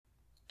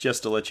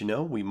Just to let you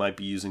know, we might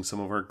be using some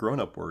of our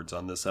grown-up words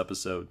on this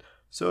episode,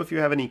 so if you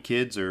have any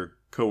kids or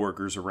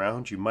coworkers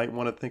around, you might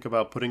want to think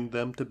about putting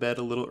them to bed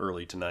a little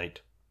early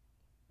tonight.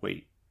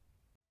 Wait.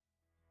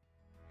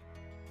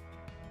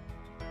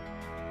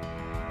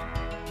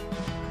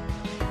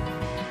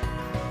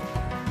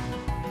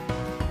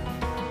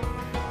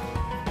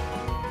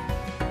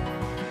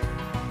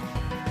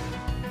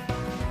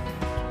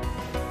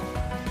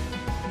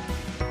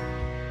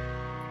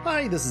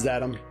 Hi, this is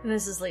Adam. And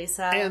this is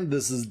Lisa. And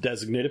this is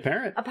Designated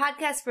Parent. A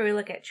podcast where we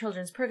look at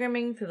children's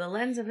programming through the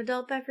lens of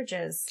adult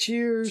beverages.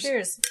 Cheers.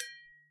 Cheers.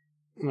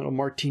 Little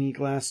martini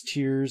glass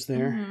cheers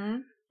there. Mm-hmm.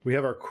 We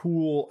have our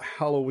cool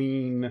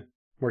Halloween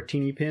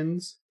martini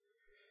pins.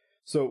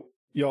 So,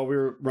 y'all, we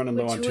were running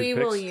low on Which we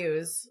toothpicks. will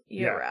use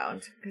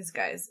year-round. Because,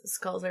 guys,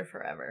 skulls are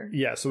forever.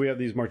 Yeah, so we have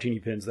these martini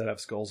pins that have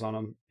skulls on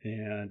them,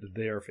 and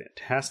they are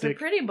fantastic.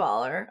 They're pretty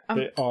baller.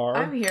 They are.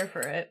 I'm here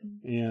for it.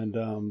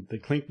 And they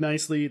clink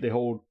nicely. They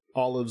hold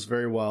olives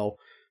very well.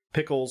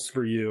 Pickles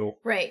for you.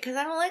 Right, because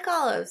I don't like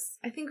olives.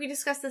 I think we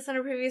discussed this on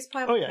a previous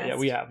podcast. Oh,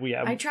 yeah, we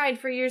have. I tried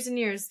for years and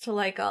years to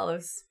like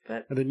olives,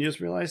 but... And then you just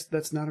realized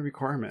that's not a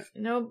requirement.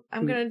 No,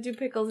 I'm going to do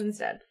pickles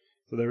instead.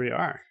 So there we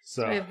are.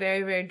 So we have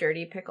very, very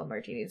dirty pickle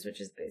martinis, which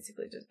is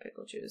basically just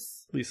pickle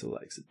juice. Lisa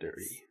likes it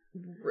dirty.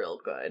 Real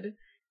good.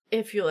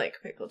 If you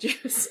like pickle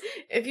juice.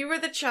 If you were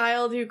the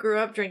child who grew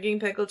up drinking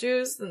pickle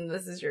juice, then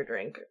this is your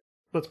drink.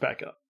 Let's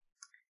back up.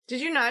 Did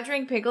you not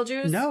drink pickle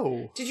juice?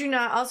 No. Did you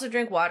not also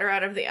drink water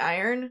out of the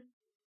iron?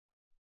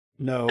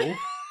 No. Because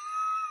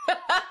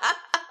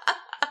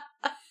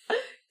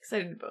I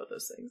did both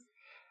those things.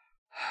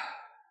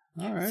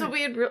 All right. So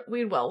we had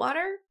well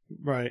water?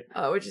 Right.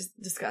 Which is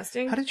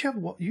disgusting. How did you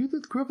have... You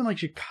grew up in, like,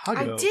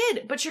 Chicago. I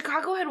did, but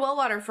Chicago had well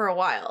water for a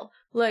while.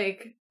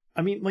 Like...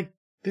 I mean, like,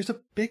 there's a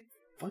big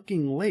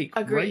fucking lake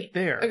right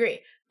there. Agree.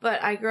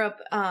 But I grew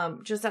up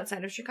just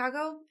outside of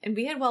Chicago, and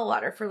we had well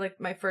water for, like,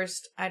 my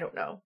first, I don't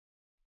know...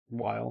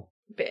 While.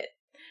 Bit.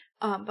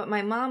 But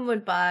my mom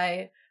would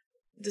buy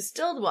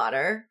distilled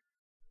water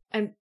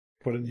and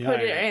put it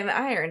in the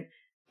iron.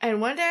 And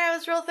one day I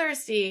was real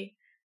thirsty,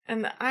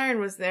 and the iron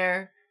was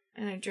there,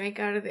 and I drank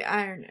out of the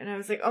iron, and I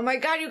was like, oh my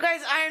god, you guys,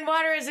 iron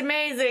water is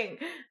amazing!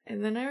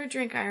 And then I would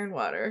drink iron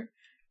water.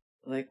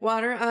 Like,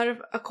 water out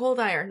of a cold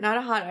iron, not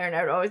a hot iron.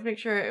 I would always make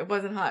sure it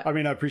wasn't hot. I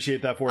mean, I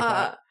appreciate that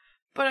forethought.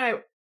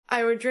 But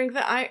I would drink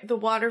the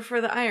water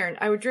for the iron.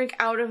 I would drink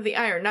out of the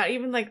iron. Not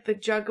even like the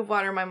jug of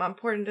water my mom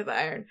poured into the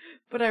iron.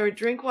 But I would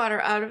drink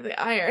water out of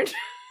the iron.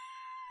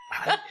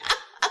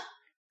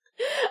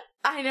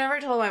 I never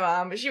told my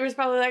mom, but she was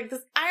probably like,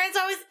 this iron's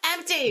always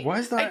empty. Why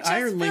is that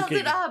iron filled leaking?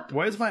 It up.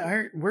 Why is my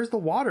iron... Where's the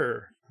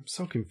water? I'm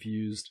so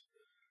confused.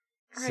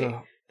 Right.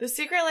 So, the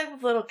secret life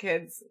of little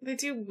kids. They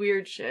do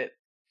weird shit.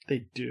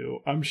 They do.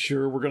 I'm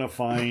sure we're going to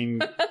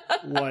find,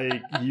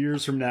 like,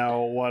 years from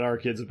now what our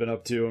kids have been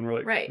up to. And we're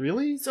like, right.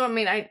 Really? So, I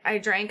mean, I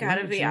drank out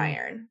of the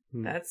iron.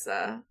 That's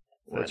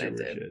what I did.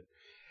 Shit.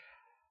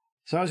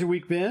 So how's your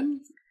week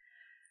been?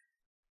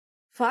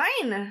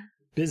 Fine.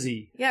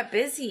 Busy. Yeah,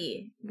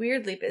 busy.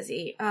 Weirdly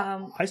busy.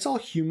 I saw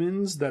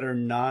humans that are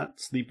not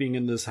sleeping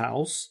in this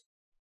house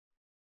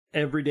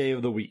every day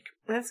of the week.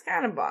 That's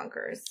kind of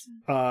bonkers.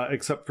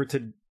 Except for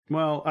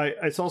well,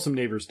 I saw some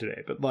neighbors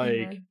today, but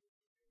like,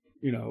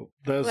 you know,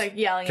 those like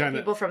yelling at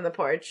people from the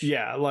porch.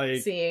 Yeah,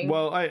 like seeing.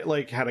 Well, I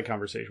like had a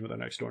conversation with our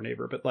next door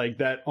neighbor, but like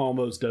that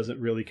almost doesn't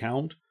really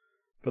count.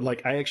 But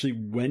like, I actually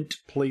went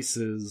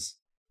places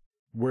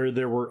where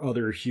there were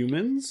other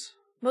humans.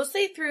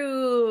 Mostly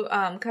through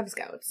Cub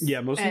Scouts.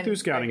 Yeah, mostly through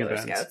scouting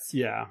events. Scouts.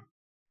 Yeah.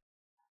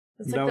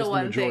 It's like the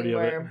one thing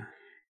we're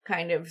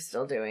kind of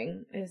still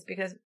doing is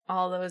because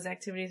all those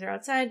activities are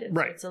outside. And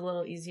right. So it's a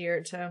little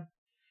easier to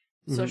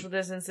social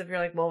distance if you're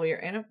like, well, you're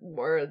in a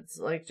woods,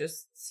 like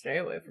just stay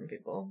away from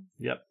people.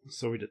 Yep.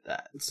 So we did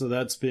that. So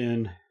that's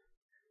been...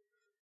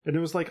 And it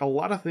was like a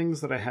lot of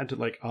things that I had to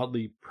like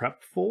oddly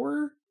prep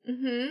for.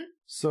 Mm-hmm.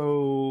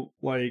 So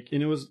like,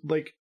 and it was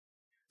like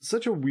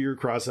such a weird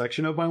cross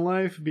section of my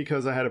life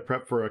because I had to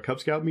prep for a Cub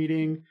Scout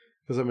meeting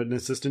because I'm an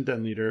assistant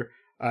den leader.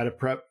 I had to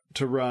prep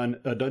to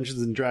run a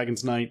Dungeons and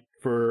Dragons night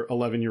for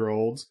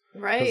 11-year-olds.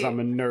 Right. Because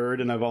I'm a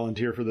nerd and I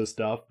volunteer for this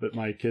stuff, but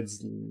my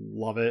kids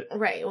love it.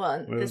 Right.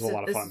 Well, this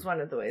is one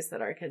of the ways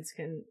that our kids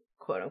can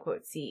quote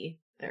unquote see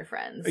their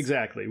friends.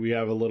 Exactly. We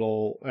have a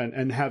little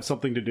and have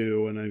something to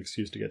do and an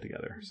excuse to get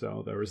together.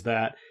 So there was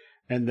that.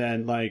 And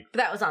then like... But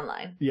that was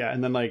online. Yeah.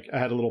 And then like I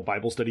had a little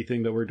Bible study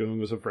thing that we're doing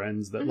with some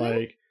friends that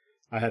like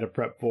I had to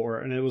prep for.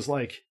 And it was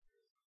like,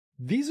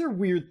 these are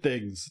weird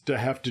things to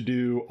have to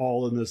do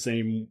all in the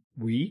same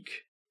week.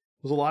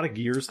 There's a lot of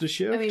gears to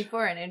shift. I mean,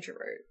 for an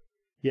introvert.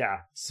 Yeah.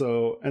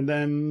 So, and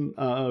then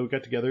we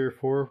got together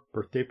for a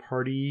birthday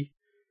party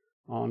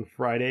on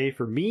Friday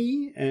for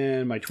me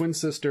and my twin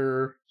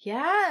sister.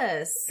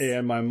 Yes.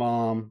 And my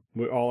mom.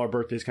 All our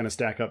birthdays kind of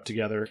stack up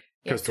together.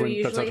 Because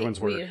that's how twins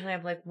work. We usually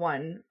have like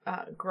one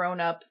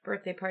grown-up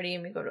birthday party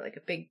and we go to like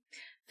a big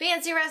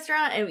fancy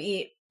restaurant and we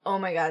eat, oh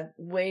my god,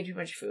 way too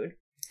much food.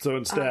 So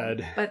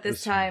instead... but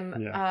this time,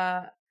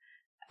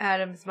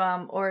 Adam's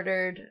mom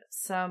ordered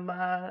some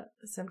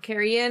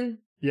carry-in,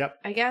 Yep.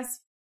 I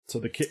guess.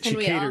 So she And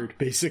we catered,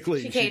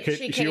 basically.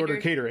 She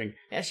ordered catering.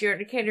 Yeah, she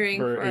ordered catering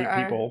For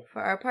 8 people.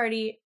 For our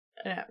party,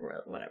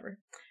 whatever,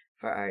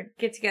 for our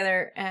get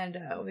together, and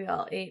we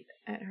all ate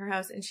at her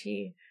house. And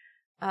she,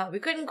 we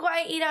couldn't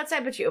quite eat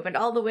outside, but she opened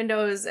all the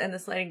windows and the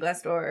sliding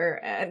glass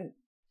door, and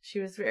she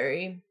was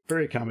very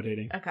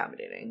accommodating.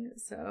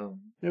 So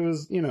It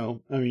was,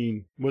 I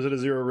mean, was it a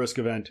zero risk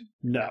event?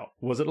 No.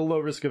 Was it a low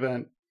risk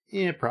event?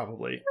 Yeah,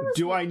 probably.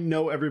 Do I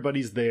know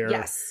everybody's there?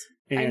 yes,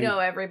 I know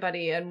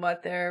everybody and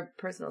what their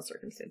personal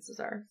circumstances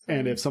are. So.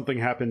 And if something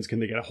happens, can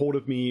they get a hold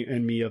of me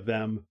and me of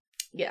them?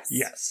 Yes.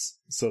 Yes.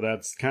 So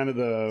that's kind of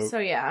the... So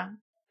yeah.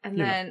 And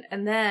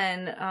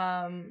then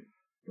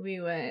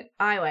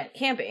I went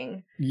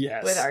camping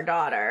yes. with our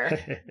daughter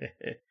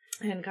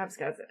and Cub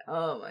Scouts.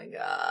 Oh my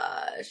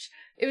gosh.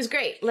 It was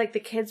great. Like,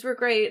 the kids were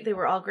great. They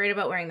were all great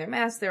about wearing their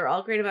masks. They were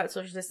all great about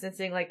social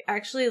distancing. Like,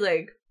 actually,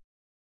 like,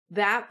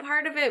 that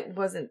part of it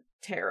wasn't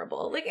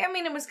terrible. Like, I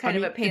mean, it was kind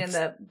of a pain in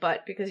the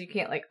butt because you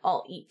can't, like,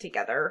 all eat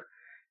together.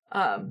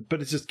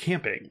 But it's just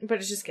camping.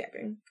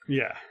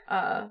 Yeah.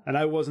 And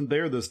I wasn't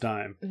there this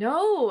time.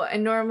 No.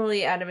 And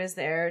normally Adam is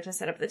there to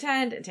set up the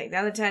tent and take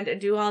down the tent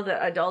and do all the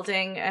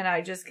adulting. And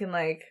I just can,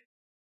 like,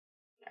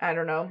 I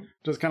don't know.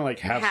 Just kind of like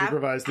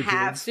supervise the kids.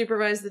 Half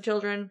supervise the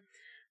children.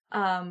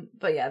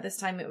 But yeah, this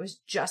time it was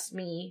just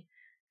me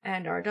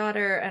and our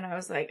daughter. And I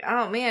was like,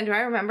 oh man, do I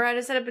remember how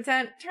to set up a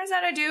tent? Turns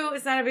out I do.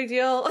 It's not a big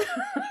deal.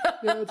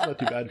 Yeah, it's not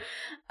too bad.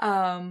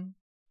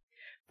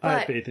 But I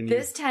have faith in you.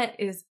 This tent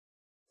is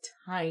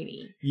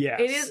tiny. Yes.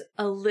 It is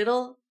a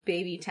little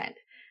baby tent.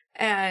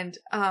 And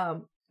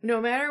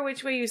no matter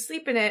which way you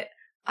sleep in it,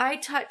 I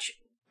touch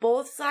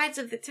both sides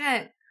of the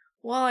tent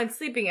while I'm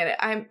sleeping in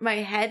it. My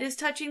head is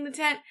touching the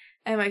tent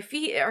and my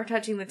feet are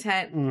touching the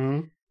tent.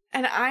 Mm-hmm.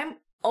 And I'm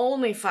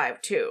only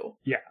 5'2".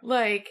 Yeah.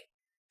 Like,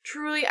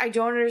 truly, I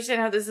don't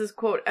understand how this is,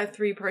 quote, a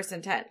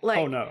 3-person tent. Like,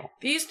 oh no.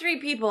 These 3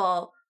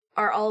 people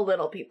are all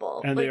little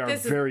people. And like, they are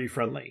very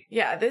friendly.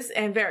 Yeah,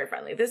 very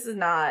friendly. This is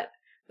not,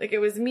 like, it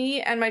was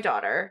me and my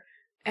daughter.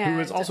 And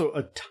who is also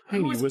a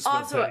tiny wisp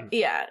thing.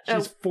 Yeah.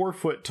 She's 4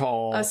 foot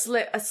tall. A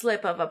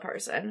slip of a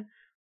person.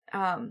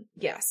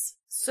 Yes.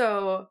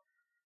 So,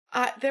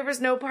 there was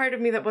no part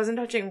of me that wasn't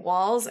touching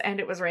walls, and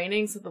it was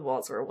raining, so the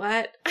walls were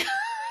wet.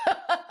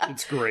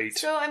 It's great.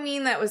 So, I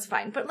mean, that was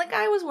fine. But, like,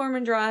 I was warm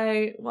and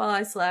dry while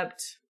I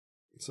slept.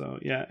 So,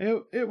 yeah,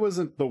 it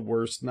wasn't the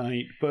worst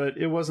night, but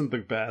it wasn't the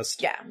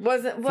best. Yeah,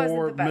 wasn't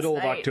for the best middle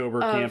night of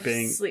October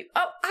camping. Sleep.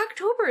 Oh,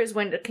 October is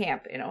when to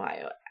camp in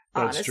Ohio.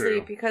 That's honestly,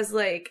 true. Because,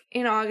 like,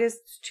 in August,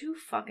 it's too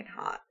fucking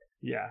hot.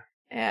 Yeah.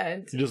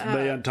 And you just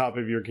lay on top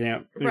of your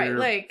camp, right,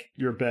 like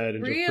your bed,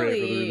 and really, just pray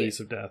for the release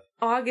of death.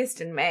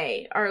 August and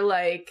May are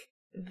like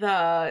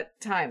the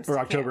times. Or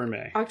October and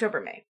May.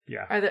 October, May.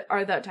 Yeah.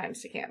 Are the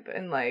times to camp.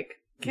 And like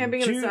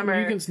camping in the summer.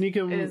 You can sneak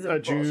in is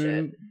June.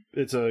 bullshit.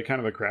 It's a kind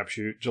of a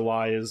crapshoot.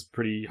 July is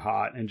pretty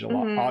hot, and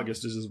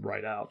August is just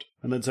right out.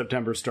 And then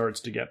September starts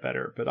to get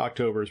better, but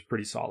October is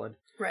pretty solid.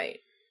 Right.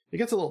 It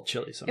gets a little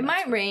chilly sometimes. It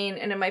might rain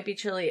and it might be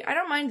chilly. I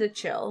don't mind the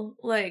chill.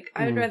 Like,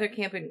 I would rather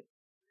camp in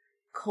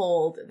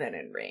cold than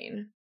in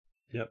rain.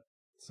 Yep.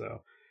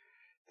 So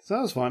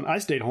that was fun. I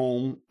stayed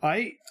home.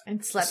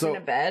 And slept in a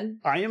bed.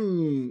 I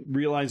am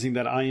realizing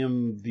that I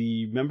am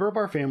the member of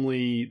our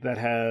family that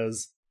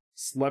has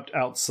slept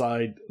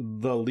outside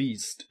the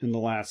least in the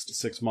last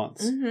 6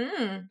 months.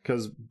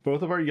 Because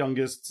both of our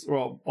youngest,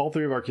 well, all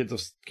 3 of our kids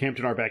have camped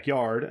in our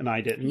backyard, and I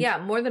didn't. Yeah,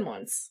 more than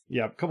once.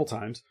 Yeah, a couple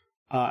times.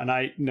 And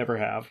I never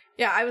have.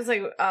 Yeah, I was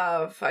like,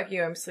 fuck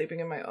you, I'm sleeping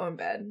in my own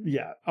bed.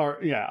 Yeah,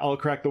 I'll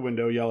crack the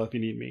window, yell if you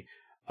need me.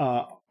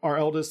 Our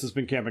eldest has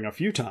been camping a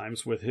few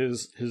times with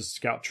his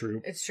scout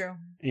troop. It's true.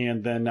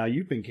 And then now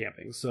you've been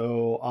camping,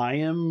 so I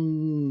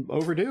am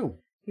overdue.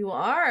 You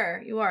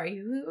are. You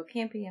can go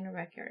camping in a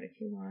backyard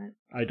if you want.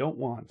 I don't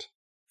want.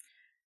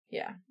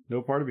 Yeah.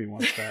 No part of me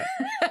wants that.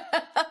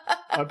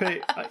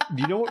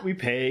 Do you know what we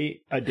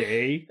pay a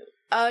day?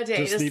 A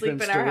day to sleep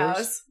in our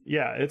house.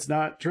 Yeah, it's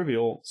not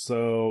trivial.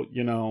 So,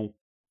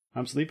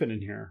 I'm sleeping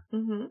in here.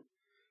 Mm-hmm.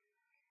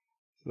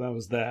 So that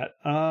was that.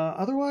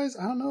 Otherwise,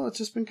 I don't know. It's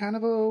just been kind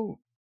of a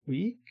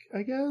week,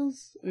 I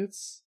guess.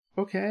 It's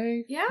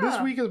okay. Yeah.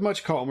 This week is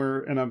much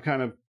calmer, and I'm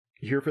kind of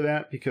here for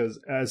that because,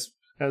 as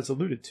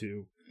alluded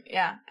to.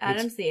 Yeah,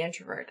 Adam's the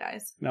introvert,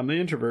 guys. I'm the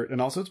introvert,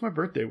 and also it's my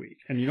birthday week.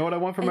 And you know what I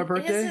want for my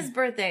birthday? It is his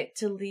birthday.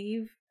 To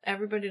leave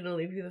everybody to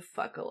leave you the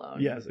fuck alone.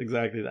 Yes,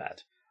 exactly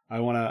that. I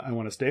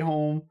wanna stay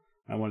home.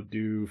 I want to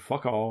do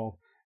fuck all,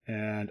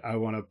 and I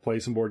want to play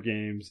some board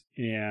games,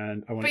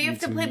 and I want. But you have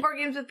to play board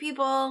games with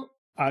people.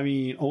 I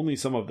mean, only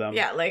some of them.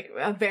 Yeah, like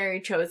a very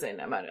chosen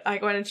amount. I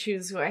want to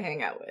choose who I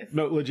hang out with.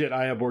 No, legit.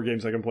 I have board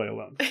games I can play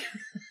alone.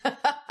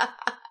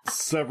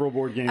 Several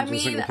board games. I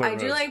mean, I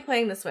do like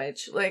playing the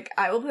Switch. Like,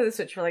 I will play the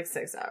Switch for like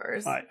 6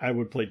 hours. I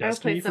would play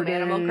Destiny for days.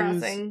 Animal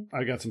Crossing.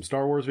 I got some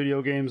Star Wars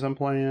video games I'm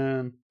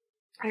playing.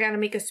 I gotta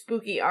make a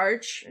spooky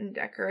arch and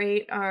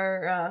decorate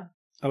our.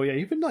 Oh yeah,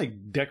 you've been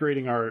like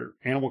decorating our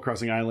Animal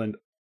Crossing island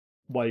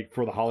like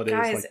for the holidays,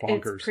 guys, like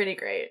bonkers. It's pretty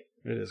great.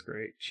 It is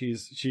great.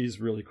 She's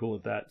really cool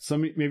at that.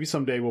 Maybe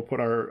someday we'll put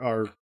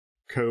our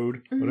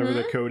code, whatever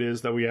the code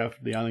is that we have,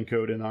 the island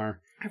code in our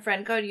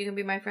friend code. You can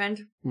be my friend.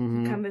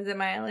 Mm-hmm. Come visit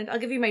my island. I'll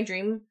give you my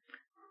dream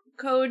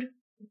code.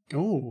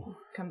 Oh.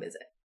 Come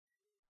visit.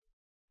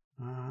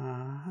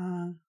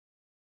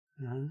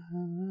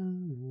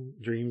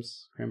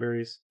 Dreams,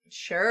 Cranberries.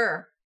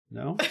 Sure.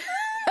 No?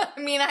 I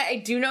mean,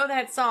 I do know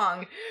that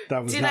song.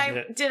 That was not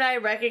it. Did I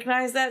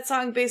recognize that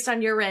song based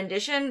on your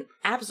rendition?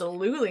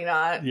 Absolutely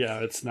not. Yeah,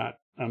 it's not.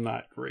 I'm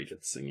not great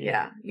at singing.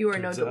 Yeah, you are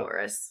no Turns out.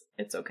 Dolores.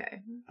 It's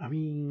okay. I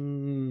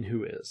mean,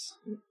 who is?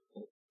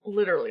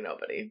 Literally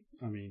nobody.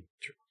 I mean,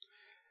 true.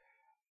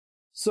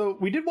 So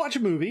we did watch a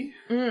movie.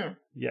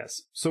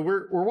 Yes. So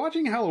we're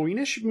watching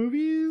Halloweenish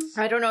movies.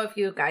 I don't know if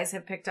you guys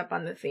have picked up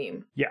on the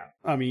theme. Yeah.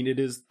 I mean, it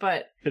is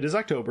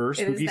October,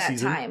 spooky it is that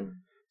season. time.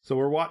 So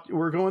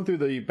we're going through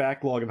the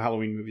backlog of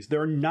Halloween movies.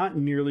 There are not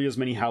nearly as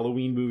many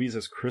Halloween movies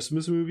as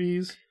Christmas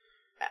movies.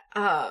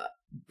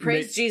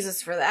 Praise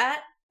Jesus for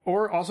that.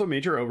 Or also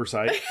major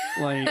oversight.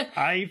 Like,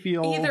 I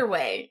feel... Either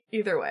way.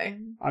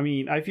 I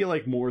mean, I feel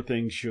like more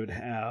things should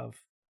have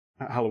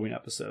Halloween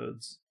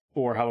episodes.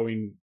 Or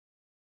Halloween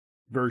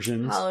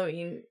versions.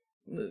 Halloween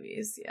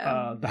movies,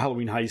 yeah. The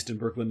Halloween heist in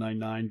Brooklyn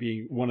Nine-Nine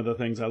being one of the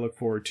things I look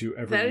forward to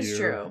every year. That is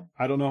true.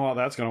 I don't know how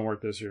that's going to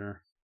work this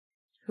year.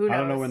 Who knows? I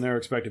don't know when they're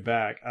expected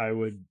back.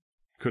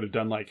 Could have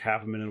done like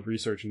half a minute of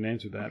research and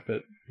answered that,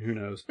 but who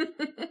knows?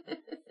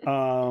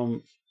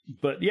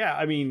 But yeah,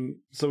 I mean,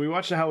 so we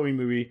watched a Halloween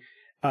movie.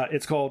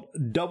 It's called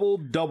Double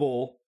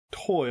Double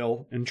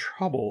Toil and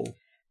Trouble.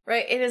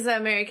 Right, it is a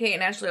Mary-Kate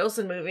and Ashley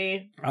Olsen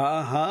movie.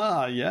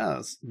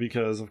 Yes.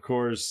 Because, of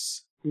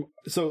course...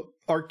 So,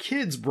 our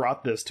kids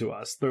brought this to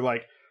us. They're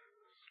like,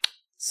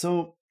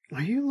 so,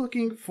 are you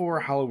looking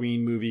for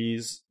Halloween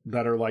movies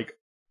that are, like,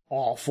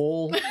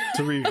 awful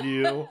to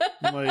review?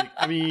 I'm like,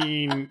 I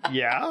mean,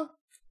 yeah.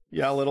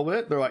 Yeah, a little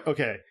bit. They're like,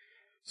 okay.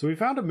 So we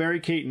found a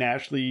Mary-Kate and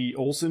Ashley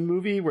Olsen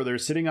movie where they're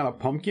sitting on a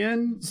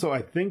pumpkin, so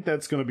I think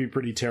that's going to be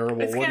pretty terrible.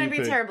 It's going to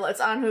be terrible.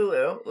 It's on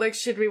Hulu. Like,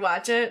 should we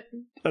watch it?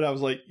 And I was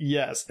like,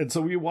 yes. And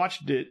so we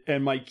watched it,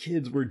 and my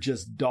kids were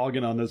just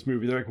dogging on this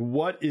movie. They're like,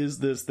 what is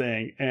this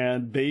thing?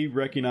 And they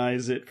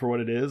recognize it for what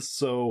it is.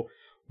 So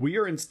we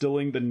are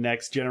instilling the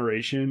next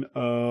generation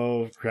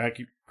of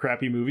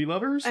crappy movie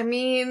lovers. I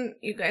mean,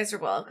 you guys are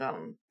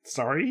welcome.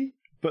 Sorry?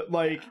 But,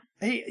 like,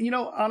 hey, you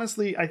know,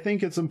 honestly, I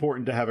think it's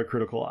important to have a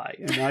critical eye.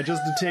 And not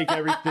just to take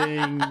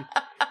everything...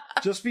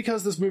 Just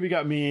because this movie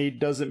got made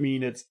doesn't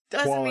mean it's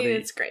quality. Doesn't mean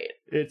it's great.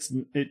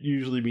 It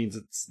usually means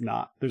it's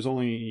not. There's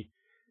only...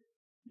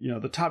 You know,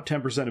 the top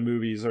 10% of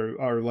movies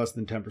are less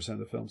than 10% of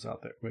the films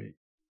out there. Wait.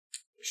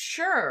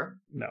 Sure.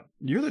 No.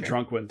 You're the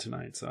drunk one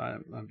tonight, so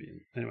I'm being...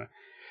 Anyway.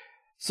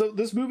 So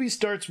this movie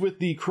starts with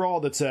the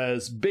crawl that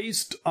says,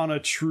 based on a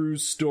true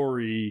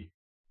story... ...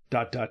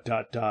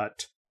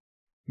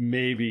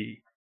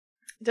 Maybe.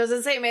 Does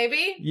it say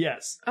maybe?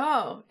 Yes.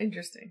 Oh,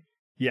 interesting.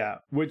 Yeah,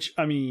 which,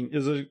 I mean,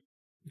 is a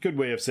good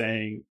way of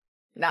saying...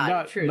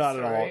 Not true Not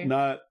story. at all.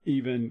 Not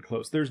even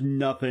close. There's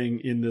nothing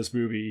in this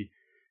movie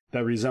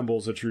that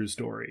resembles a true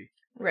story.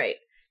 Right.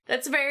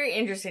 That's very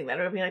interesting that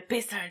it would be like,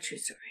 based on a true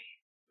story.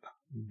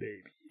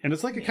 Baby. And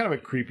it's like a kind of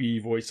a creepy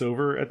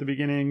voiceover at the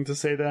beginning to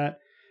say that.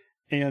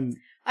 And...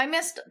 I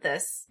missed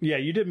this. Yeah,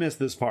 you did miss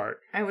this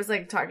part. I was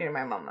like talking to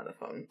my mom on the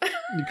phone.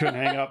 You couldn't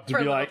hang up to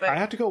be like, I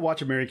have to go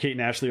watch a Mary-Kate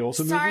and Ashley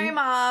Olsen movie. Sorry,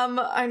 Mom.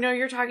 I know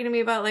you're talking to me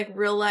about like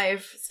real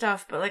life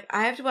stuff, but like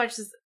I have to watch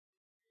this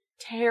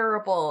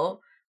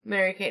terrible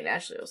Mary-Kate and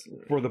Ashley Olsen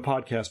movie. For the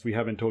podcast, we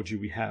haven't told you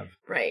we have.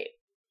 Right.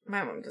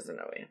 My mom doesn't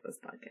know we have this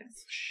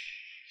podcast.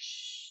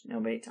 Shh.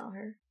 Nobody tell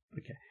her.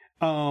 Okay.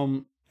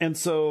 And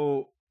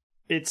so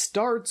it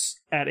starts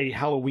at a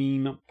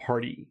Halloween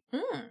party.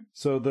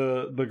 So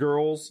the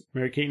girls,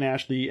 Mary-Kate and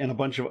Ashley, and a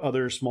bunch of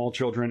other small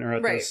children are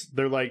at this.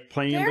 They're like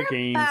playing the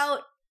games. They're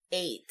about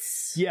 8.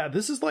 Yeah,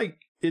 this is like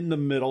in the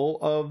middle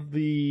of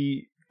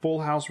the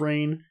Full House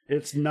reign.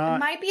 It's not... It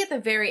might be at the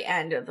very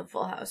end of the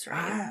Full House reign.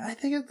 I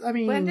think it's... I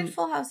mean... When did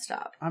Full House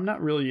stop? I'm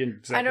not really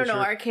exactly I don't know.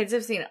 sure. Our kids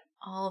have seen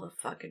all the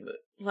fucking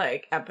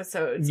like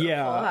episodes of Full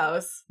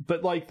House.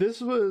 But like this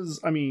was...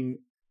 I mean,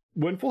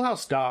 when Full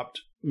House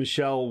stopped,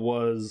 Michelle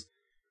was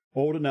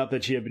old enough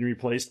that she had been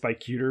replaced by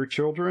cuter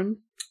children.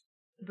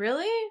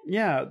 Really?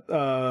 Yeah.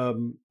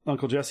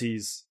 Uncle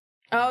Jesse's...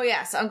 Oh,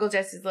 yes. Uncle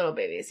Jesse's little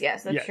babies.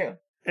 Yes, that's true.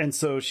 And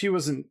so she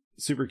wasn't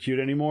super cute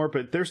anymore,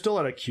 but they're still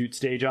at a cute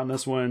stage on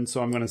this one,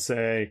 so I'm going to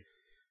say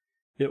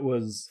it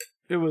was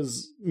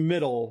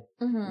middle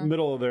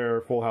of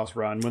their Full House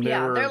run when they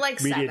were they're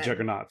like media 7.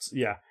 juggernauts.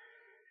 Yeah.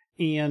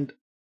 And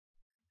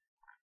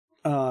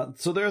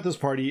so they're at this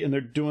party and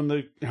they're doing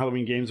the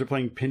Halloween games. They're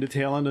playing pin to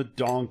tail on a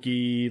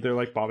donkey. They're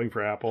like bobbing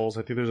for apples.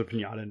 I think there's a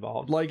piñata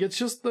involved. Like it's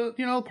just the,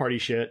 party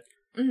shit.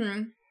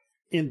 Mm-hmm.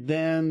 And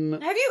then...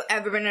 Have you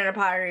ever been at a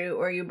party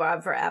where you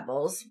bob for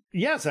apples?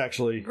 Yes,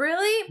 actually.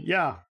 Really?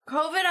 Yeah.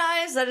 COVID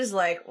eyes? That is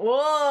like,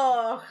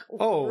 whoa.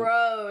 Oh.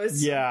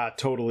 Gross. Yeah,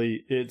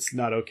 totally. It's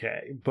not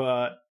okay.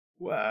 But...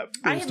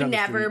 I have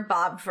never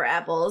bobbed for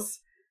apples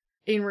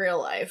in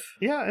real life.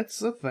 Yeah,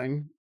 it's a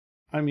thing.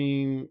 I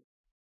mean,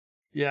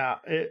 Yeah,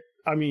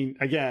 I mean,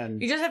 again,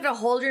 You just have to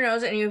hold your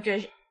nose and you have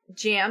to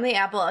jam the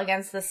apple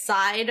against the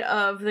side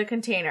of the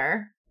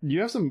container.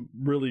 you have some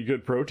really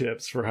good pro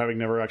tips for having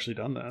never actually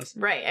done this.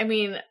 Right. I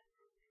mean,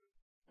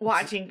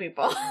 watching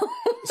people.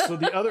 So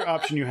the other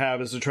option you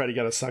have is to try to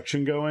get a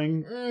suction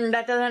going.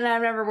 That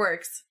never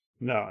works.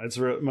 No, it's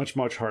much,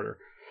 much harder.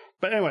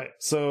 But anyway,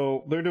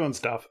 so they're doing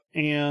stuff,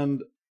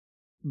 and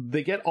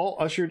they get all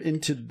ushered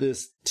into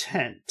this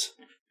tent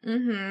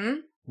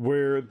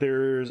where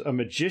there's a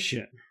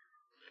magician.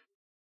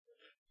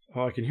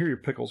 Oh, I can hear your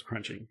pickles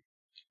crunching.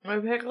 My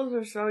pickles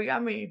are so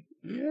yummy.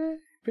 Yeah,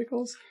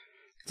 pickles.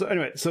 So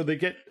anyway, so they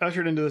get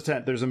ushered into the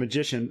tent. There's a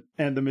magician,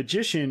 and the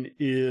magician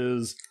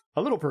is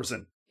a little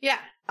person. Yeah.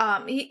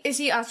 Is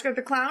he Oscar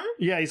the Clown?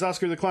 Yeah, he's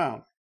Oscar the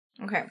Clown.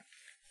 Okay.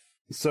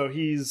 So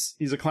he's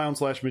a clown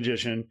 /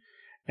 magician,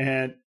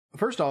 and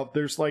first off,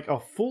 there's like a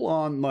full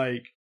on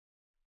like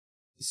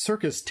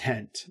circus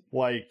tent,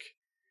 like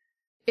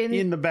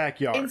in the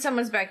backyard, in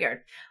someone's backyard.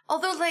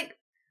 Although, like,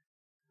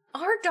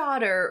 our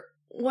daughter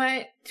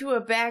went to a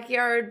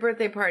backyard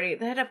birthday party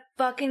that had a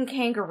fucking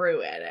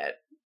kangaroo at it.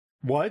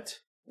 What?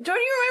 Don't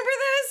you remember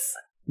this?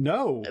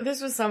 No.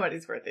 This was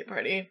somebody's birthday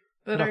party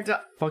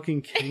that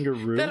fucking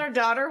kangaroo that our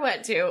daughter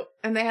went to,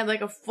 and they had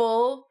like a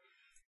full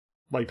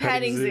like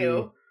petting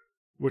zoo,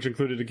 which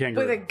included a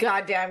kangaroo with a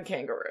goddamn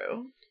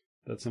kangaroo.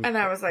 And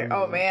I was like,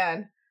 oh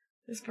man,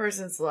 this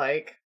person's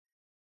like,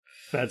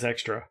 that's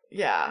extra.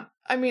 Yeah,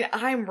 I mean,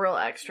 I'm real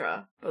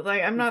extra, but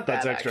like, I'm not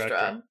that That's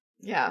extra.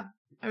 Yeah,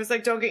 I was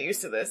like, don't get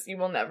used to this. You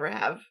will never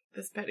have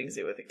this petting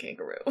zoo with a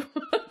kangaroo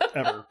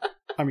ever.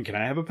 I mean, can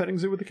I have a petting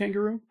zoo with a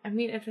kangaroo? I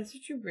mean, if that's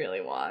what you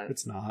really want.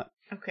 It's not.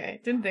 Okay,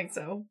 didn't think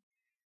so.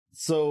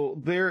 So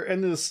they're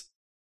in this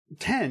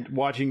tent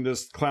watching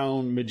this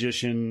clown,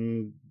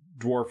 magician,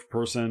 dwarf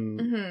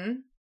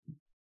person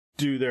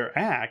do their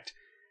act.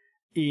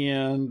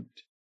 And,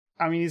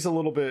 I mean, he's a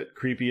little bit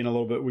creepy and a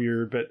little bit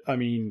weird, but, I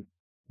mean,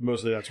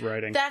 mostly that's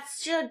writing.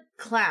 That's just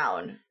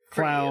clown.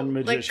 Clown,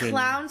 magician. Like,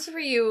 clowns for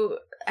you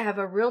have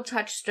a real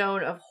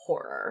touchstone of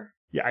horror.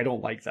 Yeah, I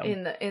don't like them.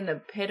 In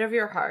the pit of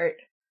your heart.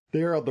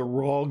 They're on the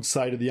wrong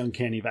side of the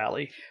uncanny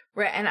valley.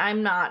 Right, and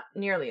I'm not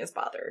nearly as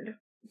bothered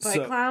by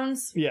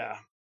clowns. Yeah,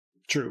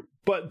 true.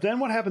 But then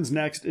what happens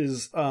next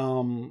is,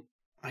 I'm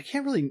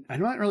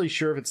not really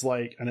sure if it's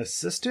like an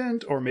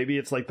assistant or maybe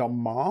it's like the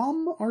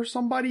mom or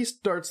somebody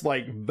starts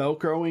like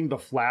Velcroing the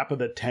flap of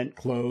the tent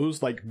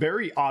closed, like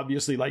very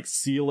obviously like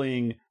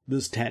sealing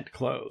this tent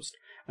closed.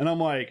 And I'm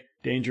like,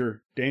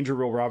 danger,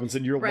 Will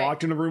Robinson, you're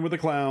locked in a room with a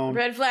clown.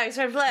 Red flags.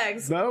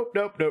 Nope.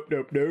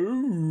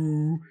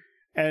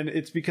 And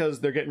it's because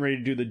they're getting ready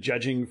to do the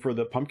judging for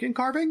the pumpkin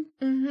carving.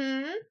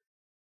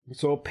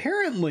 So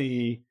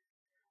apparently,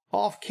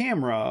 off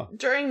camera,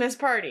 during this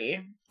party,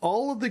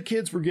 all of the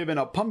kids were given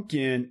a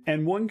pumpkin,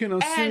 and one can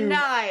assume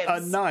a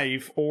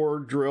knife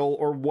or drill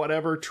or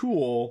whatever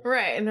tool.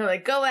 Right, and they're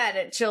like, go at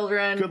it,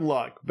 children. Good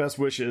luck. Best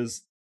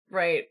wishes.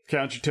 Right.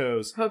 Count your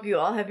toes. Hope you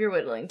all have your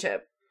whittling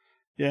tip.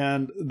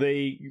 And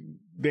they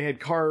had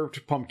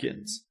carved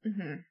pumpkins.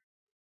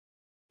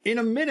 In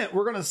a minute,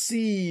 we're going to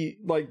see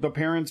like the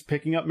parents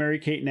picking up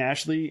Mary-Kate and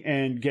Ashley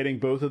and getting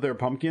both of their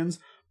pumpkins.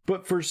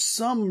 But for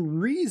some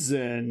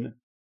reason,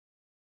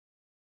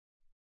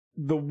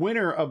 the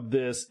winner of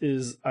this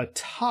is a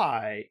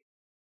tie.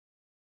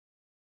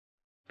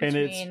 And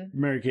it's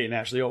Mary-Kate and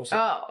Ashley also.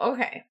 Oh,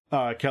 okay.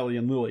 Kelly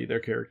and Lily,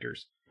 their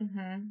characters.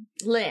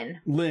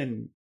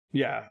 Lynn.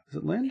 Yeah. Is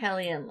it Lynn?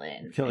 Kelly and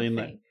Lynn.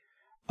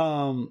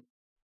 Lynn.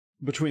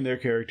 Between their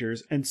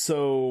characters. And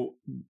so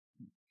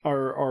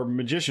our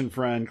magician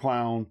friend,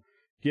 Clown,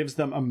 gives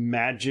them a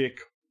magic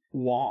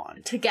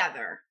wand.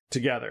 Together.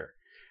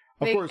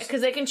 Of course.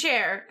 Because they can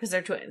share, because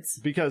they're twins.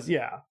 Because,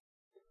 yeah.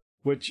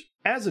 Which,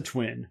 as a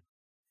twin,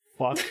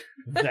 fuck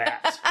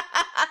that.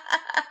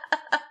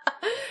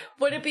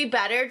 Would it be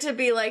better to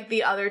be like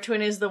the other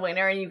twin is the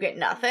winner and you get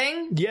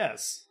nothing?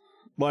 Yes.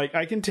 Like,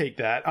 I can take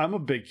that. I'm a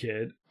big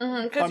kid.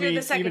 Because you're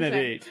the second even twin.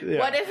 at 8. Yeah.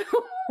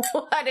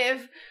 What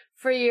if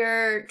for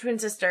your twin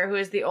sister, who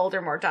is the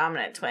older, more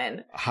dominant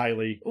twin,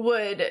 highly,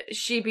 would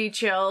she be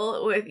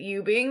chill with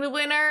you being the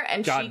winner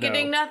and she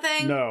getting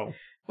nothing? No.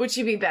 Would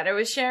she be better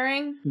with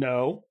sharing?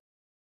 No.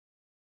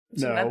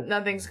 So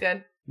nothing's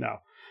good? No.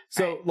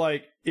 So,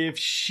 like, if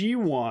she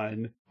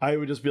won, I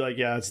would just be like,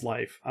 yeah, it's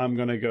life. I'm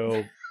going to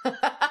go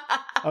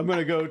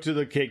to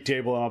the cake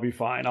table and I'll be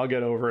fine. I'll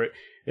get over it.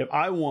 If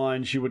I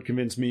won, she would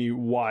convince me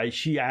why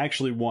she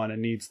actually won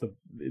and needs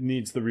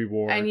the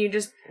reward. And you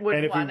just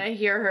would want to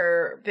hear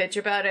her bitch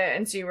about it,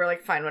 and so you were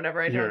like, fine,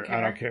 whatever, I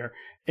don't care.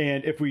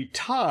 And if we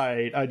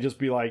tied, I'd just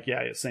be like,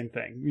 yeah, same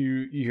thing.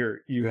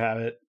 You have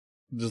it.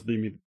 Just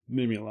leave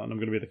me alone. I'm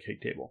going to be at the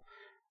cake table.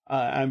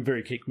 I'm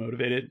very cake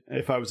motivated.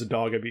 If I was a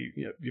dog, I'd be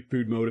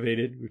food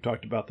motivated. We've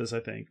talked about this,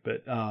 I think.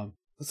 But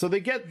so they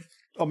get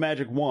a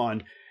magic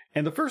wand,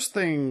 and the first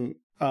thing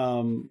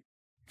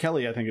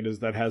Kelly, I think it is,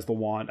 that has the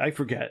wand. I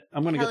forget.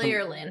 I'm going to get Kelly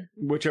or Lynn,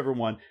 whichever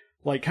one.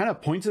 Like, kind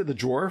of points at the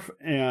dwarf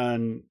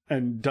and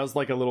does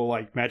like a little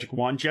like magic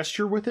wand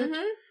gesture with it.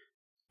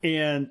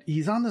 And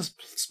he's on this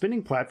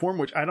spinning platform,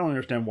 which I don't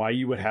understand why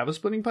you would have a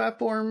spinning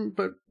platform,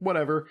 but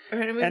whatever. I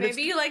mean, And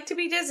maybe you like to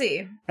be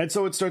dizzy. And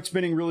so it starts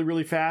spinning really,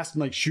 really fast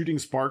and like shooting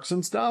sparks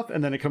and stuff.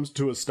 And then it comes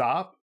to a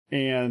stop.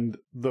 And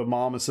the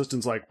mom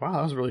assistant's like, wow,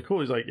 that was really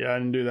cool. He's like, yeah, I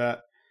didn't do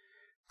that.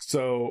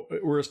 So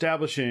we're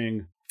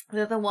establishing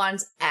That the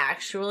wand's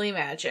actually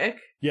magic.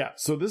 Yeah,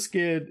 so this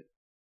kid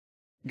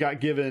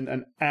got given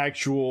an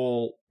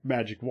actual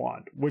magic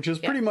wand, which is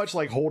pretty much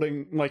like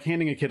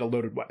handing a kid a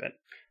loaded weapon.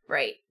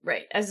 Right.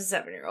 As a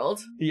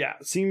 7-year-old. Yeah,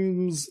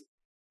 seems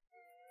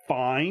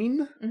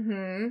fine.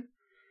 Mm-hmm.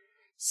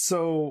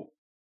 So,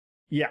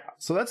 yeah,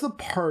 so that's the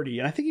party.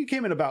 And I think you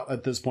came in about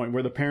at this point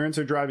where the parents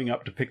are driving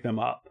up to pick them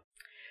up.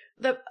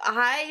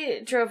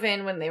 I drove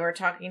in when they were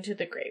talking to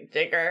the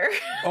gravedigger.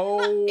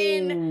 Oh.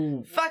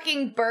 In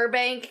fucking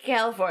Burbank,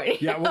 California.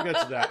 Yeah, we'll get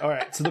to that. All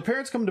right, so the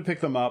parents come to pick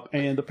them up,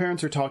 and the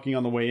parents are talking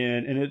on the way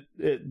in, and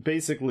it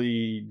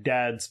basically,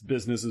 dad's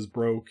business is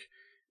broke.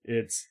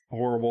 It's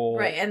horrible.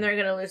 Right, and they're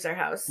going to lose their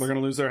house. They're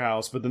going to lose their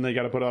house, but then they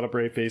got to put out a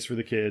brave face for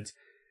the kids.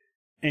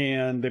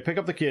 And they pick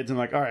up the kids and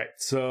like, all right,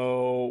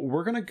 so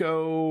we're going to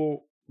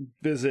go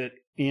visit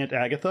Aunt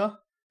Agatha.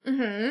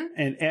 Mm-hmm.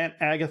 And Aunt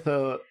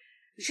Agatha...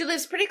 She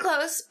lives pretty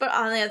close, but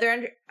on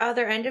the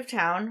other end of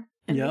town.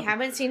 And Yep. we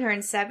haven't seen her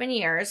in 7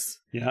 years.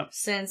 Yeah.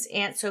 Since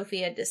Aunt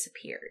Sophia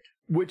disappeared.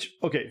 Which,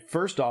 okay,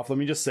 first off, let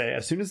me just say,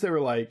 as soon as they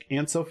were like,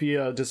 Aunt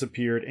Sophia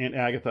disappeared, Aunt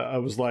Agatha, I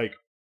was like,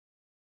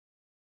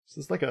 is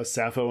this like a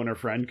Sappho and her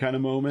friend kind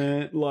of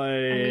moment? Like,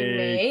 I mean,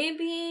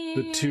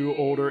 maybe. The two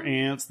older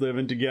aunts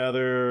living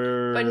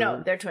together. But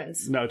no, they're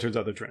twins. No, it turns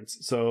out they're twins.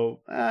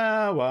 So,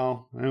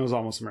 well, it was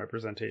almost some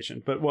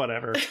representation, but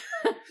whatever.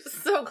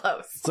 So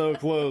close. So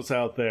close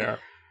out there.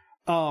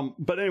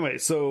 But anyway,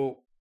 so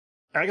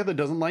Agatha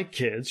doesn't like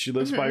kids. She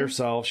lives by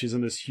herself. She's in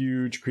this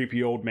huge,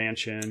 creepy old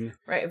mansion.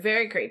 Right,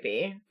 very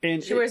creepy.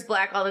 And she wears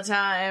black all the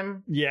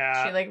time.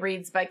 Yeah. She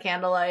reads by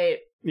candlelight.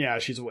 Yeah,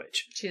 she's a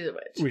witch. She's a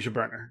witch. We should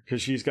burn her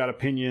because she's got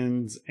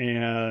opinions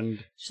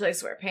and she likes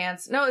to wear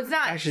pants. No, it's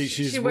not. Actually,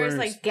 she wears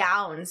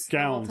gowns, gowns the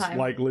whole time.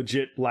 like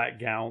legit black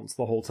gowns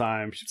the whole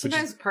time.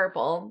 Sometimes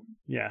purple.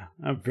 Yeah,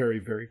 a very,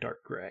 very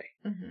dark gray.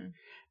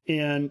 Mm-hmm.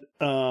 And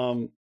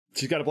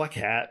she's got a black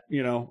hat.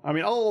 I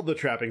mean, all the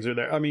trappings are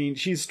there. I mean,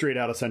 she's straight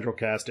out of Central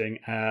Casting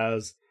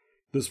as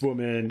this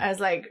woman,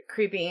 as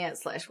creepy aunt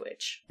 /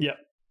 witch. Yep.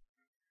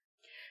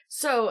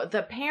 So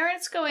the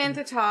parents go in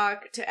to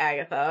talk to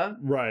Agatha.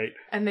 Right.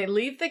 And they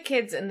leave the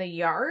kids in the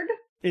yard?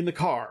 In the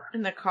car.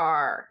 In the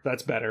car.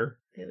 That's better.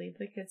 They leave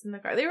the kids in the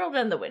car. They roll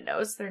down the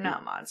windows. They're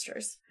not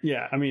monsters.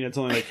 Yeah, I mean, it's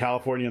only like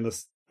California in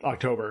this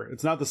October.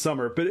 It's not the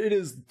summer, but it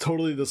is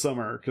totally the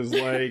summer because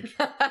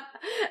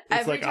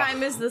every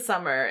time is the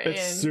summer.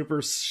 It's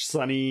super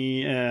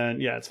sunny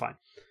and yeah, it's fine.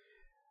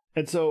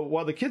 And so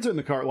while the kids are in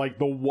the car,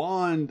 the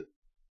wand,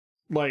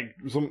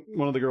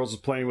 one of the girls is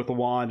playing with the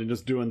wand and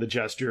just doing the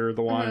gesture,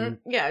 the wand.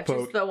 Yeah, poke,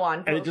 just the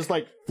wand poke. And it just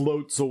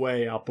floats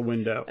away out the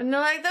window. And they're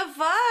like, the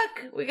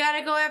fuck? We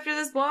gotta go after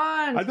this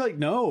wand. I'd be like,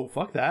 no,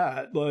 fuck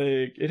that.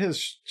 It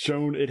has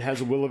shown it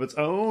has a will of its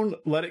own.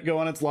 Let it go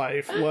on its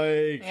life.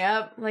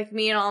 Yep, like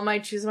me and all my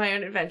choose my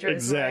own adventures.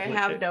 Exactly. Where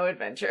I have no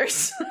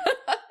adventures.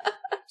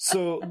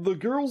 So the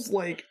girls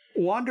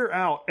wander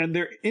out and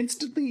they're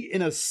instantly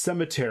in a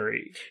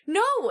cemetery.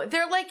 No,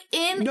 they're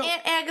in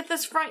Aunt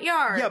Agatha's front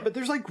yard. Yeah, but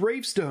there's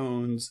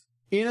gravestones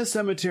in a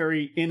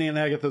cemetery in Aunt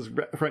Agatha's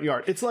front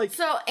yard. It's so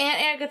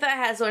Aunt Agatha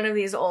has one of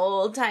these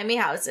old-timey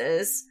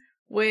houses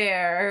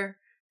where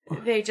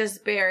they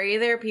just bury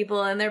their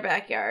people in their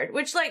backyard,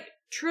 which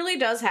truly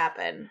does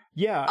happen.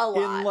 Yeah, a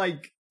lot. In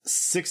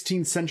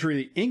 16th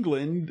century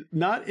England,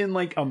 not in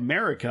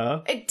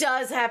America. It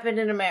does happen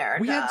in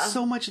America. We had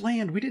so much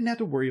land, we didn't have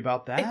to worry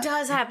about that. It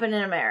does happen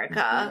in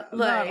America.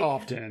 Not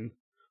often.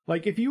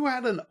 If you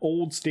had an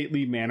old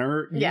stately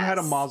manor, you had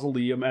a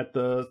mausoleum at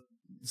the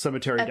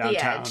cemetery at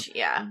downtown. The edge,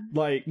 yeah.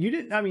 You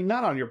didn't, I mean,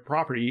 not on your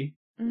property.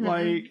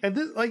 Mm-hmm. And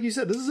this, like you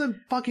said, this is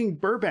in fucking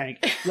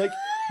Burbank.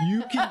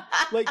 You can,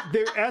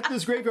 they're at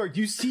this graveyard.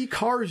 You see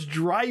cars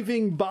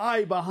driving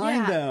by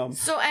behind them.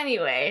 So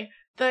anyway,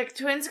 the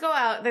twins go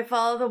out, they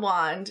follow the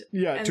wand.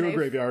 Yeah, to a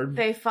graveyard.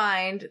 They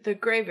find the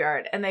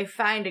graveyard, and they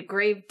find a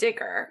grave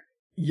digger.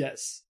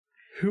 Yes.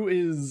 Who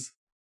is...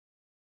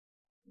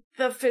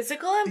 the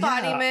physical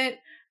embodiment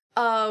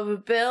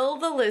of Bill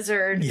the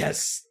Lizard.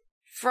 Yes.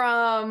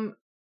 From,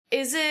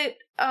 is it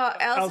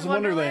Alice in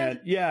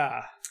Wonderland?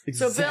 Yeah,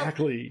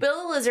 exactly. So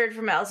Bill the Lizard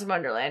from Alice in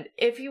Wonderland,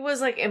 if he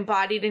was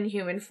embodied in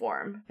human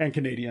form. And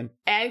Canadian.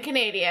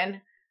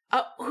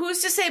 Who's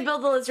to say Bill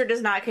the Lizard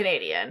is not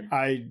Canadian?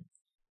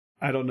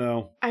 I don't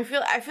know. I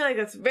feel like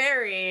that's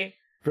very...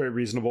 very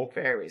reasonable.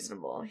 Very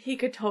reasonable. He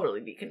could totally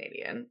be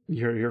Canadian.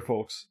 You heard it here,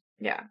 folks.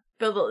 Yeah.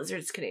 Bill the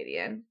Lizard's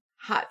Canadian.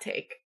 Hot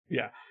take.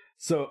 Yeah.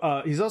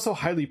 So he's also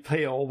highly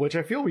pale, which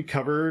I feel we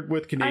covered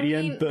with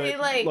Canadian.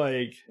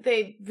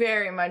 They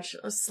very much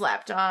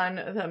slapped on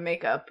the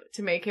makeup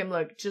to make him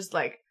look just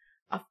like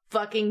a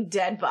fucking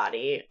dead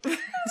body.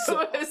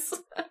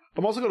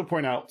 I'm also going to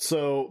point out,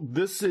 so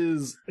this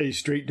is a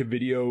straight to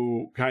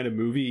video kind of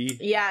movie.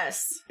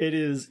 Yes. It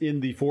is in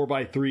the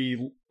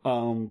 4:3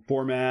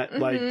 format.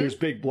 Like, Mhm. there's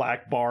big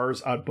black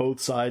bars on both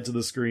sides of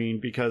the screen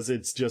because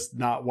it's just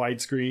not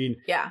widescreen.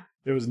 Yeah.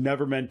 It was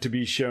never meant to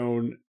be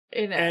shown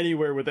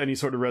anywhere with any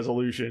sort of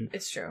resolution.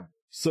 It's true.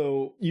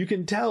 So you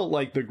can tell,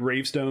 like, the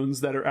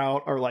gravestones that are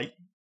out are like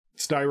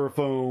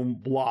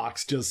styrofoam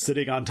blocks just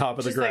sitting on top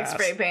of Just the grass.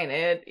 like spray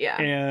painted.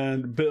 Yeah.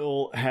 And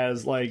Bill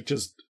has, like,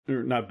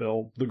 not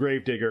Bill, the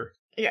gravedigger.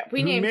 Yeah.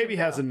 We who named maybe him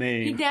has a Bill.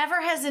 name. He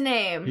never has a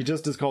name. He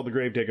just is called the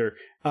gravedigger.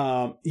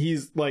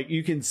 He's like,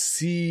 you can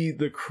see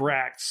the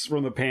cracks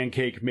from the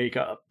pancake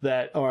makeup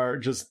that are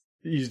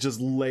he's just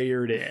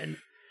layered in.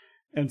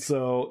 And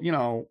so, you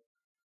know,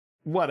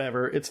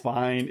 whatever, it's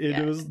fine.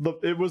 It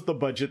was the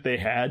budget they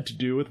had to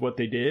do with what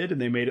they did,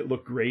 and they made it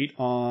look great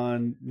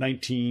on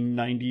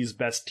 1990s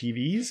best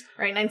TVs.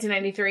 Right,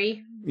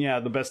 1993. Yeah,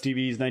 the best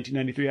TVs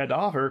 1993 had to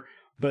offer.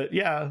 But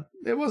yeah,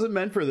 it wasn't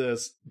meant for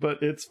this,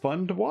 but it's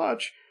fun to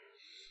watch.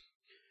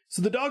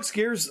 So the dog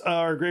scares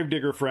our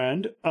gravedigger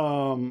friend,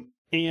 and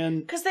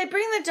Because they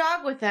bring the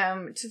dog with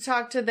them to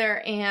talk to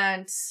their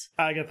aunt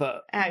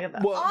Agatha.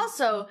 Well,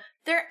 also,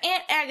 their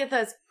aunt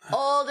Agatha's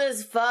old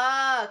as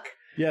fuck.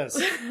 Yes.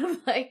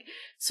 Like,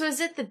 so is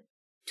it the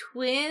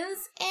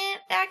twins'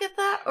 Aunt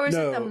Agatha, or is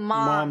it the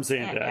mom's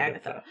Aunt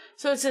Agatha?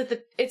 So it's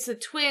the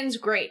twins'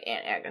 great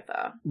Aunt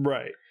Agatha.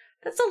 Right.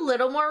 That's a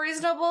little more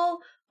reasonable,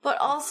 but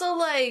also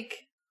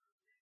like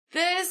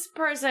this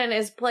person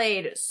is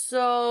played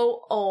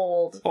so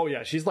old, Oh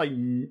yeah, she's like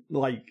in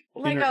like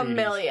her a 80s.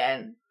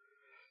 million.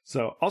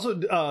 So also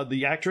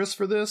the actress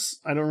for this,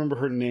 I don't remember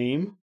her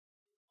name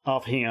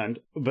offhand,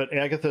 but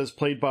Agatha is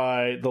played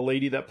by the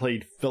lady that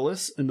played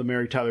Phyllis in the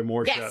Mary Tyler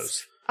Moore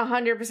shows.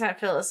 100%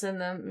 Phyllis in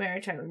the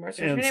Mary Tyler Moore shows.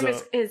 Her And name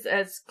so-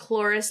 is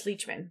Cloris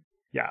Leachman.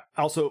 Yeah.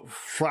 Also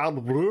Frau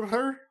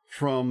Brüder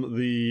from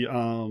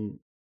the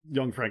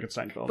Young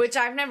Frankenstein film, Which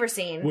I've never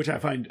seen. which I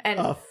find and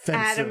offensive.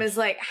 Adam is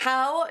like,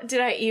 how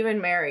did I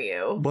even marry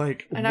you?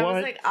 like, And what? I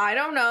was like, I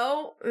don't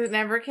know. It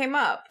never came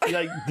up.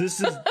 Like, this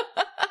is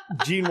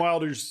Gene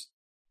Wilder's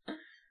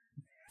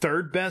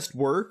third best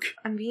work,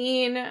 I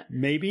mean,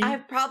 maybe.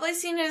 I've probably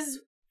seen his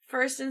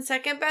first and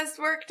second best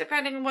work,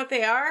 depending on what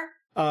they are.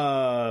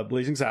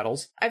 Blazing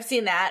Saddles I've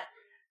seen that.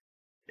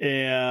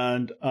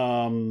 and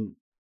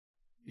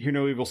Hear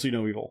No Evil, See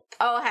No Evil.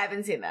 Oh, I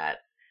haven't seen that.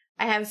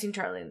 I haven't seen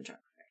Charlie and the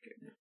Chocolate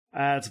Factory.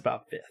 That's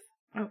about fifth.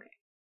 Okay.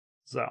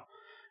 So,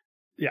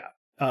 yeah.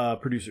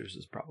 Producers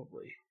is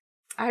probably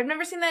I've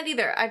never seen that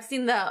either. I've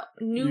seen the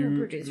new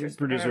producers.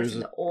 but I've never Producers.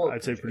 seen the old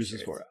I'd say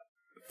producers for it.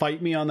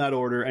 Fight me on that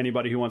order,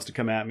 anybody who wants to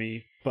come at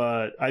me.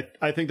 But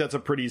I think that's a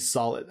pretty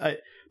solid.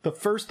 The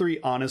first three,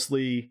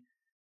 honestly,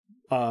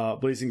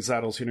 Blazing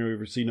Saddles, Hear No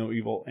Evil, See No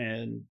Evil,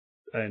 and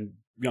Young And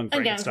Young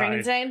Frankenstein.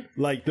 Frankenstein.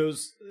 Like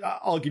those,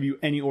 I'll give you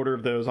any order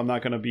of those. I'm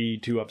not going to be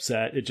too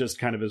upset. It just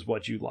kind of is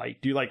what you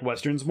like. Do you like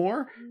westerns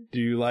more? Do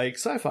you like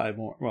sci-fi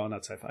more? Well,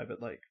 not sci-fi,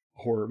 but like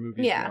horror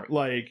movies more.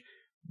 Like,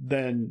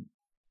 then,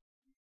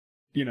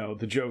 you know,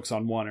 the jokes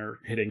on one are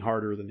hitting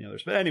harder than the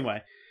others. But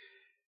anyway,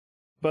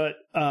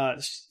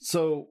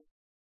 so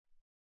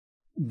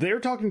they're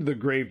talking to the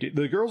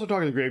girls are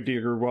talking to the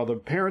gravedigger while the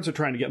parents are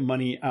trying to get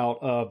money out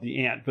of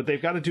the aunt, but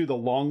they've got to do the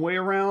long way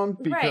around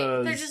because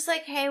Right. They're just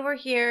like, hey, we're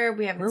here.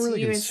 We haven't we're seen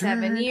really you in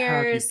concerned. 7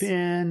 years. How have you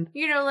been?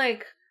 You know,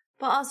 like,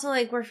 but also,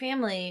 like, we're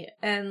family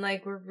and,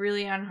 like, we're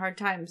really on hard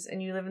times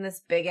and you live in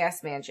this big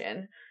ass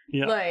mansion.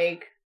 Yeah.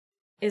 Like,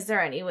 is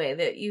there any way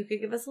that you could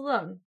give us a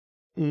loan?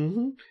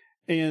 Mm-hmm.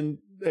 And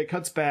it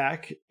cuts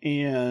back,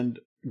 and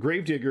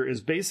Gravedigger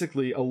is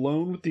basically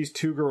alone with these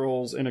two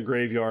girls in a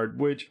graveyard,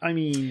 which, I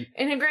mean...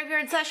 In a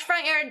graveyard /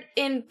 front yard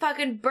in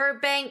fucking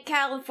Burbank,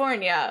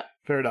 California.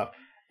 Fair enough.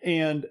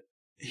 And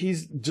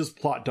he's just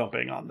plot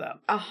dumping on them.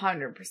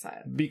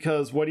 100%.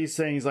 Because what he's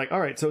saying is like,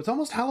 all right, so it's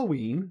almost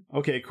Halloween.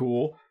 Okay,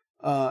 cool.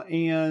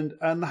 And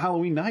on the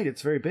Halloween night,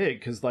 it's very big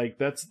because, like,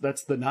 that's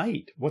the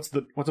night. What's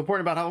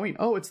important about Halloween?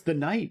 Oh, it's the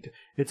night.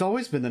 It's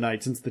always been the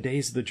night since the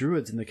days of the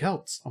Druids and the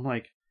Celts. I'm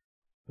like,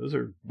 those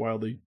are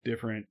wildly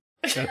different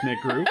ethnic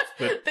groups,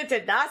 but That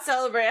did not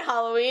celebrate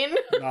Halloween.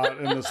 not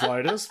in the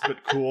slightest, but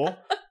cool.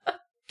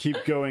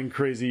 Keep going,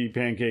 crazy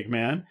pancake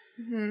man.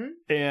 Mm-hmm.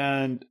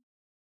 And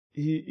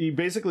he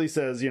basically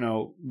says, you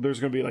know, there's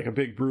going to be like a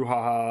big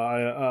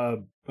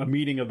brouhaha, a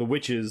meeting of the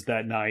witches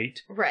that night.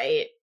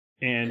 Right.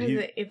 And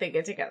If they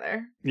get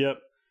together. Yep.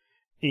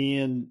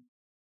 And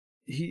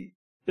you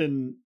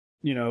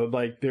know,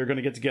 like they're going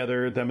to get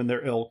together, them and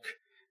their ilk,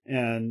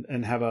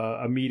 and have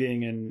a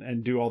meeting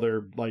and do all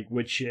their like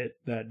witch shit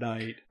that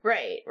night.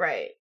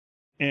 Right.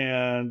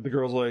 And the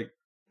girl's like,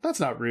 that's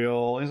not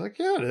real. And he's like,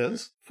 yeah, it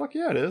is. Fuck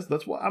yeah, it is.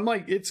 That's what I'm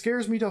like. It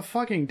scares me to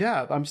fucking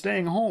death. I'm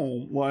staying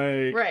home.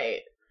 Like,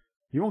 Right.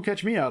 you won't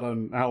catch me out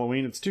on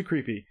Halloween. It's too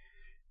creepy.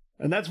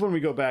 And that's when we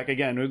go back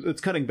again.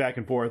 It's cutting back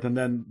and forth, and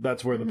then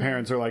that's where the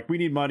parents are like, "We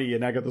need money,"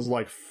 and Agatha's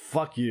like,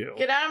 "Fuck you!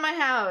 Get out of my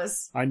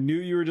house." I knew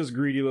you were just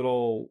greedy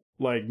little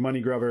like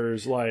money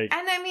grubbers." Like,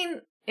 And I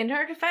mean, in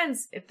her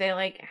defense, if they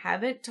like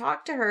haven't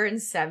talked to her in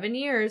 7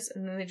 years,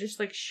 and then they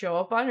just like show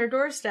up on her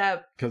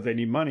doorstep because they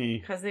need money.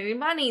 because they need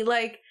money,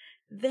 like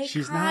they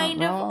She's kind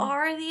not of wrong.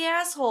 are the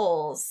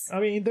assholes. I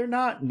mean, they're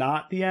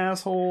not the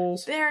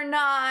assholes. They're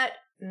not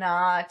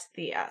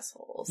the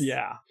assholes.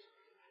 Yeah.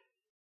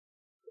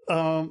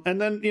 And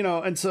then,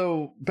 and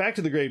so back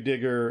to the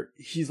gravedigger,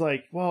 he's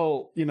like,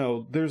 well,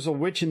 there's a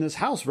witch in this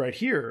house right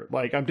here.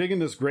 Like, I'm digging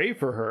this grave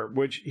for her,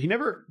 which he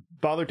never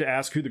bothered to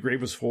ask who the grave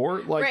was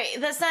for. Like, right,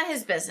 that's not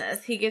his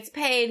business. He gets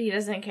paid, he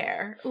doesn't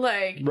care.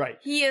 Like, right.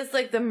 He is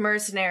like the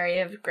mercenary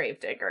of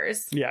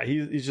gravediggers. Yeah,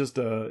 he's just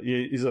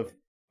he's a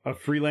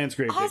freelance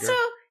gravedigger. Also,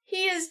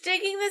 he is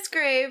digging this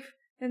grave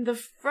in the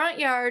front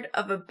yard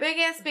of a big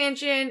ass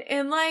mansion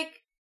in like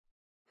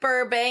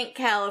Burbank,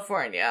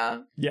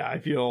 California. Yeah,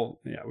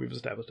 we've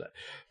established that.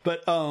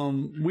 But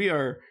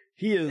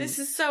This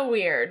is so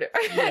weird.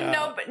 Yeah.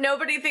 No, but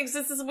nobody thinks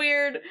this is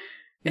weird.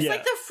 It's Yeah.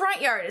 like the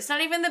front yard. It's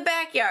not even the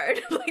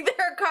backyard. Like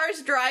there are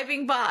cars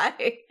driving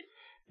by.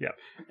 Yeah.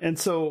 And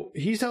so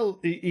he's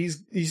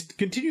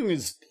continuing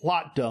his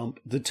plot dump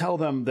to tell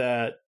them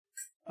that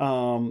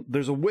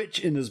there's a witch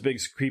in this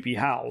big creepy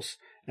house.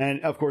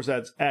 And of course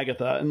that's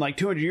Agatha. And like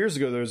 200 years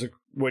ago there was a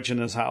witch in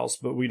this house,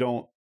 but we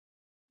don't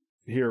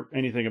hear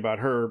anything about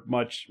her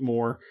much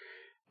more,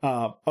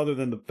 other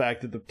than the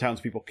fact that the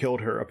townspeople killed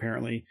her,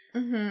 apparently.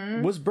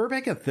 Mm-hmm. Was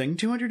Burbank a thing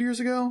 200 years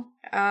ago?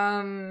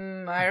 I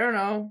don't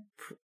know.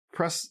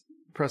 Press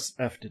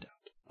F to doubt.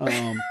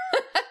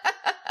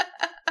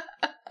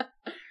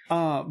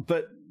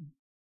 But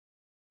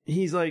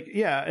he's like,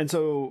 yeah, and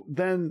so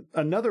then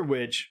another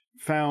witch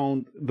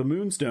found the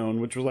Moonstone,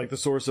 which was like the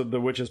source of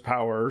the witch's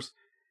powers,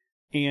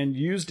 and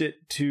used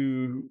it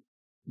to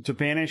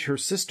banish her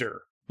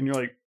sister. And you're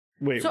like,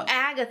 wait. So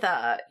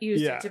Agatha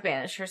used Yeah. it to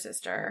banish her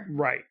sister.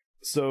 Right.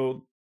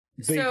 So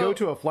they go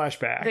to a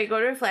flashback. They go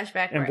to a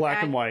flashback. in where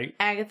black and white.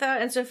 Agatha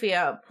and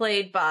Sophia,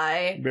 played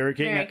by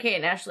Mary-Kate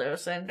and Ashley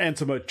Olsen. and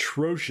some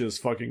atrocious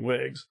fucking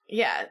wigs.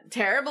 Yeah,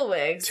 terrible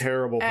wigs.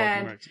 Terrible fucking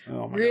And wigs.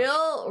 Oh my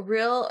gosh.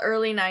 real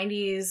early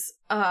 90s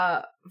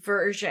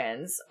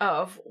versions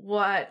of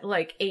what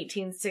like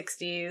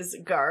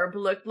 1860s garb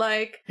looked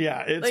like. Yeah,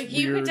 it's Like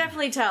you weird. could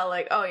definitely tell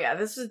like, oh yeah,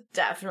 this was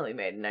definitely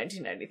made in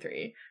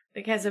 1993.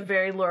 Like has a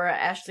very Laura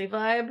Ashley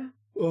vibe.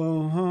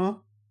 Uh-huh.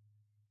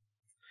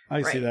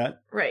 I see Right.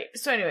 that. Right.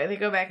 So anyway, they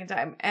go back in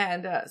time,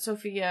 and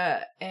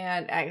Sophia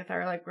and Agatha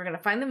are like, we're going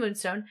to find the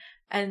Moonstone,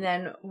 and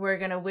then we're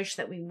going to wish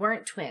that we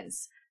weren't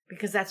twins,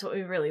 because that's what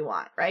we really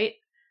want, right?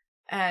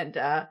 And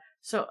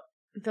so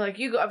they're like,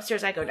 you go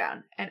upstairs, I go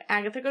down. And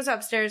Agatha goes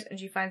upstairs, and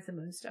she finds the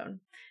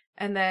Moonstone.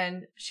 And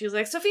then she was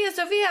like, Sophia,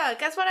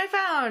 guess what I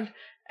found?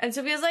 And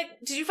Sophia's like,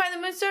 did you find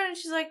the Moonstone? And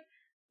she's like,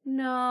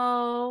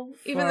 no.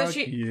 Even though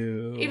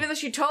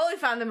she totally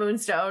found the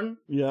Moonstone.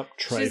 Yep,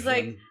 trifling. She's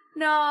like,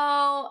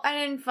 no, I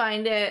didn't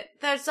find it.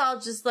 That's all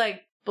just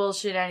like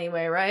bullshit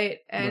anyway, right?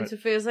 And Right.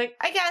 Sophia's like,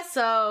 I guess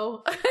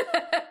so.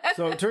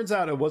 So it turns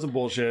out it wasn't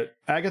bullshit.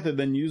 Agatha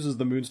then uses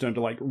the Moonstone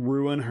to like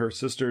ruin her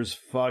sister's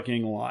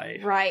fucking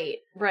life. Right.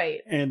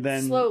 And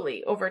then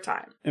Slowly, over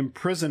time.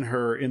 imprison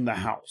her in the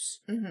house.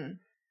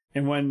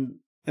 Mm-hmm.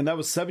 And that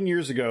was 7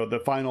 years ago, the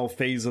final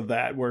phase of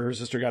that, where her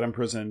sister got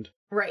imprisoned.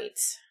 Right.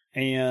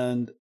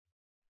 And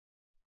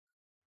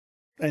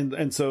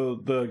so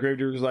the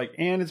gravedigger was like,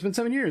 and it's been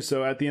 7 years,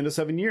 so at the end of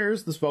 7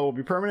 years, the spell will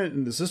be permanent,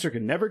 and the sister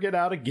can never get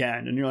out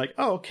again. And you're like,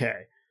 oh,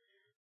 okay.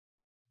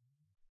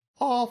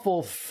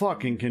 Awful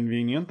fucking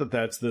convenient that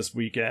that's this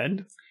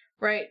weekend.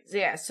 Right.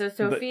 Yeah. So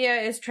Sophia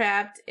is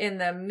trapped in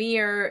the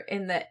mirror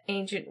in the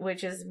ancient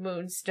witch's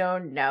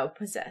Moonstone, now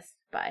possessed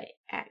by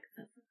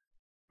Agatha.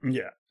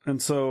 Yeah. And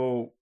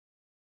so,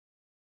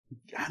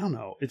 I don't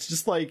know. It's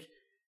just like,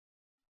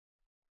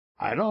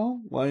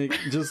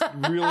 just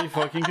really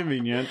fucking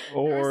convenient.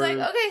 Or I was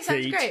like, okay,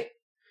 sounds fate. great.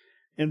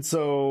 And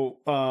so,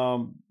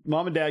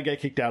 mom and dad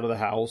get kicked out of the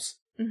house,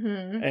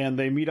 Mm-hmm. and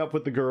they meet up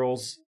with the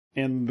girls,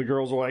 and the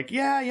girls are like,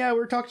 yeah,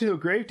 we're talking to a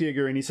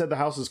gravedigger, and he said the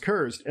house is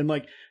cursed. And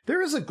like,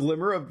 there is a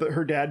glimmer of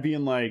her dad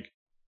being like,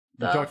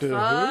 you The talk to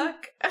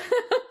fuck?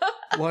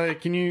 who?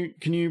 Like, can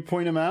you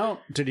point him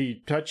out? Did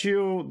he touch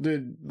you?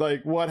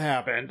 Like, what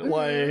happened? Mhm.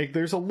 Like,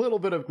 there's a little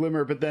bit of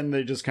glimmer, but then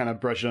they just kind of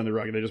brush it on the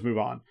rug and they just move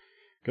on.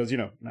 Because,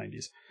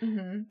 90s.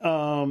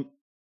 Mm-hmm.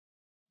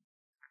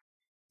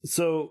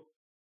 So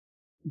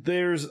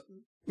there's,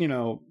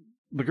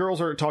 the girls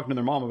are talking to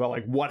their mom about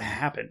like what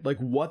happened. Like,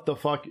 what the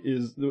fuck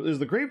is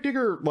the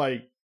gravedigger,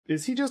 like,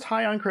 is he just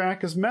high on crack?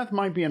 Because meth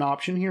might be an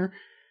option here,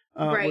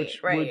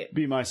 which would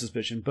be my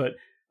suspicion. But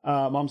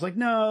mom's like,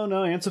 no,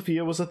 Aunt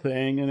Sophia was a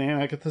thing, and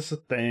Aunt Agatha's a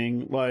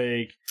thing.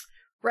 Like,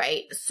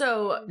 Right.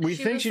 So we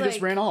think she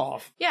just ran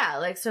off. Yeah,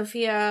 like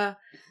Sophia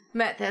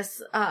met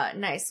this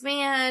nice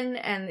man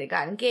and they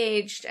got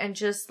engaged and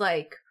just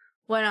like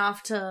went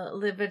off to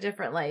live a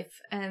different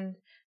life. And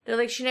they're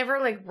like, she never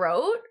like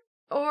wrote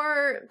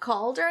or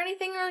called or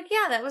anything. They're like,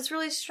 yeah, that was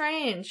really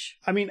strange.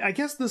 I mean, I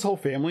guess this whole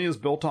family is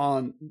built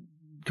on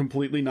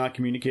completely not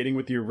communicating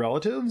with your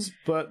relatives,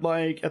 but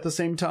like at the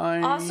same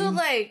time, Also,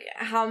 like,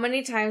 how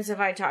many times have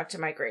I talked to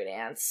my great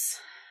aunts?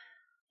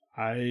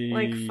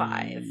 Like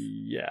 5.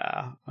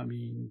 Yeah, I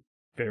mean,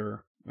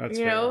 fair. That's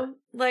you fair. know,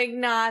 like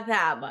not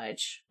that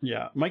much.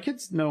 Yeah. My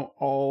kids know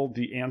all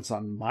the aunts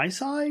on my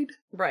side,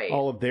 Right.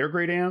 all of their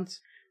great aunts.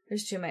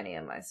 There's too many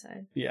on my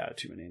side. Yeah,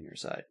 too many on your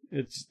side.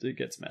 It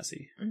gets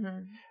messy.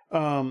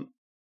 Mm-hmm.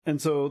 And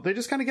so they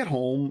just kind of get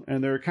home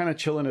and they're kind of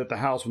chilling at the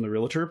house when the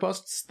realtor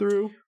busts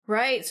through.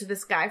 Right. So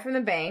this guy from the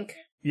bank,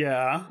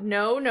 Yeah.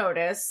 no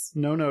notice,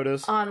 No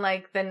notice. on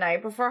like the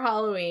night before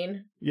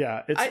Halloween.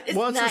 Yeah. It's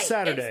night. a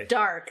Saturday. It's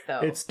dark though.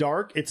 It's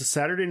dark. It's a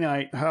Saturday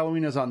night.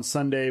 Halloween is on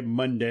Sunday.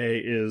 Monday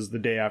is the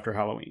day after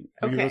Halloween.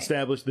 We've Okay.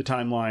 established the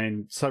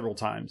timeline several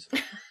times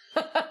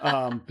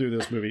through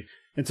this movie.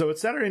 And so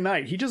it's Saturday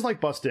night. He just like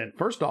busts in.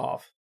 First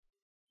off,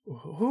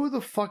 who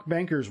the fuck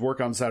bankers work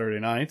on Saturday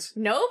nights?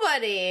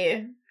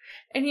 Nobody.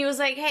 And he was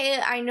like,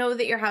 hey, I know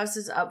that your house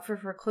is up for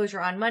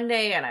foreclosure on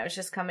Monday, and I was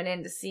just coming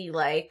in to see,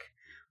 like,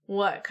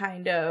 what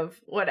kind of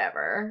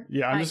whatever.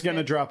 Yeah, I'm I just going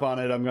to could- drop on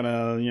it. I'm going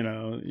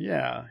to,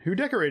 yeah. Who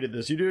decorated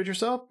this? You do it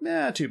yourself?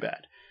 Nah, too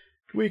bad.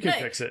 We can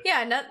Like, fix it.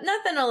 Yeah,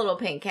 nothing a little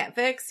paint can't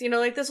fix. You know,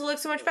 like, this will look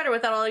so much better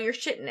without all your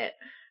shit in it.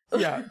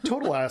 Yeah,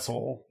 total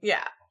asshole.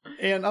 Yeah.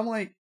 And I'm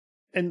like,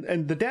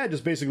 and the dad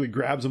just basically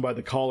grabs him by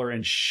the collar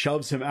and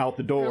shoves him out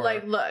the door. They're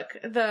like, look,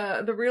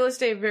 the real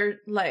estate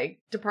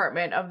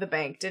department of the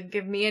bank didn't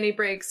give me any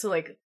breaks, so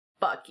like,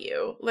 fuck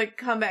you. Like,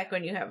 come back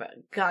when you have a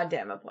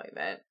goddamn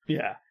appointment.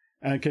 Yeah,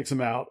 and kicks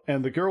him out.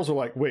 And the girls are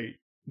like, wait,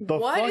 the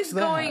What fuck's is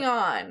that? going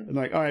on? And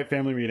like, all right,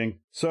 family meeting.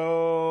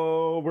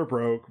 So we're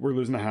broke. We're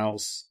losing the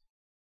house.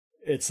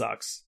 It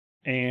sucks.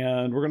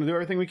 And we're going to do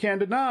everything we can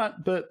to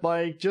not, but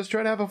like, just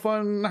try to have a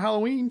fun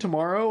Halloween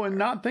tomorrow and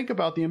not think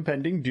about the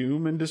impending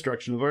doom and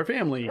destruction of our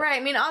family.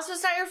 Right, I mean, also,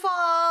 it's not your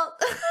fault.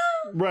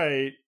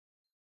 Right.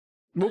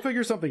 We'll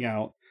figure something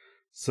out.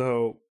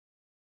 So,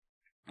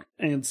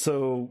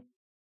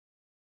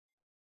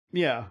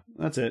 yeah,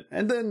 that's it.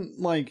 And then,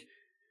 like,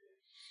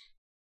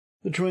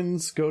 the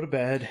twins go to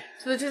bed.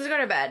 So the twins go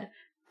to bed,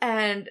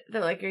 and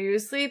they're like, are you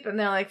asleep? And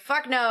they're like,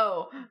 fuck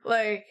no.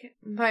 Like,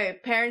 my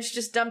parents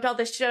just dumped all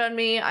this shit on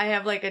me. I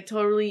have, like, a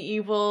totally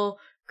evil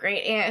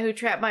great aunt who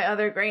trapped my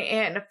other great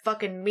aunt in a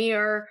fucking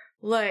mirror.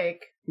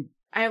 Like,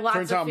 I have lots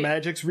Turns of... out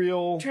magic's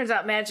real. Turns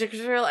out magic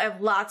is real. I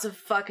have lots of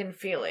fucking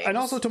feelings. And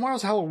also,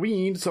 tomorrow's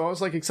Halloween, so I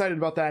was, like, excited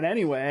about that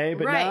anyway.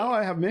 But Right. now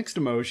I have mixed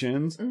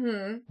emotions.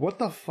 Mm-hmm. What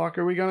the fuck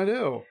are we gonna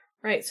do?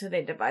 Right, so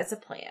they devise a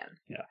plan.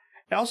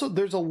 And also,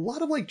 there's a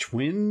lot of, like,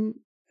 twin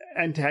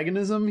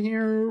antagonism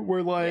here,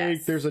 where, like,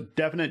 Yes. there's a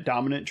definite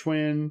dominant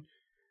twin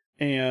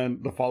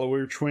and the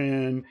follower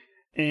twin.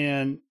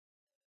 And,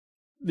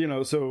 you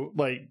know, so,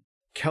 like,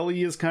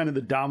 Kelly is kind of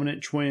the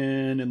dominant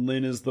twin, and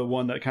Lynn is the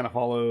one that kind of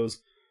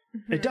follows.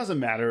 Mhm. It doesn't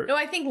matter. No,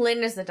 I think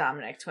Lynn is the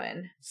Dominic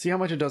twin. See how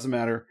much it doesn't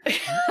matter.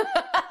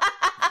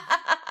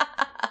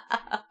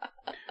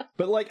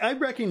 But, like, I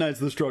recognize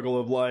the struggle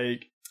of,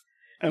 like...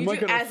 You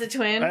do as a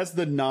twin? As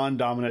the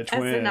non-dominant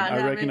twin, As the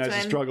non-dominant I recognize the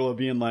twin. struggle of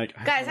being like...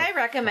 Guys, I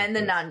recommend the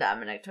this.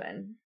 non-Dominic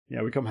twin.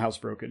 Yeah, we come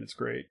housebroken. It's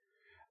great.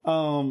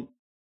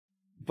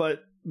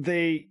 But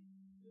they...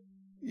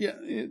 Yeah,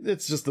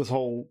 it's just this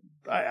whole...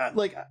 I,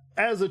 like,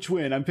 as a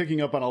twin, I'm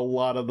picking up on a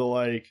lot of the,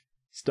 like,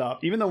 stuff.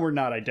 Even though we're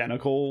not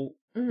identical,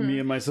 Mhm. me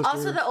and my sister...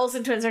 Also, the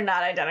Olsen twins are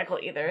not identical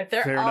either.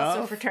 They're Fair also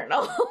enough.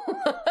 fraternal.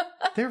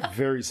 They're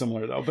very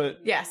similar, though. But,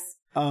 Yes.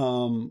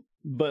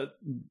 but,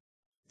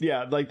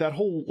 yeah, like, that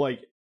whole, like,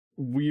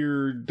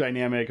 weird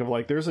dynamic of,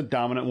 like, there's a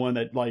dominant one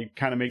that, like,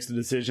 kind of makes the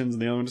decisions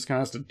and the other one just kind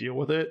of has to deal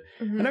with it.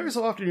 Mhm. And every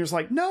so often you're just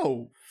like,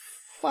 no,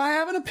 I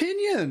have an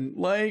opinion.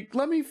 Like,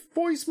 let me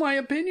voice my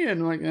opinion.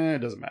 I'm like, it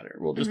doesn't matter.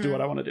 We'll just do Mhm.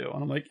 what I want to do.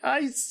 And I'm like,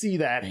 I see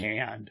that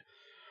hand.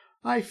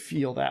 I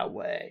feel that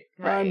way.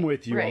 I'm Right,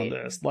 with you on right.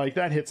 this. Like,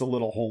 that hits a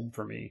little home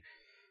for me.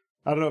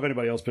 I don't know if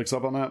anybody else picks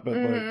up on that, but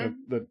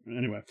Mhm.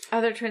 anyway.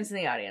 Other twins in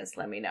the audience,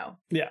 let me know.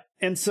 Yeah.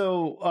 And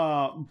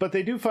so, but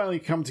they do finally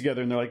come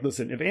together and they're like,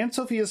 listen, if Aunt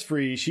Sophia's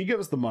free, she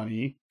gives us the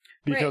money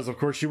because of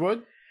course she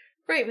would.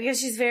 Right, because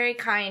she's very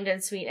kind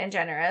and sweet and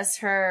generous.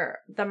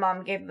 The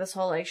mom gave this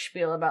whole, like,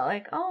 spiel about,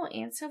 like, oh,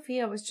 Aunt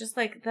Sophia was just,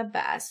 like, the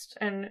best.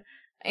 And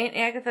Aunt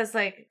Agatha's,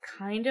 like,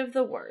 kind of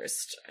the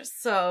worst.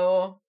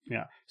 So...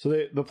 Yeah.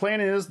 So the plan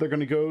is they're going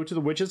to go to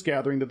the witches'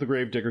 gathering that the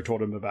gravedigger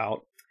told him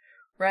about.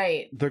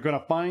 Right. They're going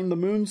to find the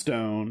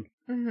moonstone,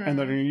 Mhm. and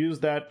they're going to use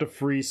that to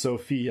free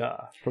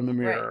Sophia from the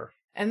mirror.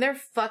 And they're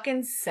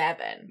fucking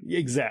 7.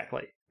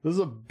 Exactly. This is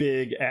a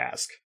big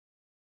ask.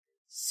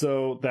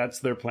 So that's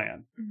their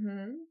plan.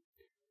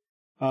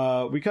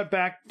 Mm-hmm. We cut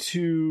back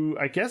to,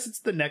 I guess it's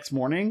the next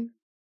morning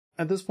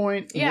at this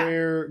point, Yeah.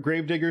 where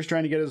Gravedigger's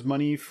trying to get his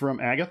money from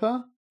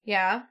Agatha.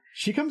 Yeah.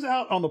 She comes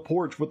out on the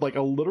porch with like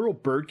a literal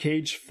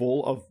birdcage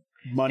full of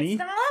money. It's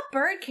not a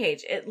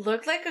birdcage. It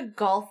looked like a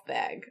golf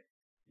bag.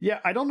 Yeah,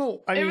 I don't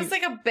know. I it mean, was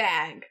like a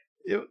bag.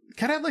 it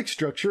kind of had like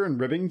structure and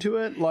ribbing to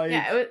it. Like,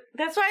 Yeah,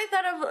 that's why I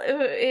thought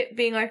of it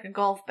being like a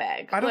golf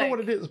bag. I don't know what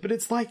it is, but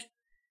it's like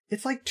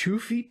 2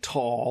 feet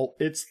tall.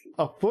 It's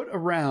a foot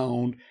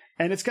around,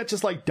 and it's got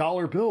just like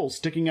dollar bills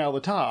sticking out of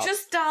the top.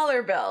 Just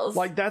dollar bills.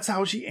 Like, that's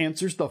how she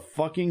answers the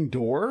fucking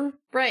door?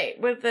 Right,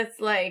 with this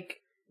like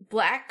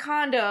black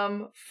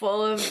condom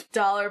full of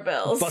dollar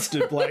bills.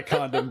 Busted black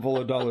condom full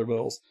of dollar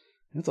bills.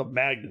 It's a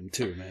magnum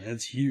too, man.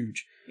 It's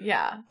huge.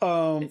 Yeah.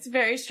 Um, It's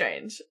very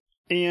strange.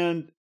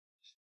 and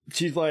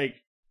she's like,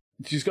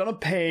 she's gonna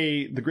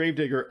pay the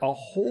gravedigger a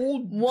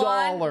whole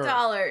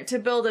 $1 to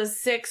build a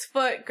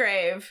 6-foot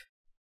grave.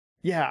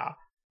 Yeah,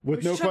 with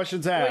Which no took-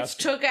 questions asked.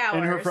 Which took hours.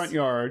 In her front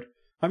yard.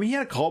 I mean, he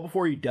had a call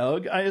before he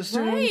dug, I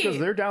assume, because Right.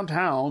 they're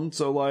downtown.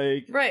 So,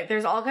 like, Right.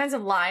 There's all kinds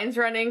of lines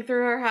running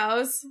through her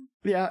house.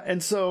 yeah.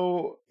 And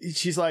so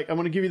she's like, I'm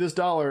going to give you this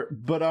 $1,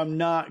 but I'm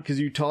not, because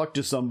you talked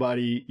to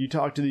somebody. You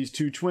talked to these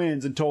two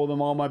twins and told them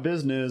all my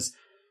business.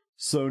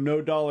 So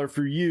no $1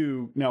 for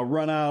you. Now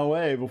run out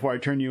away before I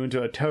turn you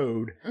into a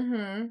toad.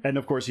 Mm-hmm. And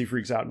of course, he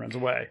freaks out and runs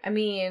away. I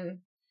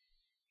mean,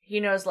 he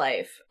knows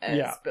life as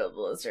Yeah. Bill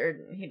Blizzard,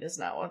 and he does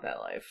not want that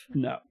life.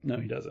 No,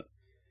 he doesn't.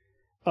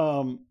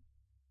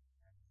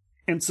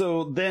 And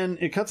so then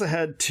it cuts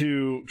ahead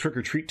to trick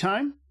or treat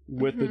time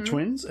with the Mhm.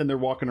 twins, and they're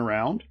walking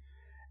around,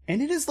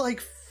 and it is like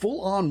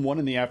full on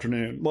 1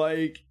 PM.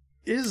 Like,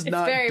 it is It's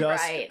not very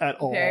dusk bright. at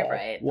all. Very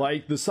bright.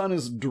 Like, the sun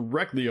is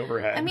directly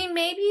overhead. I mean,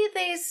 maybe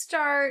they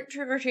start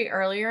trick or treat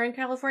earlier in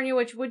California,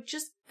 which would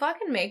just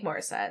fucking make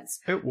more sense.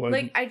 it would.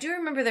 Like, I do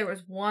remember there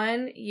was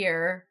one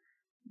year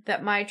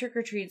that my trick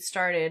or treat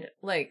started,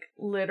 like,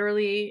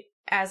 literally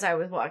as I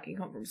was walking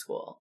home from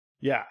school.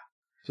 yeah.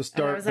 So And I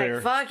start was there.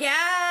 like, fuck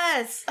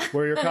yes!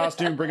 Wear your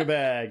costume, bring a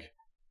bag.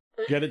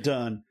 Get it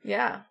done.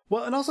 Yeah.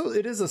 Well, and also,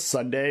 it is a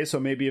Sunday, so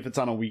maybe if it's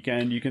on a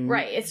weekend, you can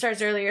Right. It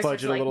starts earlier. It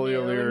starts budget like a little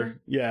noon,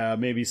 earlier. Yeah,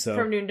 maybe so.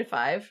 From noon to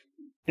 5.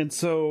 And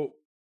so,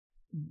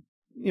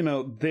 you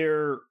know,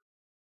 they're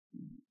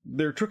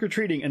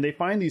trick-or-treating, and they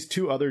find these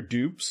 2 other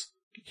dupes,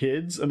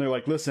 kids, and they're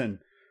like, listen,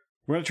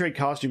 we're going to trade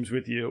costumes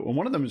with you. And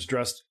one of them is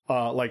dressed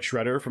like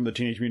Shredder from the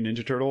Teenage Mutant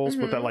Ninja Turtles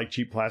with Mhm. that, like,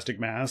 cheap plastic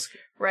mask.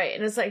 Right.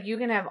 And it's like, you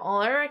can have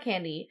all our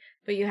candy,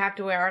 but you have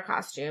to wear our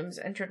costumes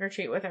and trick or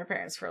treat with our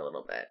parents for a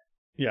little bit.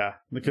 Yeah,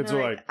 the And kids they're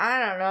are like, I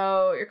don't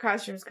know, your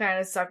costumes kind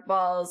of suck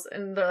balls.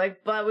 And they're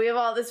like, but we have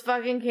all this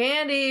fucking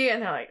candy.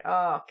 And they're like,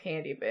 oh,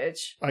 candy,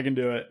 bitch. I can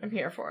do it. I'm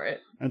here for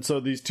it. And so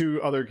these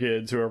 2 other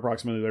kids, who are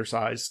approximately their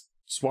size,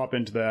 swap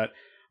into that.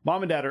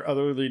 Mom and dad are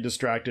utterly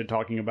distracted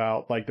talking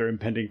about, like, their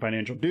impending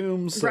financial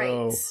doom.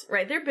 So,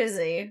 Right. They're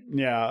busy.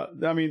 yeah,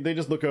 I mean, they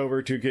just look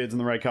over 2 kids in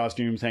the right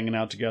costumes hanging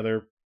out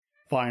together.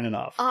 Fine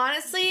enough.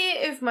 Honestly,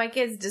 if my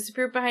kids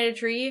disappeared behind a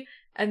tree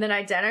and then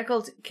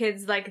identical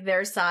kids like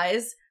their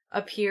size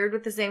appeared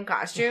with the same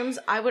costumes,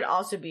 I would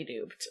also be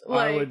duped.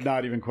 I would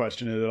not even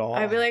question it at all.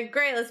 I'd be like,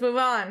 great, let's move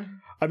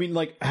on. I mean,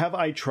 like, have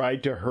I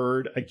tried to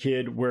herd a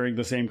kid wearing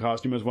the same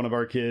costume as one of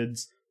our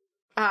kids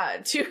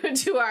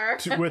To our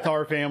with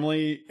our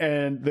family,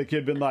 and the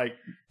kid been like,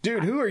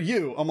 dude, who are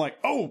you? I'm like,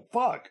 oh,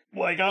 fuck.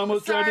 Like, I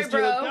almost tried to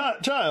Sorry, steal bro.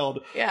 a child.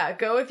 Yeah,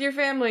 go with your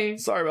family.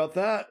 Sorry about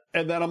that.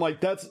 And then I'm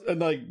like, and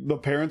like, the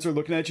parents are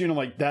looking at you, and I'm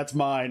like, that's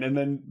mine. And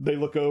then they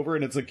look over,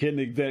 and it's a kid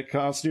in that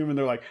costume, and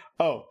they're like,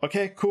 oh,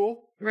 okay,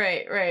 cool.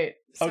 Right.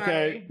 Sorry.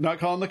 Okay, not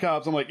calling the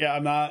cops. I'm like,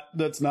 yeah,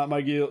 that's not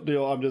my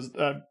deal. I'm just,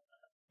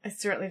 I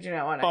certainly do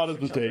not want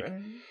Honest extra mistake.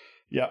 children.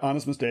 yeah,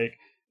 honest mistake.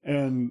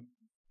 And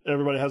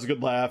everybody has a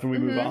good laugh, and we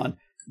move Mhm. on.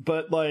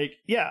 But, like,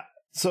 yeah.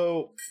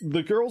 So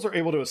the girls are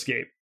able to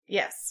escape,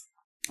 Yes.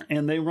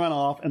 and they run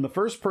off, and the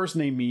first person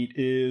they meet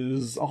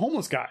is a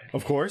homeless guy,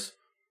 of course.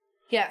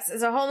 Yes,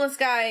 as a homeless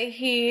guy,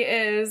 he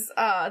is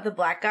the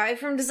black guy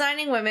from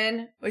Designing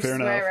Women, which Fair is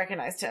where I enough.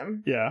 recognized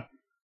him. Yeah.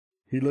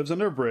 He lives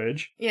under a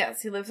bridge.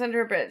 Yes, he lives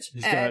under a bridge.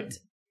 He's and got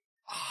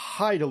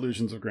high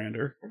delusions of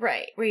grandeur.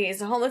 right,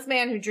 he's a homeless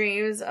man who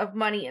dreams of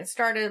money and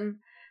stardom.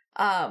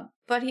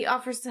 But he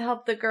offers to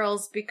help the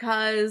girls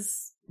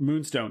because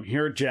Moonstone,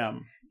 here a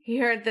gem. he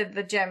heard that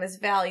the gem is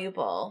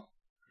valuable.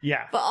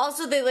 Yeah. But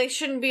also they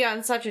shouldn't be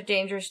on such a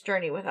dangerous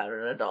journey without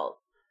an adult.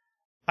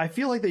 I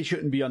feel like they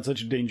shouldn't be on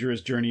such a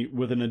dangerous journey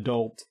with an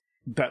adult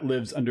that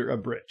lives under a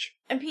bridge.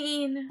 I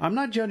mean, I'm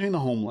not judging the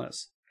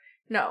homeless.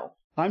 no.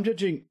 I'm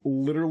judging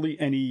literally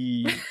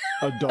any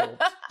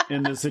adult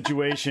in this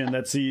situation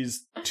that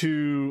sees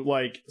 2,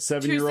 like,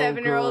 7-year-old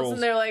 7-year-olds girls,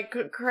 and they're like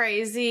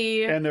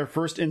crazy. and their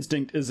first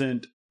instinct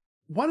isn't,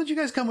 why don't you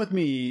guys come with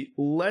me?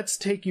 Let's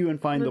take you and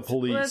find the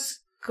police. Let's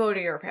go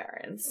to your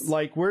parents.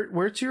 Like,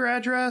 where's your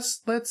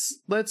address?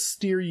 Let's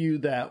steer you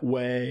that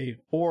way.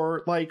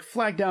 Or, like,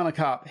 flag down a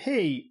cop.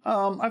 Hey,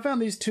 I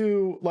found these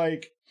 2,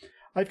 like,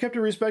 I've kept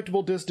a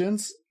respectable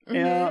distance,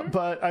 Mhm.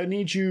 but I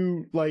need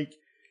you, like,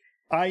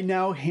 I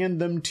now hand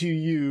them to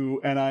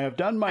you, and I have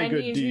done my good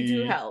I deed. need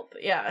you to help.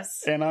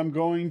 Yes. And I'm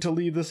going to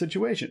leave the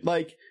situation.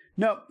 Like,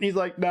 no, he's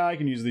like, nah, I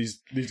can use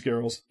these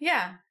girls.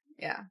 Yeah.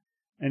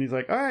 And he's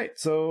like, all right,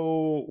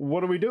 so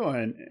what are we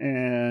doing?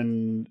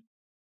 And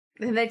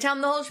And they tell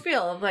him the whole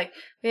spiel of like,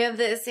 we have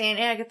this Aunt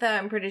Agatha,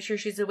 I'm pretty sure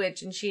she's a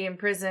witch, and she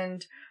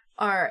imprisoned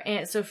our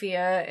Aunt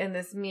Sophia in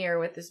this mirror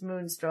with this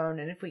moonstone,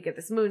 and if we get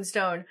this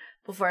moonstone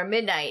before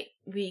midnight,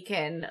 we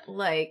can,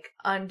 like,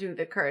 undo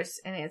the curse,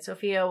 and Aunt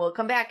Sophia will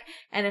come back,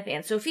 and if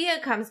Aunt Sophia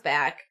comes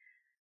back,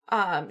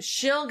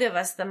 she'll give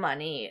us the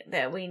money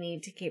that we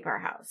need to keep our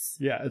house.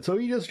 yeah, and so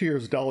he just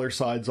hears dollar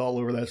signs all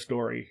over that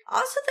story.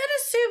 Also, that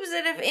assumes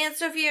that if Aunt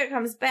Sophia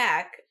comes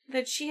back,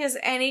 that she has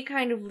any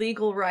kind of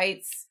legal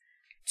rights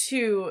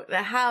to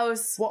the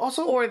house Well,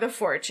 also, or the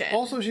fortune.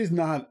 Also,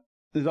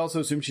 it also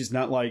assumes she's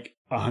not like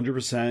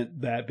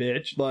 100% that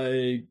bitch.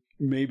 Like,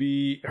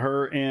 maybe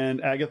her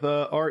and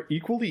Agatha are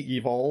equally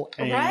evil.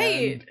 And,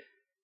 right.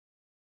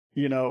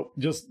 you know,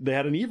 just they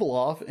had an evil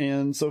off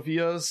and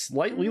Sophia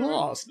slightly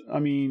lost. I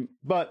mean,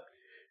 but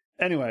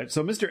anyway,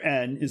 so Mr.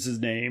 N is his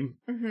name.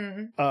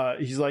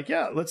 Mm-hmm. He's like,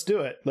 yeah, let's do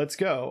it. Let's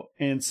go.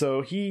 And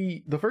so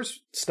the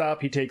first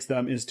stop he takes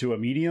them is to a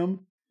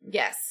medium.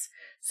 Yes.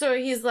 So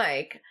he's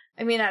like,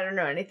 I mean, I don't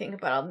know anything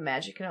about all the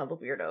magic and all the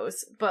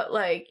weirdos, but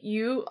like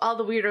all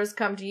the weirdos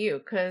come to you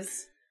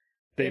because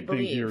they think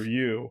believe you're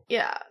you.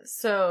 Yeah.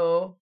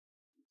 So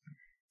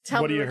tell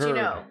me what you heard?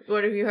 know.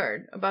 What have you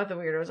heard about the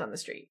weirdos on the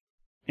street?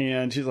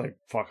 And she's like,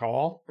 fuck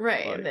all.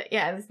 Right. Like,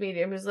 And this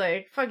medium is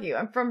like, fuck you.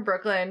 I'm from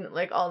Brooklyn.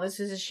 Like, all this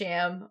is a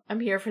sham. I'm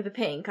here for the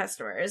paying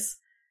customers.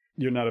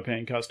 you're not a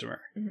paying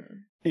customer.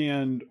 Mm-hmm.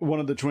 And one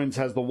of the twins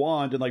has the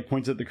wand and like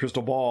points at the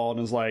crystal ball and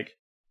is like,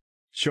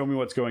 show me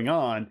what's going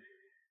on.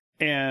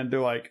 And they're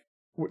like,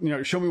 you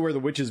know, show me where the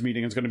witches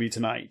meeting is going to be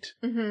tonight.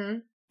 Mm-hmm.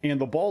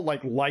 And the ball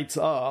like lights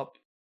up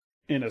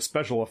in a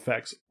special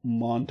effects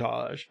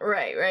montage.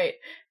 Right.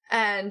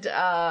 And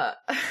I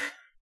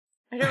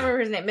don't remember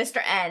his name.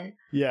 Mr. N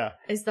Yeah.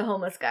 is the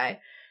homeless guy.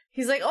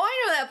 He's like, oh,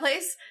 I know that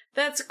place.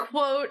 That's,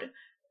 quote,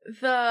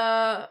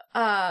 the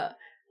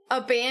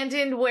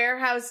abandoned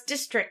warehouse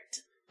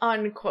district,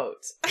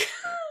 unquote.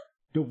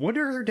 No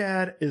wonder her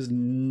dad is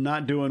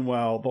not doing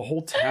well. The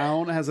whole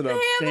town has an They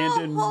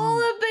abandoned... have a whole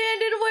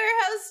abandoned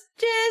warehouse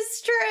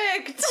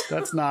district.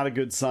 That's not a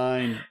good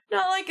sign.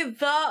 Not like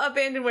the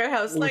abandoned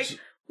warehouse, like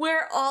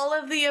where all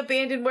of the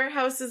abandoned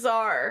warehouses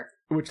are.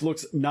 Which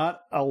looks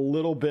not a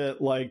little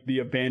bit like the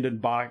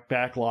abandoned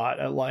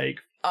backlot at like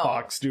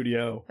Fox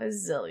Studio. A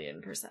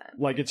zillion %.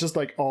 Like it's just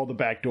like all the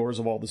back doors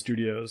of all the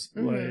studios.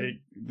 Mm-hmm.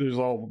 Like there's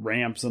all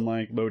ramps and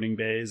like loading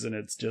bays, and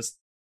it's just,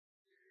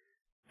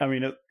 I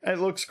mean, it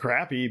looks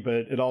crappy,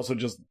 but it also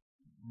just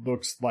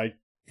looks like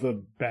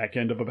the back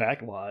end of a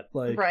backlot.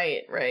 Like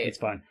Right. it's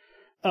fine.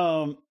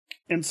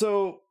 And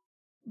so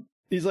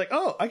he's like,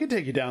 oh, I can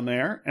take you down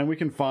there and we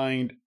can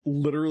find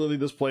literally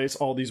this place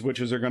all these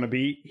witches are going to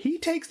be. He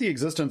takes the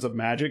existence of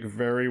magic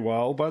very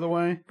well, by the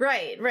way.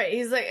 Right.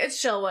 He's like,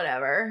 it's chill,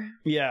 whatever.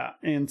 Yeah.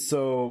 And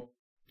so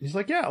he's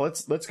like, yeah,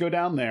 let's go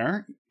down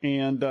there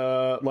and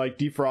like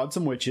defraud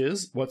some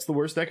witches. What's the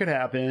worst that could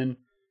happen?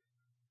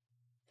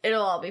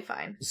 It'll all be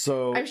fine.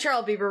 So I'm sure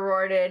I'll be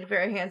rewarded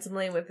very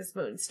handsomely with this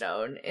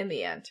moonstone in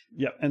the end.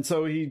 yeah. And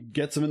so he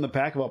gets him in the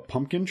back of a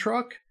pumpkin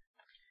truck.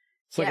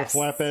 It's like Yes. a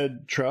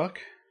flatbed truck.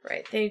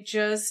 Right. They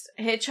just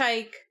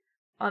hitchhike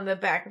on the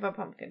back of a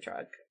pumpkin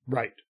truck.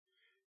 Right.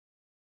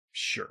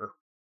 Sure.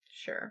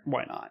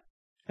 Why not?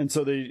 And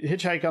so they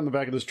hitchhike on the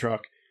back of this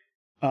truck.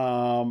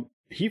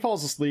 He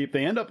falls asleep.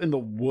 They end up in the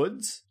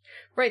woods.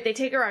 Right. They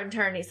take a wrong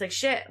turn. He's like,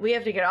 shit, we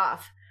have to get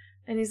off.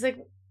 And he's like,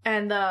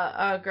 and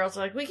the girls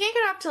are like, we can't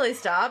get off till he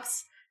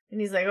stops.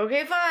 And he's like,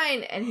 okay,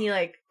 fine. And he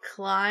like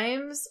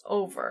climbs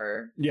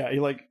over Yeah, he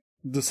like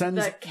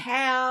descends the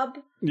cab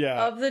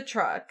of the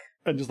truck.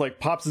 And just like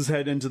pops his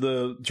head into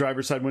the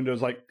driver's side window.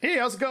 Is like, hey,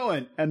 how's it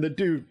going? And the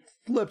dude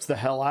flips the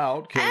hell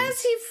out.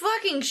 As he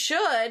fucking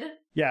should.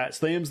 Yeah,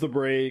 slams the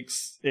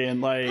brakes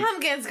and like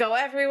Pumpkins go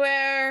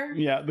everywhere.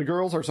 yeah, the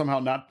girls are somehow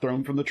not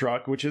thrown from the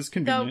truck, which is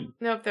convenient.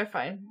 Nope, they're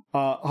fine.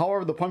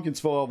 However, the pumpkins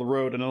fall out of the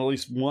road, and at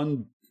least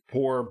one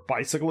poor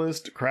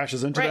bicyclist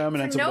crashes into them, and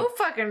for ends no up with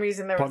fucking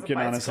reason there was a pumpkin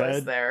on his bicyclist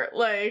head. there.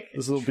 Like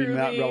this will be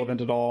not relevant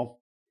at all.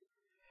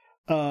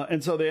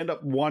 And so they end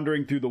up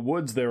wandering through the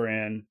woods they're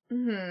in,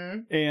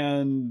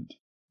 and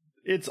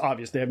it's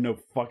obvious they have no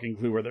fucking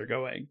clue where they're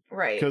going.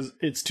 Right. Because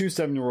it's 2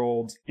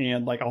 7-year-olds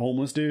and like a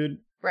homeless dude.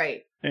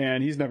 Right.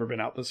 And he's never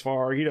been out this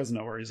far. He doesn't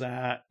know where he's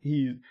at.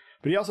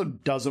 But he also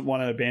doesn't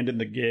want to abandon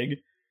the gig.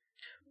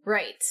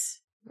 Right.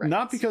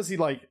 Not because he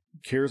like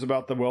cares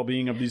about the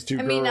well-being of these two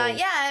girls. I mean, not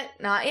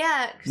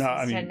yet. 'Cause No, he's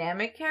I mean, a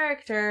dynamic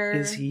character.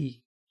 Is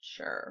he?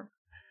 Sure.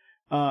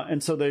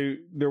 And so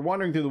they're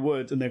wandering through the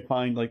woods and they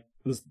find like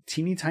this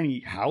teeny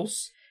tiny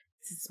house.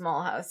 It's a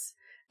small house.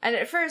 And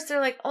at first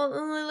they're like, oh, it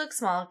only looks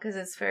small because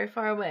it's very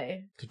far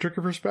away. It's a trick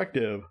of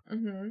perspective.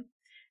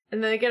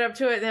 And then they get up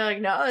to it and they're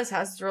like, no, this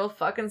house is real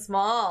fucking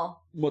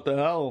small. What the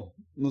hell?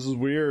 This is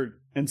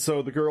weird. And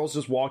so the girls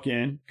just walk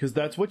in because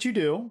that's what you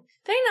do.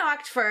 They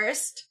knocked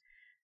first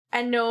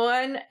and no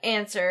one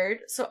answered.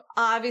 So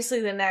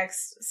obviously the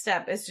next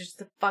step is just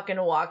to fucking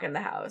walk in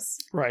the house.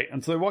 Right.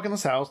 And so they walk in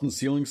this house and the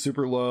ceiling's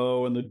super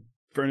low and the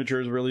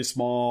furniture is really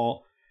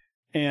small.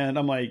 And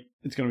I'm like,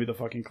 it's going to be the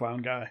fucking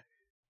clown guy.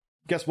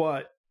 Guess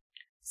what?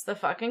 It's the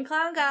fucking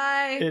clown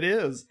guy. It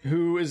is.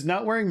 Who is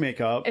not wearing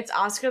makeup. It's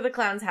Oscar the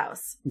Clown's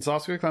house. It's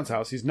Oscar the Clown's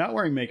house. He's not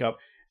wearing makeup.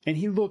 And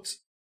he looks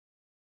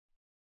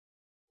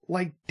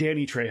like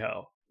Danny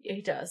Trejo. Yeah,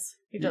 he does.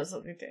 He does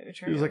look like Danny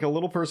Trejo. He's like a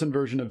little person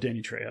version of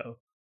Danny Trejo.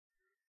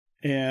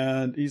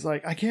 And he's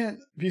like, I can't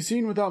be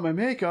seen without my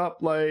makeup.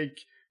 Like,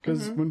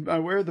 because when I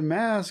wear the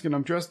mask and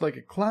I'm dressed like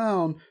a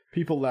clown,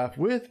 people laugh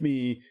with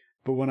me.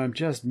 But when I'm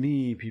just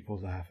me, people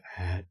laugh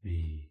at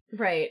me.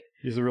 Right.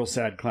 He's a real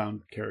sad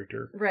clown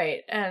character.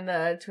 Right. And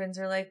the twins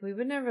are like, we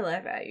would never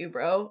laugh at you,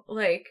 bro.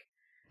 Like,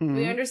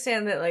 we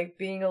understand that, like,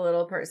 being a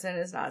little person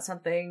is not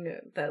something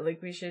that,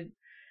 like, we should,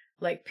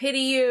 like, pity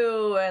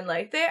you. And,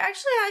 like, they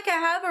actually, like,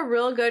 have a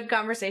real good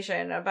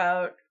conversation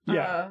about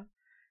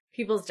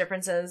people's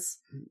differences.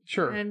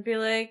 Sure. And be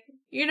like,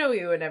 you know,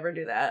 we would never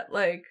do that.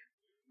 Like,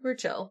 we're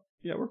chill.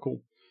 Yeah, we're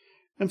cool.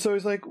 And so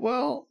he's like,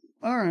 well,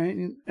 all right.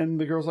 And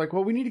the girl's like,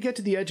 well, we need to get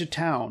to the edge of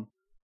town.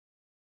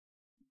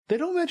 They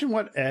don't mention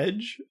what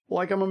edge.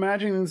 Like, I'm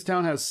imagining this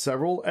town has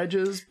several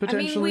edges,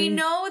 potentially. I mean, we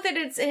know that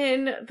it's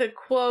in the,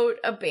 quote,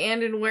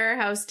 abandoned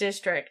warehouse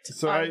district.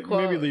 So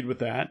unquote. I maybe lead with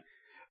that.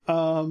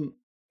 And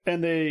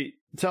they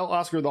tell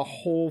Oscar the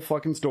whole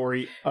fucking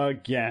story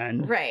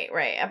again.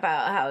 Right.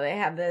 About how they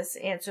have this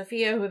Aunt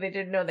Sophia who they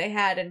didn't know they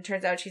had, and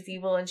turns out she's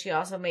evil, and she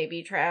also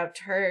maybe trapped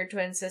her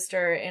twin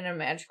sister in a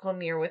magical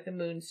mirror with a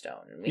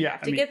moonstone. And we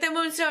have to get the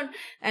moonstone,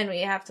 and we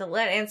have to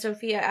let Aunt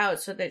Sophia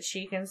out so that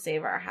she can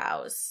save our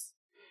house.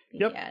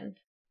 The end.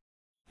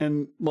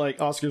 And, like,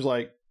 Oscar's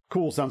like,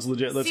 cool, sounds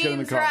legit. Let's get in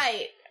the car.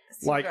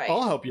 Seems right.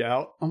 I'll help you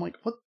out. I'm like,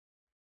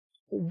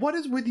 what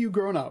is with you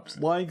grown-ups?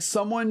 Like,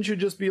 someone should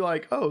just be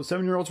like, oh,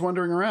 7-year-old's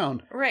wandering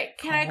around. Right.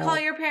 Can I call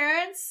your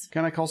parents?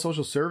 Can I call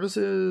social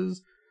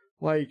services?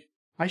 Like,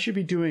 I should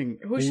be doing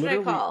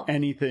literally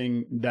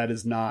anything that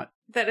is not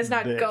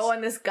go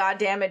on this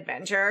goddamn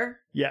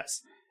adventure.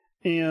 Yes.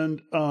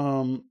 And,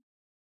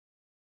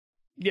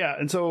 yeah,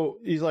 and so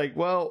he's like,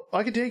 well,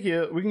 I can take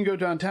you. We can go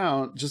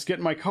downtown. Just get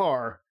in my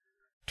car.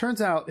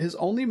 Turns out his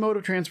only mode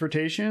of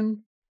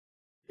transportation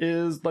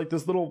is like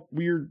this little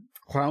weird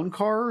clown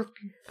car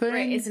thing.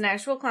 Right, it's an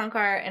actual clown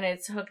car, and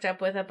it's hooked up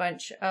with a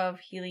bunch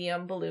of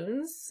helium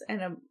balloons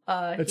and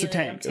it's a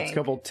tank. It's a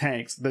couple of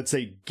tanks that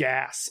say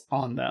gas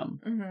on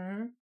them.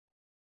 Mm-hmm.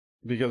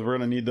 Because we're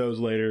going to need those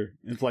later.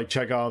 It's like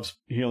Chekhov's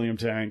helium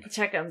tank.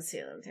 Chekhov's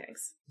helium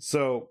tanks.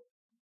 So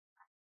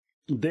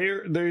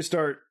they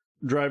start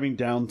driving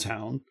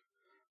downtown.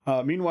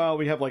 Meanwhile,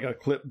 we have like a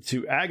clip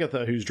to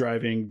Agatha who's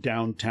driving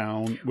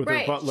downtown with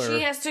her butler.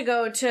 She has to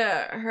go to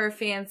her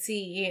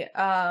fancy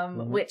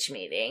witch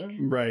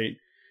meeting. Right.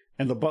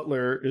 And the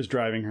butler is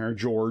driving her,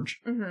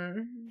 George.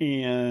 Mm-hmm.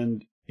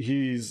 And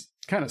he's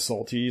kind of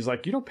salty. He's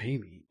like, you don't pay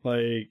me.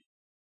 Like,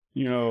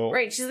 you know.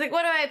 Right. She's like,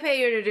 what do I pay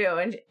you to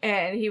do?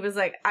 And he was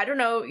like, I don't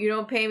know. You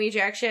don't pay me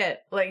jack shit.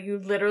 Like, you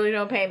literally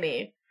don't pay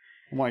me.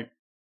 I'm like,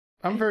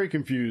 I'm very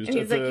confused. And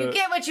he's like, you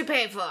get what you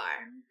pay for.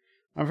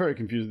 I'm very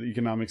confused at the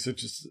economic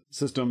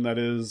system that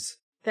is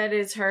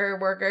her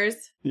workers.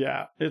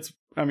 Yeah,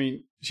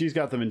 she's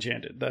got them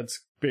enchanted.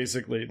 That's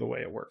basically the way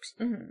it works.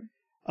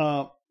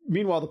 Mm-hmm.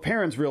 Meanwhile, the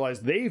parents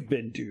realize they've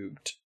been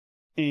duped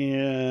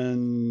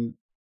and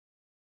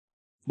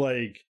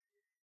like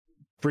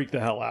freak the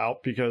hell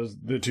out because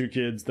the two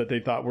kids that they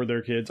thought were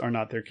their kids are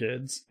not their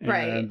kids.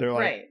 And they're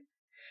like, right.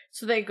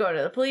 So they go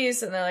to the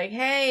police and they're like,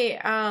 hey,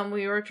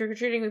 we were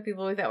trick-or-treating with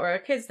people we thought were our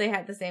kids. They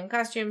had the same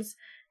costumes.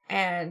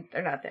 And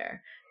they're not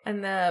there.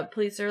 And the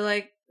police are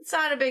like, it's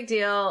not a big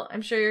deal.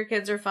 I'm sure your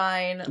kids are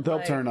fine.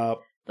 They'll turn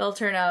up. They'll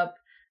turn up,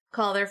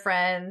 call their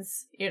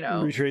friends,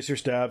 retrace your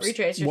steps.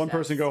 One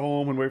person go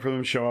home and wait for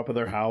them to show up at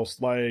their house.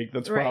 Like,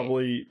 that's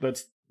probably,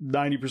 that's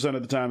 90%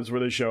 of the time is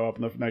where they show up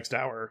in the next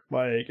hour.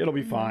 Like, it'll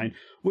be fine.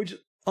 Which,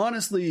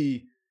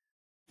 honestly,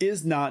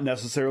 is not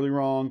necessarily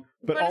wrong.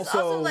 But it's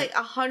also like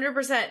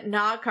 100%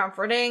 not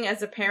comforting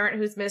as a parent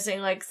who's missing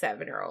like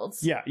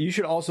 7-year-olds. Yeah, you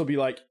should also be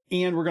like,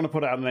 and we're going to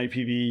put out an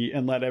APB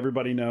and let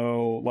everybody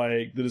know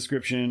like the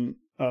description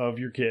of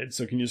your kid.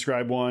 So can you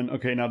describe one?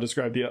 Okay, now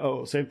describe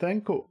same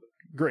thing? Cool.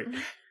 Great.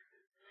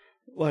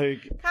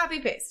 Like copy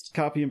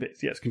and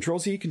paste. Yes. Control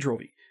C, Control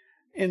V.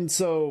 And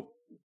so,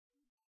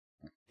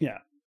 yeah,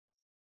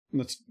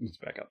 let's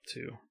back up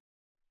too.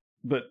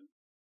 But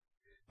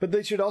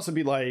they should also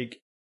be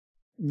like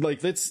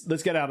let's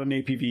get out an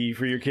APV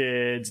for your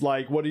kids.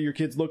 Like, what do your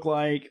kids look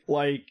like?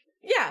 Like,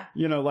 yeah,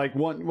 like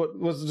what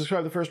was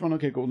describe the first one?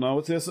 Okay, cool. No,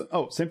 what's this?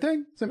 Oh, same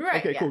thing.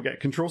 Right, okay, cool. Got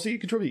Control C,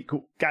 Control V.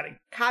 Cool. Got it.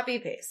 Copy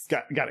paste.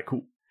 Got it.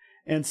 Cool.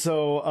 And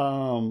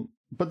so,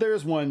 but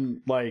there's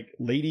one like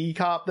lady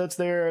cop that's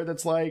there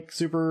that's like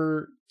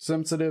super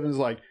sensitive and is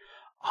like,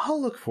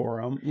 I'll look for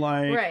him.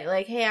 Like, right.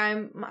 Like, hey,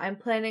 I'm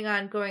planning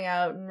on going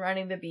out and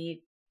running the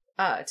beat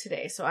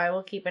today, so I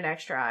will keep an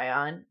extra eye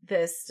on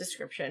this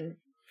description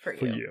for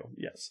you.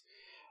 Yes.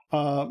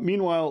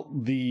 Meanwhile,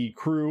 the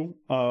crew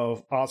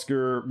of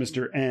Oscar,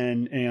 Mr.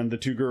 N, and the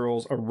two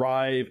girls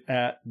arrive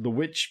at the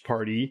witch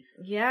party.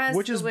 Yes,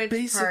 which is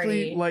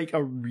basically like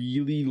a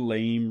really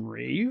lame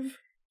rave.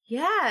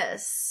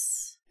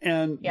 Yes.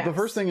 And the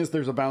first thing is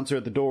there's a bouncer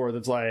at the door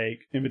that's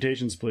like,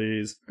 invitations,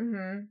 please.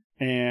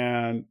 Mm-hmm.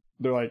 And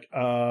they're like,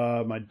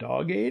 my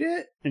dog ate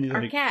it? And he's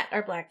like,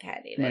 our black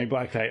cat ate it. My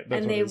black cat.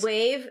 And they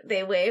wave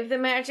the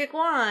magic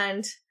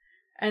wand.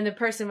 And the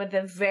person with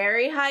the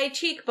very high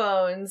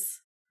cheekbones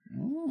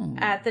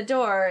at the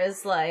door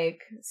is like,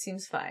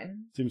 seems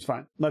fine.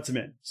 Lets him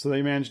in. So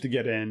they manage to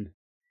get in.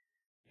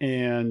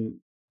 And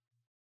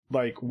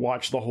like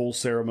watch the whole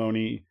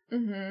ceremony.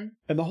 Mm-hmm.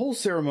 And the whole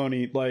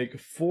ceremony, like,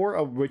 for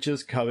a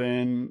witch's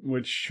coven,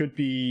 which should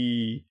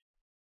be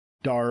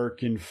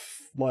dark and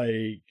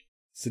like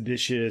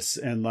seditious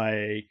and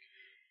like,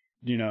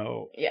 you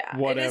know, Yeah.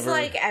 whatever. It is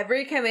like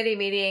every committee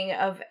meeting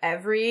of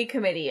every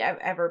committee I've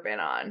ever been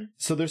on.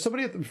 So there's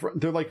somebody at the front,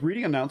 they're like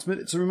reading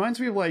announcements. It reminds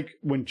me of like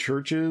when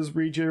churches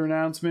read your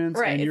announcements,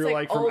 Right. and It's you're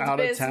like from old out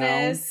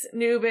business, of town.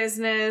 new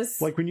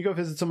business. Like when you go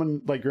visit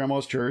someone like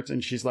grandma's church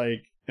and she's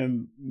like,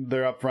 and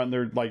they're up front,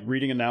 they're like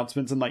reading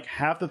announcements, and like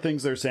half the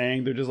things they're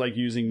saying, they're just like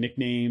using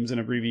nicknames and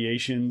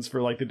abbreviations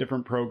for like the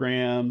different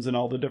programs and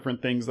all the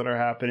different things that are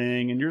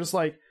happening. And you're just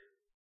like,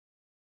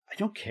 I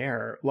don't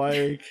care.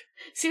 Like,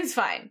 Seems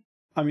fine.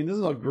 I mean, this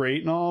is all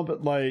great and all,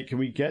 but like, can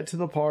we get to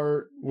the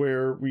part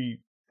where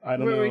we, I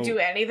don't know, Where we do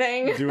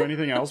anything? do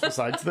anything else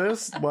besides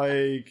this?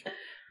 Like,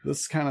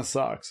 this kind of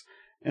sucks.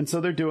 And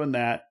so they're doing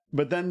that.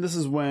 But then this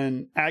is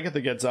when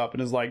Agatha gets up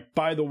and is like,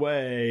 by the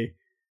way,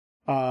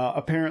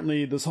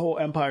 apparently this whole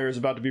empire is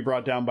about to be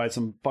brought down by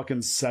some fucking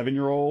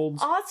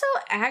 7-year-olds. Also,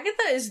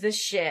 Agatha is the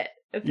shit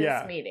at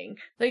this meeting.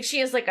 Like, she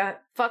has like a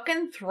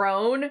fucking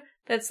throne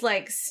that's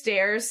like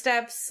stair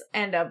steps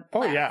and a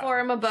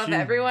platform above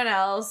everyone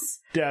else.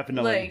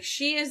 Definitely. Like,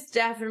 she is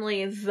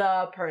definitely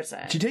the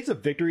person. She takes a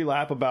victory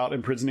lap about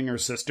imprisoning her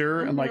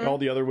sister, and like all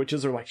the other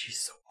witches are like,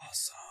 she's so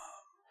awesome.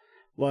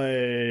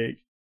 Like,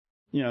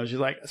 you know, she's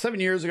like, 7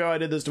 years ago I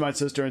did this to my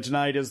sister, and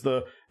tonight is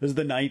the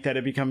night that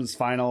it becomes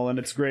final, and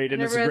it's great,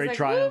 and it's a great like,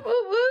 triumph. woo,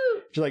 woo,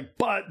 woo. She's like,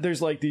 but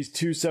there's like these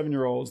 2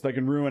 7-year-olds that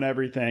can ruin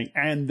everything,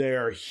 and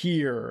they're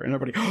here, and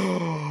everybody,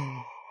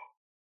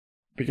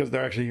 because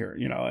they're actually here,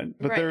 you know.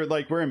 But they're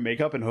like wearing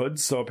makeup and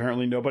hoods, so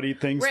apparently nobody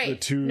thinks the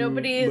 2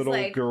 Nobody little is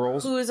like,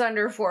 girls. who's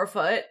under 4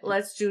 foot?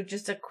 Let's do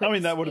just a quick. I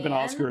mean, that would have been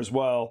Oscar as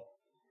well.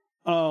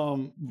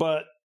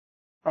 But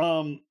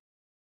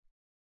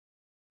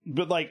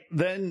like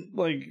then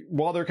like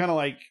while they're kind of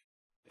like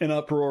in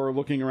uproar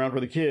looking around for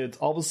the kids,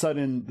 all of a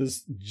sudden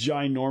this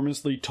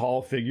ginormously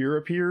tall figure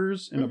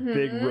appears in a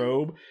big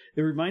robe.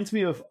 It reminds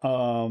me of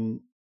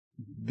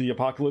the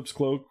Apocalypse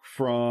cloak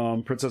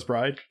from Princess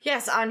Bride.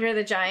 Yes, Andre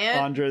the Giant.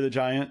 Andre the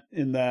Giant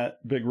in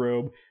that big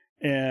robe.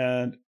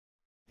 And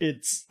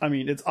it's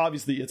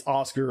obviously it's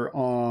Oscar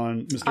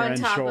on Mr. N's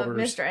shoulders. On top of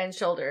Mr. N's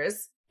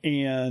shoulders.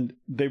 And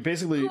they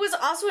basically... Who was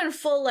also in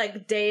full,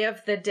 like, Day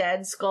of the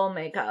Dead skull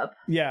makeup.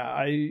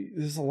 Yeah,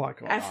 there's a lot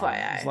going on.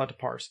 FYI. There's a lot to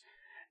parse.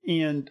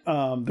 And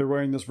they're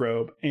wearing this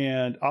robe,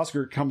 and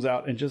Oscar comes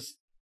out and just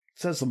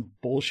says some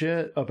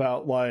bullshit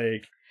about,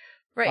 like,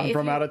 I'm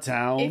from out of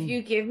town. If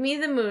you give me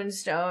the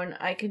Moonstone,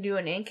 I can do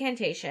an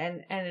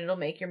incantation, and it'll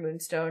make your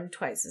Moonstone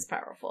twice as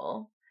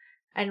powerful.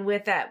 And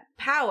with that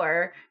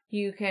power,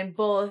 you can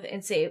both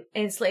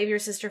enslave your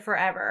sister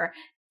forever,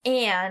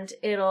 and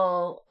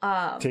it'll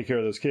take care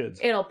of those kids.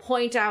 It'll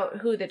point out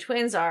who the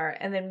twins are,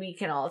 and then we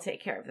can all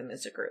take care of them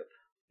as a group.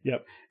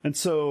 Yep. And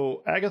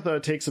so Agatha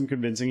takes some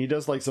convincing. He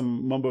does like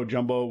some mumbo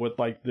jumbo with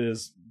like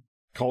this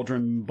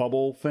cauldron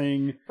bubble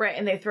thing. Right,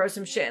 and they throw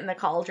some shit in the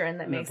cauldron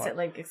that makes it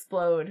like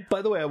explode.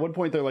 By the way, at one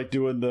point they're like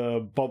doing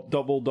the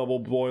double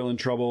boil and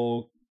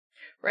trouble.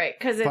 Right,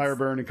 because it's fire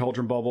burn and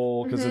cauldron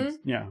bubble because it's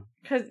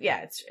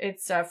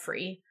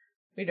free.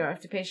 We don't have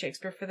to pay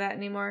Shakespeare for that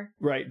anymore.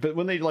 Right, but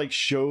when they like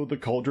show the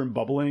cauldron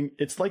bubbling,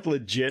 it's like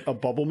legit a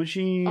bubble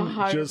machine.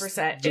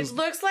 100%. It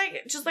looks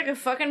like just like a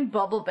fucking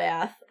bubble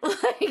bath.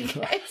 Like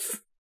it's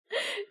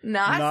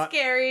not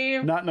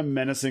scary. Not in a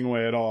menacing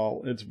way at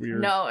all. It's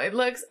weird. No, it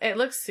looks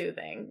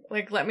soothing.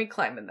 Like, let me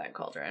climb in that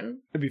cauldron.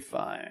 It'd be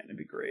fine. It'd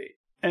be great.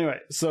 Anyway,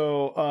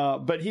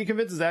 so, but he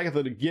convinces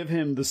Agatha to give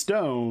him the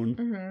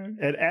stone,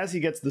 and as he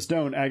gets the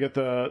stone,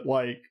 Agatha,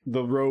 like,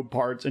 the robe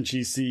parts, and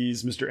she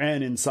sees Mr.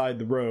 N inside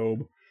the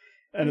robe.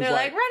 And they're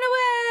like, run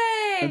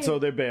away! And so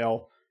they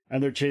bail,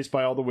 and they're chased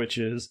by all the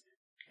witches,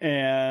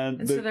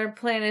 and so their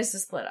plan is to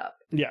split up.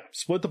 Yeah,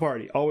 split the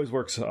party. Always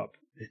works up.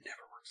 It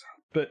never works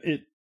out, but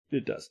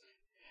it does.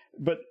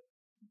 But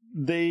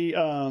they,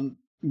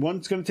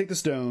 one's going to take the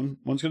stone,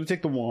 one's going to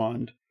take the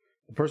wand.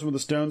 The person with the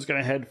stone's going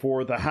to head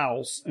for the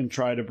house and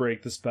try to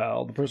break the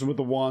spell. The person with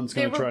the wand's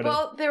going to try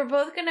to... They were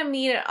both going to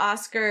meet at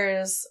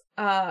Oscar's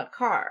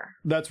car.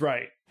 That's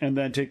right. And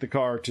then take the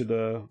car to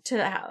the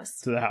house.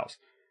 To the house.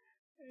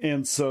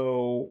 And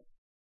so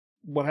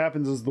what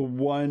happens is the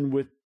one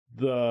with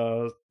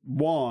the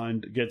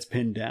wand gets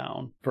pinned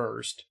down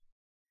first.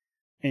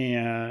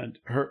 And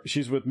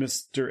she's with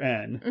Mr.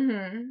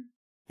 N.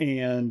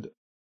 And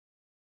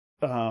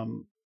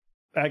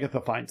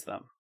Agatha finds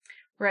them.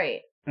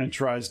 Right. And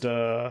tries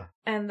to...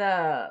 And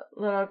the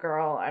little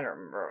girl, I don't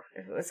remember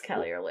if it was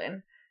Kelly or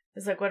Lynn,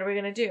 is like, what are we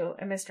going to do?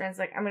 And Mr. N's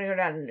like, I'm going to go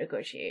down and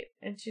negotiate.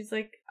 And she's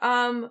like,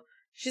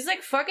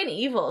 fucking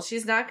evil.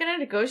 She's not going to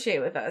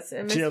negotiate with us.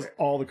 And she has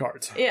all the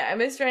cards. Yeah,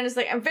 and Mr. N is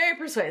like, I'm very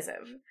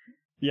persuasive.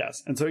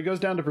 Yes, and so he goes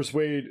down to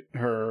persuade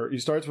her. He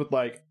starts with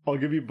like, I'll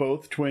give you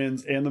both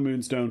twins and the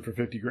Moonstone for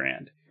 50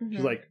 grand.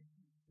 She's like,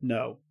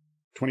 no.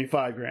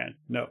 25 grand.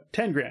 No.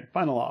 10 grand.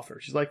 Final offer.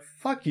 She's like,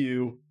 fuck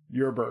you.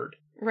 You're a bird.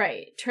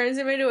 Right. Turns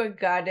him into a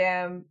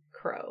goddamn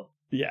crow.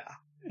 Yeah.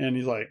 And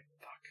he's like,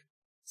 fuck.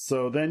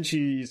 So then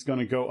she's going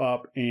to go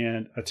up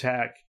and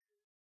attack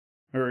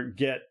or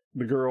get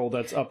the girl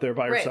that's up there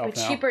by herself but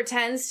now. she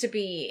pretends to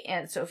be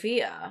Aunt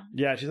Sophia.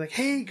 Yeah, she's like,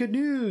 hey, good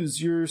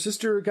news. Your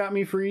sister got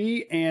me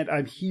free, and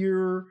I'm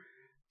here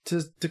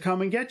to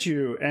come and get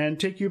you and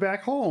take you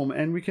back home,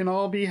 and we can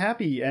all be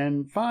happy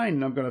and fine.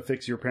 And I'm going to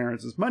fix your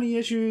parents' money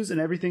issues,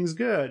 and everything's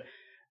good.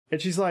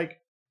 And she's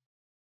like,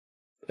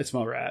 I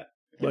smell rat.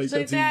 She's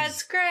like,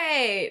 that's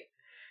great.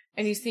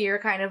 And you see her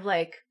kind of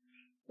like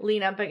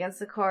lean up against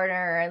the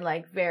corner and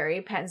like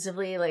very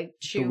pensively like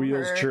the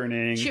wheels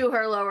churning, chew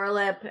her lower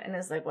lip, and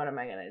is like, what am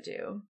I gonna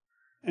do?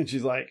 And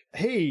she's like,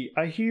 hey,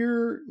 I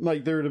hear,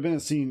 like, there would have been a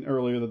scene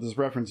earlier that this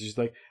reference. She's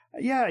like,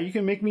 yeah, you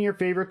can make me your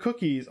favorite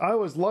cookies. I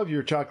always love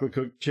your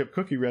chocolate chip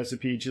cookie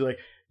recipe. And she's like,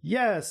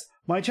 yes,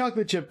 my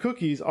chocolate chip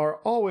cookies are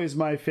always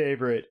my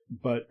favorite.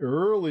 But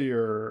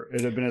earlier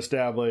it had been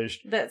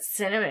established that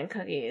cinnamon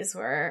cookies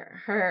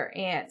were her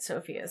Aunt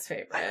Sophia's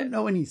favorite. I don't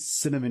know any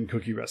cinnamon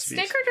cookie recipes.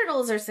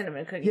 Snickerdoodles are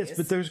cinnamon cookies. Yes,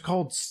 but they're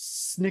called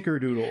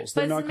snickerdoodles.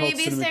 They're not called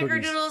cinnamon cookies.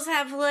 Maybe snickerdoodles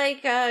have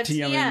like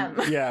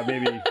TM. Yeah,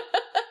 maybe.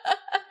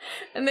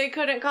 And they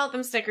couldn't call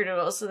them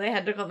snickerdoodles, so they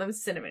had to call them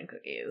cinnamon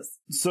cookies.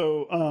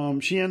 So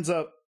she ends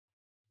up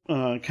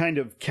kind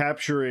of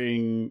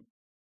capturing...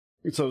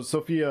 So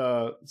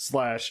Sophia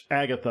 /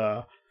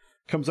 Agatha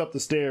comes up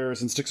the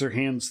stairs and sticks her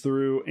hands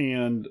through,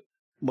 and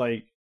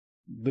like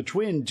the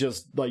twin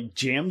just like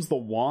jams the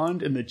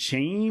wand in the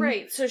chain.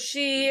 Right. So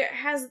she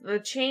has the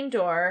chain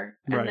door,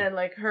 and then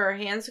like her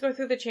hands go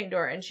through the chain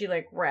door, and she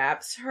like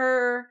wraps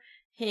her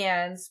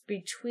hands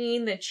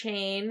between the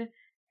chain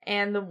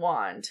and the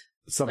wand.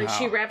 Somehow. Like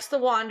she wraps the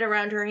wand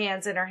around her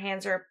hands, and her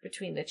hands are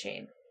between the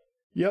chain.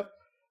 Yep.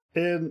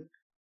 And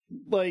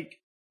like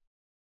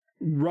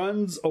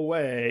runs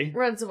away,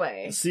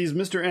 sees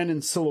Mr. N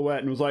in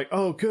silhouette, and was like,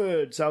 oh,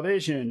 good,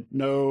 salvation.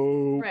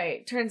 No.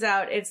 Right. Turns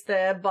out it's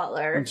the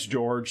butler. It's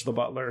George, the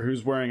butler,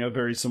 who's wearing a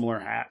very similar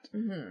hat.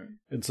 Mm-hmm.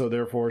 And so,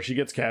 therefore, she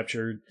gets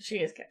captured. She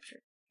is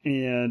captured.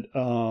 And,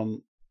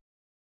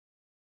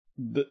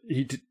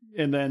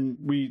 and then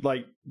we,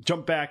 like,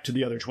 jump back to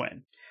the other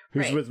twin,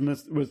 who's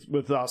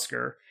with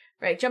Oscar.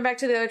 Right. Jump back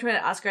to the other twin,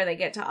 Oscar. They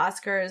get to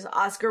Oscar's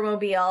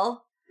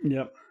Oscar-mobile.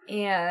 Yep.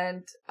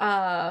 And,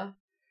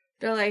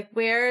 they're like,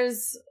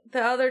 where's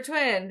the other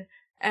twin?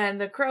 And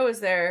the crow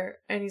is there,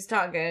 and he's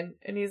talking,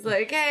 and he's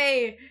like,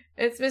 hey,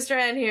 it's Mr.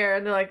 N here.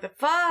 And they're like, the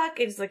fuck?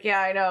 And he's like, yeah,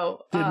 I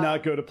know. Did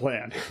not go to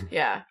plan.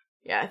 Yeah.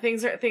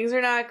 Things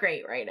are not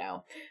great right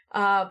now.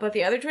 But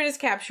the other twin is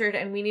captured,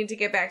 and we need to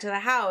get back to the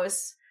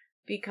house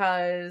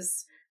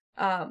because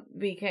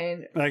we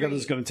can...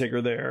 Agatha's going to take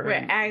her there.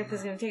 Right,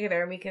 Agatha's going to take her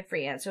there, and we can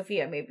free Aunt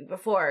Sophia maybe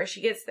before she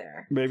gets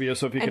there. Maybe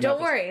Sophia can... And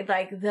don't worry,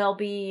 like, they'll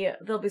be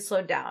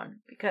slowed down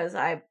because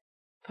I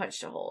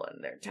punched a hole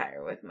in their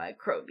tire with my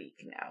crow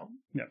beak now.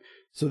 Yeah.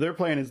 So their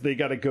plan is they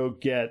got to go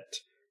get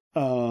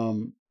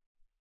the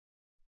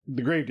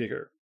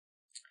gravedigger.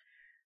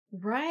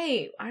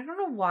 Right. I don't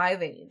know why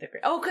they need the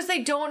gravedigger. Oh, because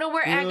they don't know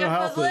where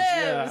Agatha lives.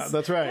 Yeah,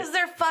 that's right. Because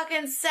they're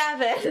fucking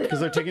 7.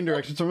 Because they're taking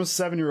directions from a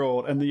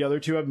 7-year-old, and the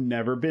other 2 have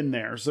never been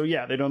there. So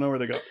yeah, they don't know where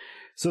they go.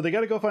 So they got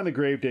to go find the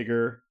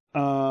gravedigger.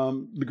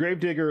 The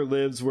gravedigger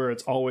lives where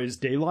it's always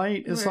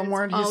daylight, is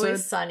somewhere he said.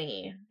 Always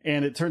sunny.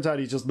 And it turns out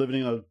he's just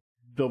living in a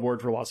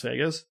billboard for Las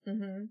Vegas,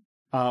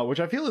 which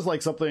I feel is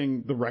like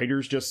something the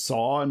writers just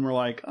saw and were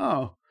like,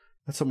 "Oh,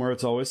 that's somewhere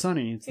it's always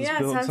sunny." It's this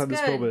inside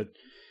this billboard.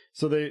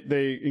 So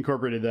they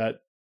incorporated that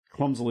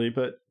clumsily,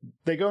 but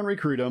they go and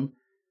recruit him,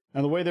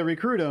 and the way they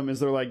recruit him is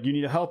they're like, "You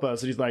need to help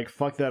us," and he's like,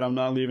 "Fuck that! I'm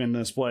not leaving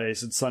this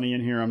place. It's sunny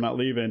in here. I'm not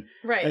leaving."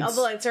 Right. And all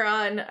the lights are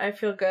on. I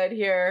feel good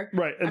here.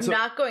 Right. And I'm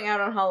not going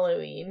out on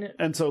Halloween.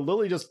 And so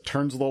Lily just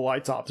turns the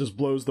lights off, just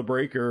blows the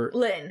breaker.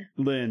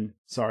 Lynn.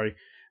 Sorry.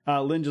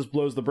 Lynn just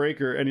blows the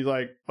breaker, and he's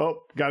like,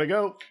 oh, gotta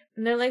go.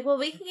 And they're like, well,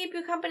 we can keep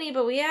you company,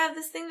 but we have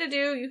this thing to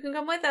do. You can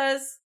come with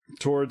us.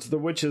 Towards the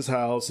witch's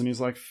house, and he's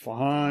like,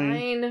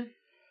 fine.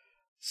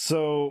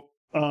 So,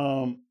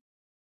 yeah,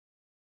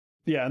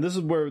 and this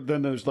is where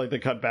then there's, like, they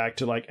cut back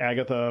to, like,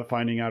 Agatha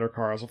finding out her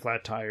car has a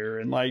flat tire,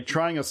 and, like,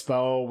 trying a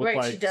spell with,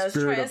 like,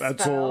 Spirit of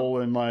Etzel,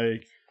 and,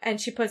 like... And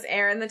she puts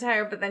air in the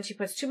tire, but then she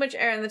puts too much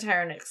air in the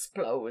tire and it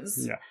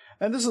explodes. Yeah.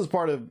 And this is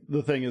part of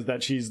the thing is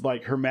that she's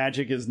like, her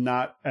magic is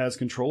not as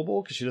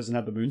controllable because she doesn't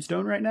have the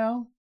moonstone right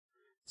now.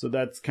 So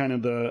that's kind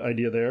of the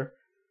idea there.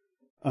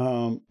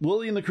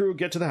 Lily and the crew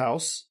get to the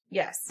house.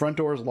 Yes. Front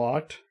door's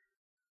locked.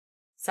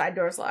 Side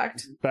door's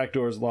locked. Back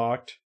door's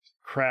locked.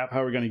 Crap,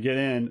 how are we going to get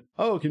in?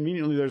 Oh,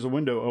 conveniently there's a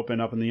window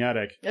open up in the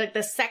attic. Like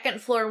the second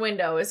floor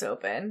window is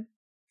open.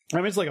 I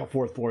mean, it's like a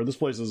 4th floor. This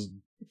place is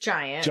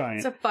giant.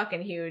 It's a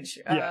fucking huge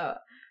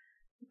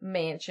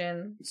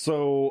mansion.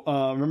 So,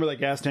 remember that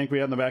gas tank we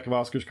had in the back of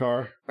Oscar's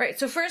car? Right.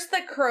 So first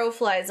the crow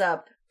flies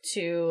up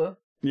to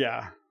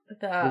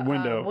the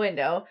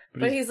window.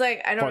 But he's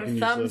like, I don't have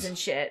thumbs useless. And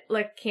shit.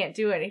 Like, can't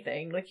do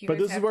anything. Like, you but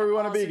this is where we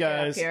want to be,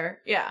 guys. Here.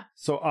 Yeah.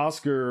 So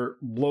Oscar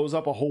blows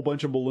up a whole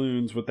bunch of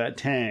balloons with that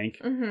tank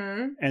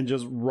and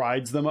just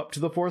rides them up to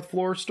the 4th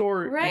floor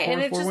store. Right.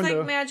 And it just window.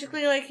 Like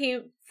magically, like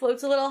he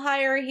floats a little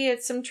higher. He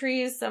hits some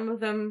trees, some of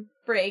them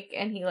break,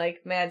 and he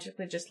like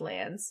magically just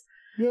lands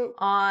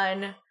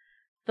on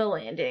the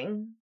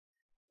landing.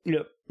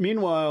 Yep.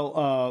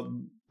 Meanwhile,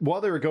 while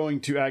they were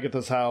going to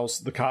Agatha's house,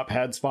 the cop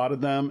had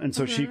spotted them, and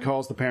so she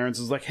calls the parents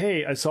and is like,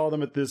 hey, I saw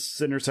them at this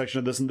intersection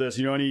of this and this.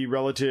 You know, any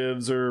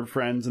relatives or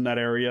friends in that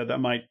area that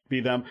might be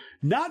them?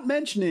 Not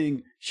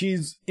mentioning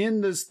she's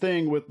in this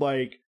thing with,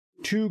 like,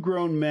 2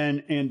 grown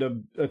men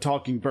and a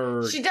talking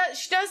bird. She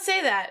does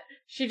say that.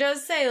 She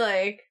does say,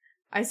 like,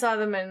 I saw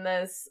them in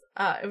this,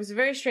 it was a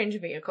very strange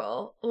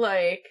vehicle.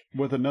 Like...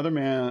 With another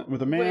man,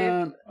 with a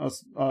man,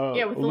 with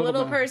a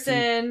little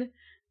person...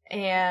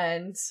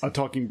 And a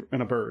talking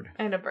and a bird.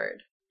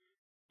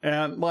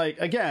 And like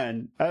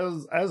again,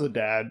 as a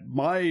dad,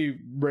 my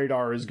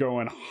radar is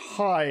going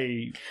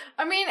high.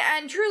 I mean,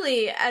 and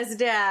truly, as a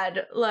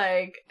dad,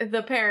 like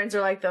the parents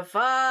are like, "The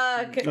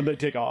fuck," and they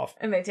take off.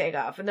 And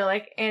they're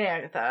like, "Aunt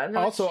Agatha." And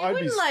also, like,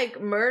 she wouldn't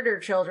like murder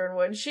children,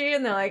 would she?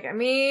 And they're like, "I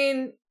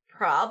mean,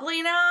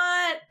 probably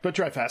not." But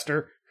try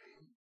faster.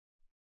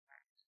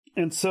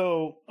 And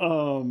so,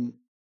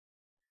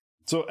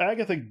 so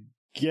Agatha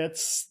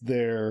gets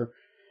there.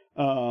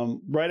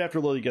 Right after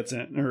Lily gets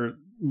in, or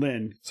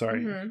Lynn,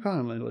 sorry,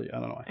 calling Lily, I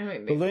don't know why.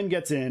 But Lynn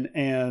gets in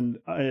and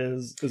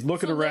is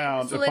looking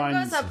around. So Lynn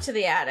goes up to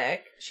the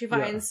attic. She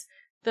finds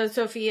the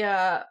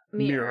Sophia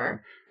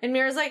mirror. And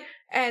Mirror's like,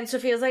 and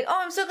Sophia's like, oh,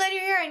 I'm so glad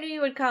you're here. I knew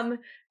you would come.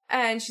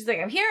 And she's like,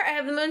 I'm here. I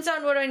have the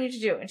moonstone. What do I need to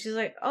do? And she's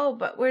like, oh,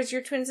 but where's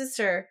your twin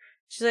sister?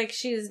 She's like,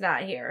 she's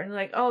not here. And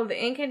like, oh,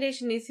 the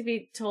incantation needs to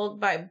be told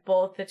by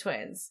both the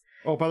twins.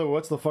 Oh, by the way,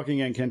 what's the fucking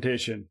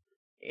incantation?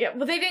 Yeah,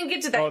 but they didn't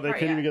get to that part. Oh, they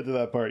couldn't even get to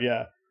that part,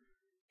 yeah.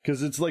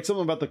 Because it's like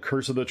something about the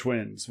curse of the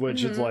twins,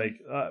 which is like,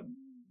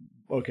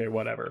 okay,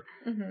 whatever.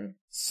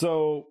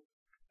 So,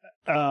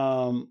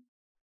 then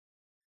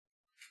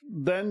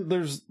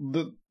there's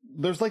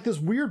like this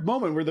weird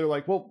moment where they're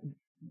like, well,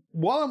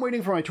 while I'm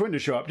waiting for my twin to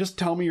show up, just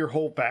tell me your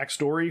whole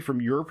backstory from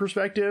your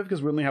perspective,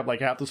 because we only have like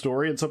half the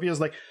story. And Sophia's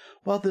like,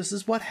 well, this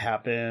is what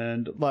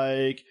happened.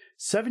 Like,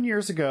 7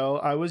 years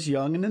ago, I was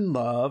young and in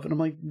love. And I'm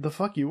like, the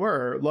fuck you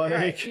were. Like,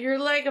 right. You're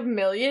like 1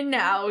 million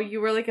now. You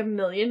were like 1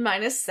 million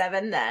minus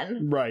 7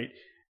 then. Right.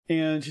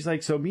 And she's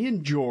like, so me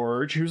and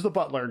George, who's the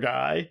butler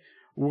guy,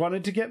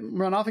 wanted to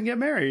run off and get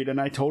married. And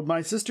I told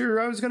my sister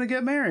I was going to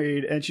get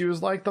married. And she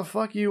was like, the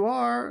fuck you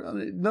are.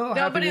 No,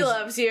 nobody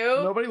loves you.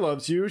 Nobody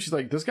loves you. She's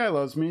like, this guy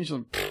loves me. She's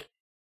like,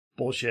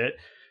 bullshit.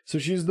 So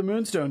she used the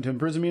moonstone to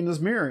imprison me in this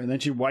mirror. And then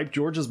she wiped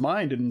George's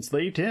mind and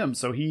enslaved him.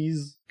 So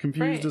he's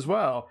confused as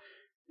well.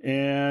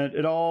 And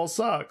it all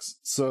sucks.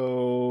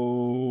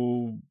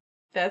 So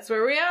that's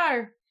where we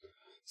are.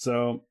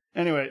 So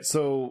anyway,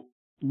 so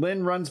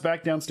Lynn runs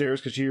back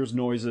downstairs because she hears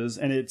noises.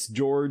 And it's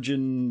George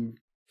and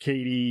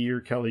Katie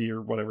or Kelly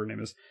or whatever her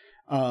name is.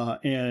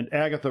 And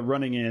Agatha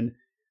running in.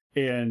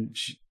 And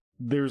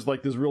there's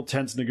like this real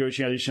tense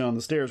negotiation on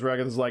the stairs where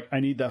Agatha's like,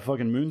 I need that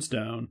fucking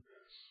moonstone.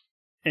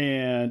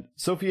 And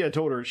Sophia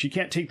told her she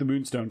can't take the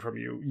moonstone from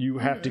you. You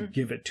have to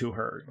give it to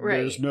her.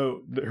 Right.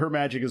 Her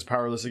magic is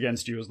powerless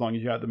against you as long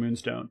as you have the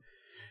moonstone.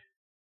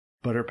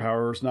 But her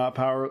power is not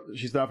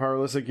she's not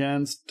powerless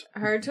against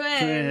her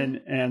twin.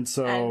 And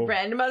so and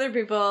random other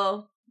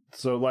people.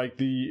 So like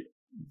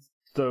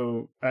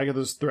so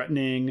Agatha's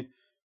threatening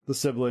the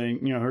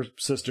sibling, her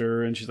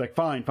sister, and she's like,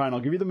 fine,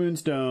 I'll give you the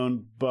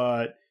moonstone,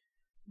 but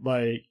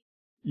like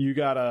you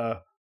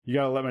gotta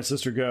let my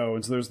sister go.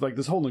 And so there's like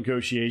this whole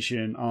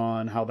negotiation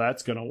on how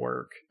that's going to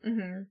work.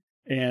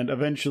 And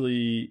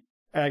eventually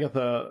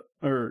Agatha,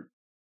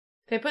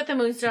 they put the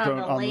moonstone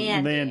on the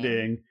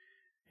landing.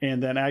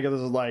 And then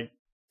Agatha's like,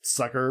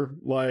 sucker,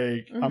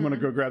 like, I'm going to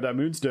go grab that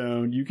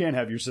moonstone. You can't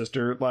have your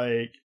sister.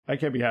 Like, I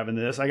can't be having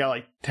this. I got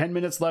like 10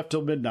 minutes left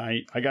till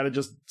midnight. I got to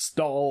just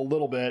stall a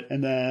little bit.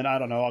 And then, I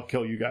don't know, I'll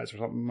kill you guys or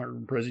something, or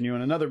imprison you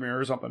in another mirror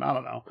or something. I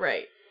don't know.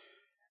 Right.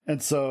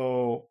 And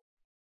so,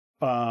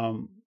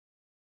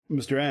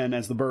 Mr. N,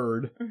 as the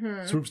bird,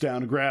 swoops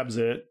down and grabs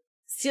it.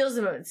 Steals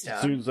the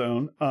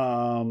moonstone.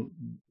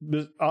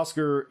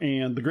 Oscar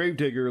and the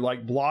Gravedigger,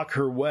 like, block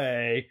her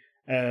way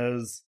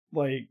as,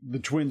 like, the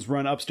twins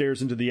run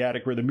upstairs into the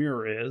attic where the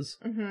mirror is.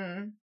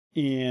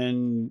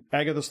 And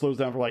Agatha slows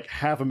down for, like,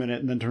 half a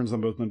minute and then turns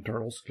them both into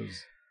turtles.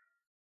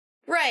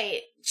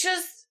 Right.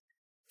 Just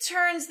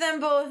turns them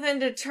both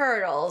into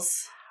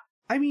turtles.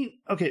 I mean,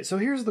 okay, so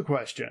here's the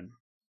question.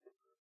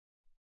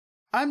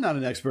 I'm not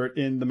an expert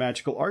in the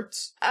magical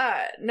arts.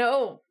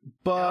 No.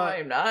 But no,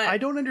 I'm not. I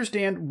don't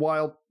understand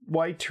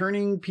why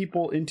turning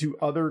people into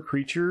other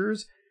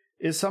creatures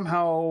is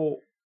somehow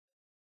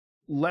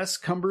less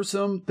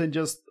cumbersome than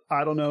just,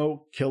 I don't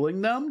know,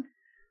 killing them.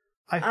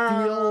 I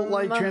feel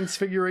like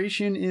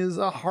transfiguration is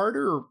a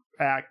harder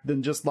act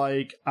than just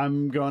like,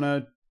 I'm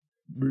gonna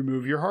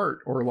remove your heart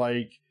or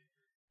like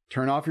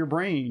turn off your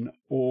brain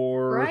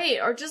or... Right,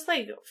 or just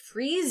like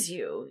freeze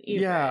you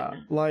even. Yeah,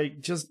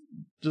 like just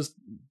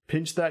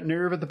pinch that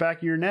nerve at the back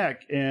of your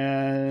neck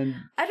and...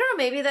 I don't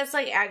know, maybe that's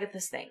like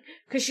Agatha's thing.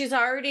 Because she's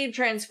already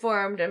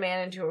transformed a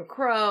man into a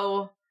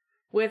crow.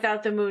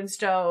 without the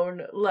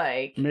Moonstone,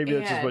 like... Maybe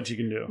that's just and what she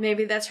can do.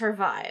 Maybe that's her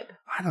vibe.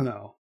 I don't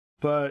know.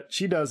 But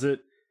she does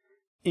it,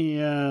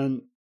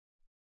 and...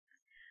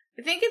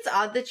 I think it's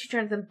odd that she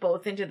turns them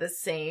both into the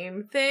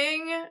same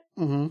thing.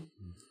 Mm-hmm.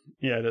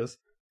 Yeah, it is.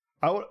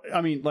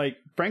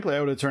 Frankly, I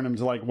would have turned them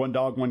to, like, one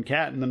dog, one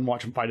cat, and then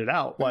watch them fight it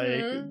out.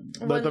 Like,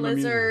 one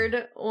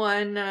lizard,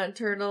 one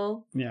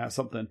turtle. Yeah,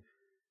 something.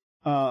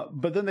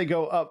 But then they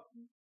go up.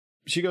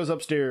 She goes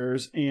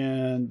upstairs,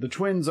 and the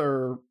twins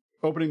are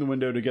opening the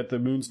window to get the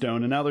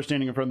Moonstone, and now they're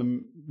standing in front of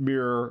the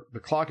mirror. The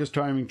clock is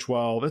chiming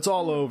 12. It's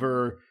all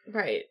over.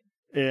 Right.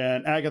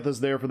 And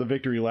Agatha's there for the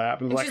victory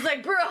lap. And she's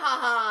like,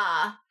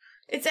 "Bruhaha!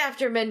 It's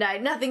after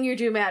midnight. Nothing you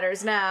do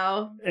matters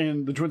now."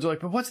 And the twins are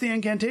like, "But what's the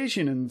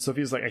incantation?" And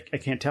Sophia's like, I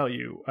can't tell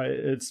you.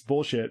 It's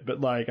bullshit, but,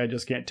 like, I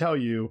just can't tell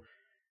you.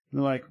 And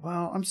they're like,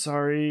 "Well, I'm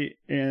sorry."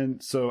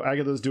 And so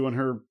Agatha's doing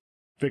her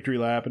victory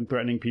lap and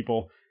threatening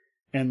people.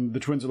 And the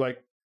twins are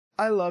like,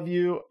 "I love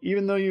you,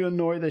 even though you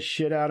annoy the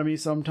shit out of me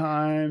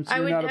sometimes.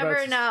 I would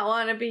never not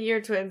want to be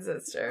your twin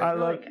sister." I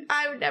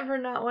would never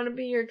not want to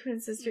be your twin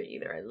sister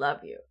either. I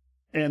love you.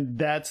 And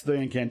that's the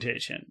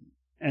incantation.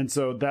 And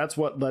so that's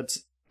what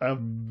lets a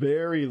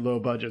very low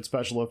budget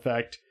special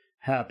effect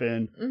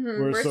happen.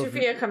 Where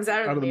Sophia comes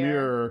out of the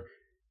mirror.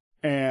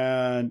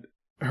 And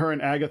her and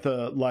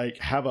Agatha, like,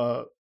 have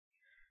a,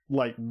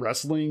 like,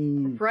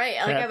 wrestling right,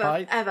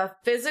 like have a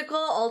physical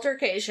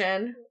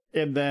altercation.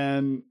 And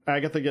then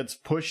Agatha gets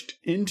pushed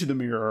into the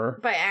mirror.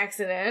 By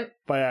accident.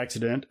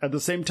 At the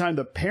same time,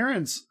 the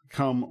parents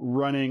come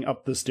running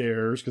up the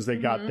stairs because they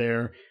got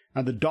there.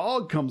 And the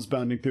dog comes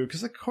bounding through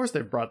because, of course,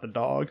 they brought the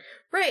dog.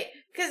 Right.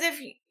 Because if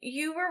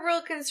you were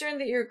real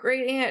concerned that your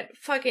great aunt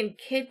fucking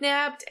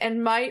kidnapped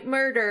and might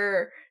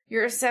murder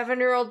your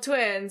 7-year-old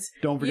twins...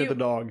 Don't forget the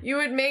dog. You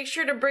would make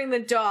sure to bring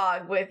the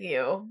dog with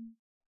you.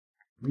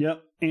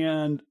 Yep.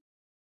 And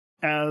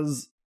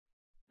as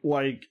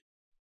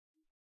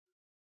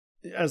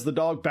the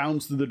dog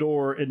bounds through the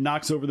door, it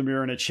knocks over the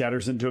mirror and it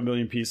shatters into a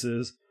million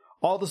pieces.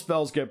 All the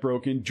spells get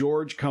broken.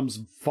 George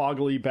comes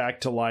foggily back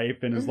to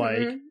life and is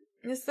like...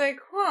 It's like,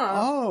 huh.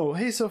 "Oh,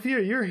 hey, Sophia,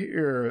 you're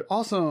here.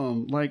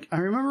 Awesome. Like, I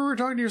remember we were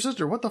talking to your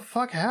sister. What the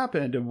fuck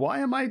happened? And why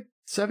am I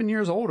 7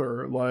 years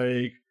older?"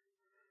 Like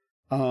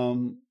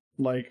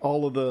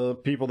all of the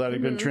people that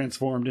have been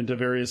transformed into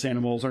various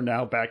animals are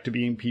now back to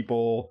being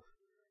people.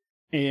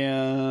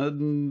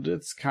 And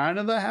it's kind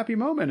of the happy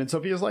moment. And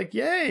Sophia's like,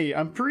 "Yay,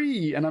 I'm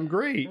free and I'm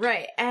great."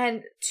 Right.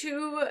 And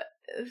to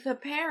the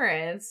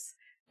parents,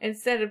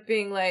 instead of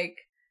being like,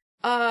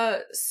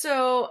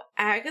 so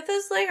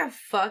Agatha's like a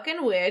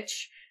fucking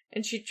witch,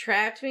 and she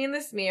trapped me in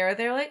this mirror.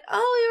 They're like,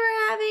 "Oh, we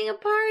were having a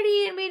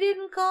party, and we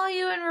didn't call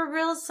you, and we're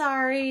real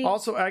sorry."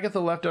 Also, Agatha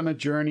left on a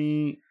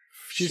journey.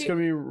 She's gonna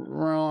be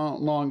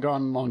long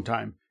gone, long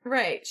time.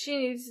 Right. She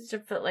needs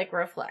to, like,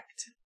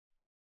 reflect.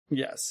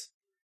 Yes.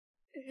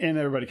 And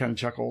everybody kind of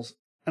chuckles.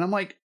 And I'm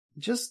like,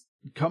 just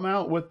come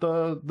out with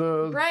the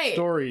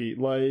story.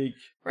 Like...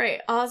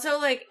 Right. Also,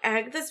 like,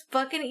 Agatha's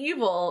fucking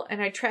evil,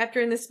 and I trapped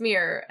her in this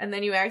mirror, and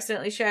then you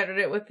accidentally shattered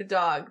it with the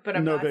dog, but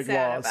I'm not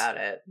sad about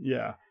it.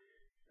 Yeah.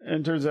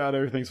 And turns out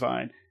everything's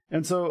fine.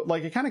 And so,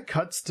 like, it kind of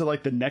cuts to,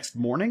 like, the next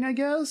morning, I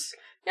guess?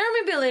 Yeah,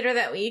 maybe later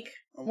that week.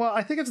 Well,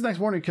 I think it's the next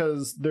morning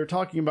because they're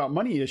talking about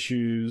money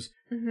issues.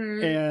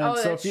 And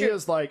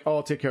Sophia's like, "Oh,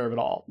 I'll take care of it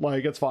all.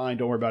 Like, it's fine.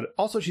 Don't worry about it."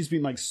 Also, she's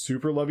being, like,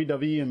 super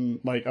lovey-dovey and,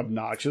 like,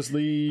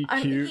 obnoxiously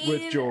cute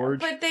with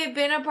George. But they've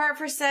been apart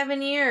for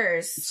 7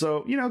 years.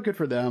 So, good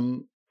for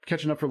them.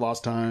 Catching up for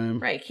lost time.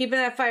 Right, keeping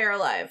that fire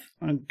alive.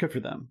 And good for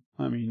them.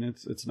 I mean,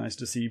 it's nice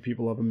to see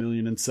people of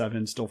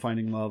 1,000,007 still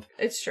finding love.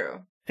 It's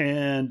true.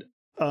 And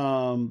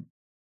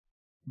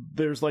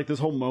there's, like, this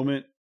whole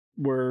moment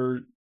where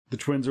the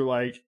twins are,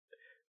 like,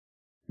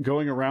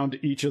 going around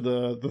to each of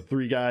the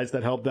three guys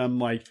that helped them,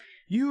 like,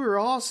 "You were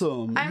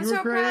awesome. I'm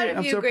so proud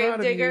of you,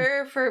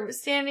 Gravedigger, for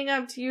standing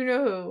up to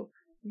you-know-who."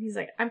 And he's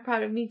like, "I'm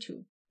proud of me,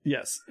 too."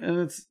 Yes, and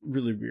it's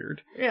really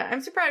weird. Yeah,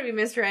 I'm so proud of you,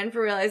 Mr. N,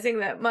 for realizing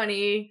that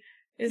money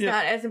is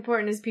not as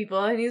important as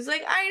people. And he's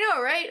like, "I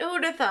know, right?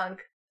 Who'd have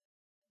thunk?"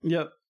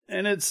 Yep.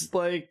 And it's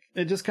like,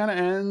 it just kind of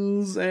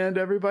ends, and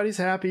everybody's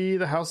happy.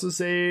 The house is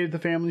saved. The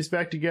family's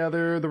back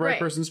together. The right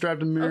person's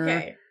trapped in the mirror.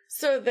 Okay,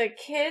 so the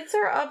kids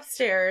are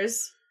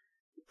upstairs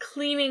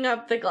cleaning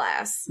up the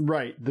glass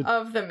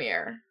of the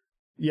mirror.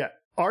 Yeah.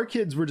 Our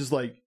kids were just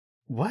like,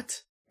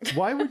 "What?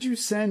 Why would you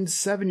send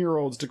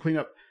 7-year-olds to clean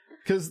up?"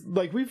 Because,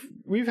 like,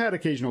 we've had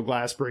occasional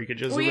glass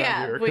breakages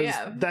around here.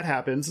 Because that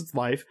happens. It's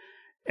life.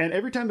 And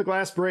every time the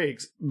glass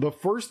breaks, the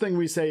first thing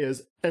we say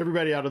is,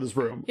 "Everybody out of this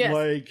room." Yes.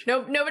 Like,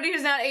 nope, nobody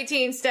who's not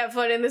 18 step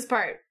foot in this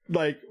part.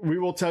 Like, we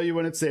will tell you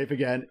when it's safe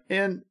again.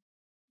 And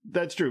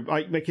that's true.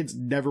 My kids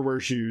never wear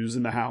shoes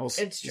in the house.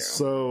 It's true.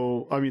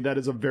 So, I mean, that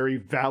is a very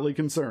valid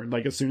concern.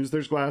 Like, as soon as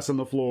there's glass on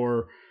the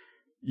floor,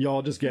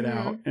 y'all just get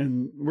out.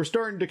 And we're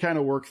starting to kind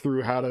of work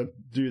through how to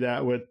do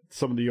that with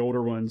some of the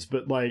older ones.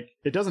 But, like,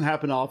 it doesn't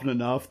happen often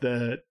enough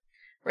that...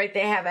 Right,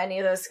 they have any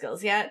of those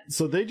skills yet.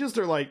 So they just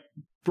are, like,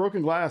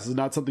 broken glass is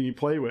not something you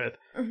play with.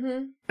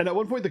 Mm-hmm. And at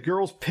one point, the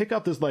girls pick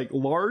up this like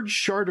large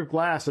shard of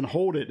glass and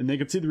hold it, and they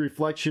can see the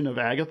reflection of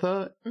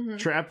Agatha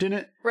trapped in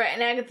it. Right,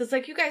 and Agatha's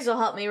like, "You guys will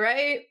help me,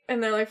 right?"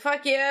 And they're like,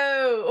 "Fuck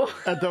you!"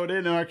 And throw it in,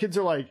 and our kids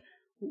are like,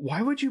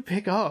 "Why would you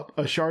pick up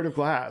a shard of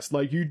glass?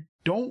 Like, you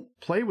don't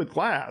play with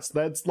glass.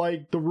 That's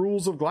like the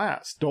rules of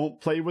glass. Don't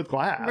play with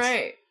glass."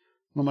 Right.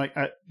 I'm like,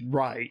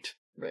 right.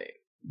 Right.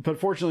 But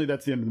fortunately,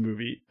 that's the end of the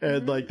movie,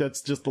 and like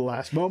that's just the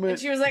last moment. And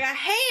she was like, "I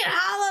hate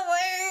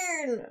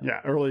Halloween."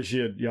 Yeah, earlier she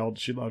had yelled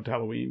she loved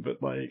Halloween,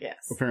 but like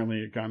apparently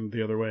it gone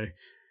the other way.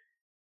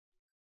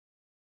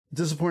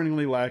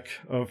 Disappointingly, lack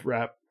of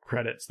rap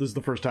credits. This is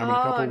the first time in a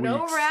couple weeks.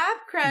 No rap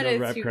credits,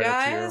 no rap you credits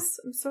guys.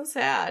 I'm so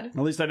sad. At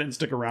least I didn't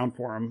stick around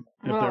for them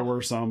if there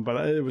were some,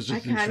 but it was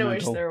just I kind of wish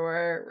instrumental. there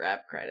were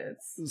rap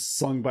credits.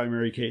 Sung by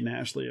Mary-Kate and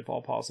Ashley, if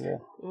all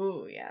possible.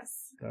 Ooh,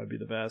 yes. That would be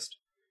the best.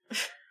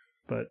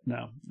 But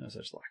no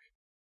such luck.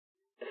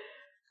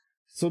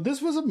 So this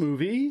was a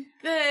movie.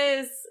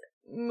 This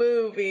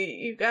movie,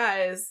 you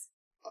guys.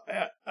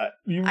 I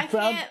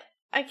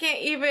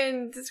can't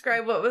even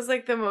describe what was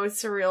like the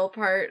most surreal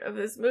part of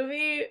this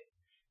movie.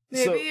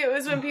 Maybe it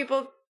was when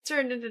people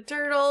turned into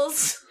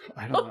turtles.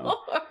 I don't know.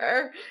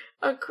 Or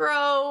a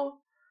crow.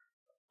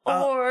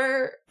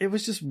 Or it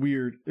was just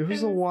weird. It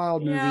was a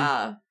wild movie.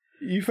 Yeah.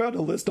 You found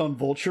a list on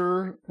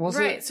Vulture, was it?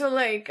 Right, so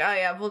like,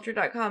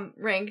 Vulture.com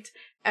ranked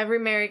every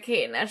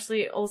Mary-Kate and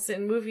Ashley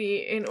Olsen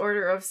movie in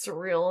order of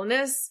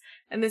surrealness,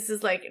 and this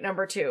is like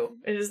number 2.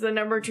 It is the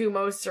number 2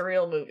 most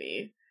surreal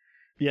movie.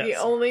 Yes. The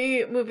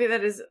only movie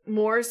that is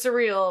more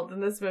surreal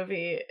than this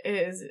movie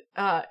is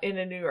In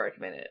a New York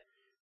Minute.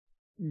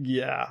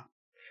 Yeah.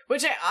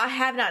 Which I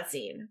have not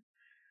seen.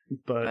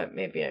 But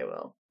maybe I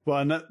will. Well,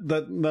 and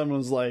that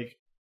one's like,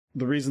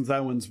 the reasons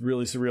that one's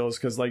really surreal is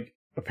because like,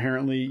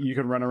 apparently you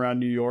can run around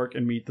New York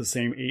and meet the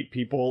same 8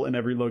 people in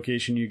every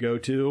location you go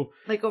to.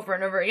 Like over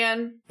and over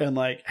again. And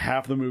like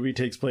half the movie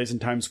takes place in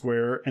Times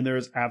Square, and there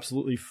is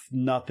absolutely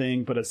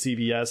nothing but a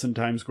CVS in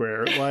Times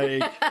Square.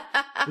 Like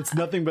it's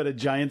nothing but a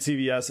giant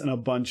CVS and a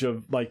bunch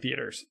of like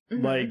theaters.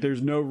 Mm-hmm. Like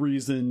there's no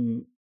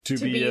reason to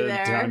be in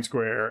Times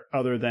Square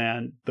other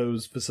than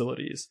those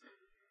facilities.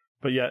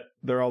 But yet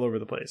they're all over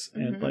the place.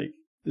 Mm-hmm. And like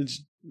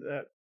it's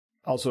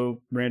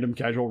also random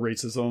casual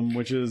racism,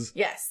 which is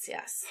yes.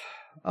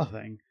 a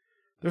thing.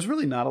 There's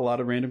really not a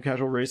lot of random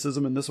casual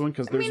racism in this one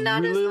because there's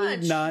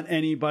really not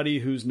anybody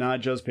who's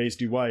not just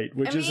pasty white,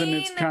 which is in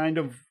its kind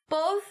of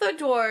both the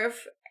dwarf.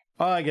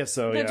 Oh, I guess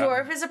so. The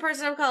dwarf is a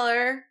person of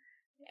color,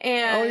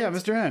 and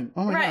Mr. N.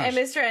 Oh my gosh. and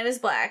Mr. N is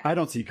black. I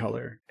don't see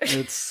color.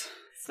 It's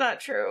it's not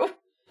true.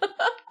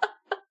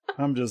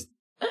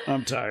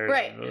 I'm tired.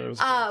 Right.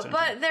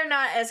 But they're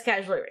not as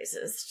casually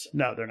racist.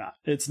 No, they're not.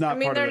 It's not. I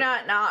mean, they're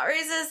not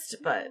racist,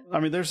 but I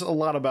mean, there's a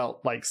lot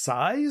about like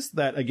size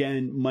that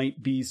again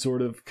might be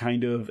sort of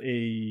kind of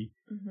a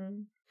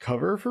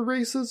cover for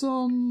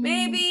racism.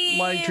 Maybe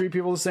like treat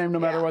people the same no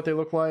matter what they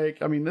look like.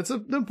 I mean, that's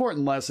an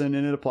important lesson,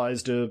 and it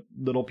applies to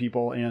little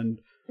people and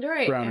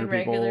browner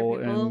people,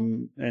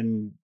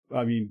 and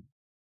I mean.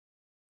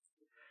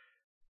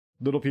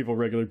 Little people,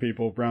 regular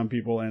people, brown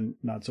people, and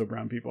not so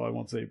brown people. I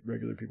won't say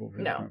regular people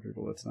for brown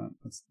people.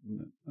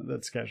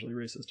 That's casually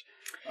racist.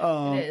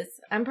 It is.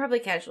 I'm probably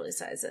casually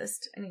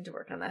sizist. I need to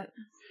work on that.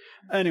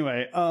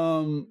 Anyway,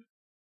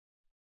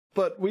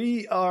 but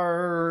we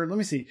are. Let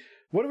me see.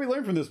 What did we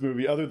learn from this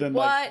movie other than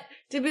what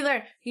did we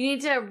learn? You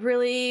need to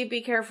really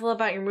be careful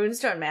about your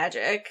moonstone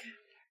magic.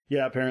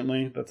 Yeah,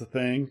 apparently that's a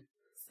thing.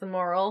 It's the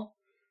moral.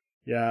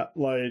 Yeah,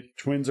 like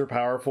twins are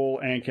powerful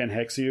and can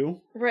hex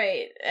you.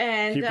 Right,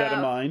 and keep that in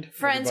mind.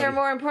 Friends are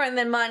more important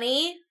than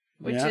money,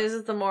 which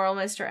is the moral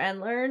Mr. N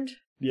learned.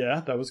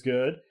 Yeah, that was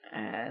good.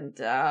 And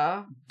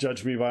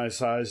judge me by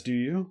size, do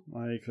you?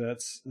 Like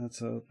that's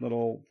a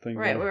little thing.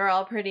 Right, we were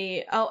all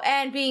pretty. Oh,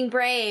 and being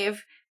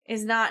brave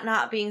is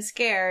not being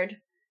scared,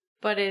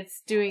 but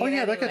it's doing. Oh it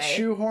yeah, anyway. That got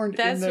shoehorned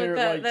in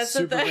there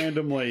super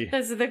randomly.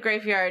 That's what the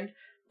graveyard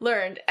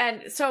learned,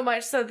 and so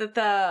much so that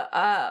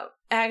the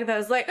Agatha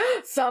was like,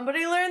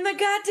 somebody learned the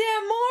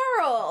goddamn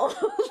moral.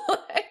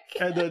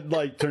 And then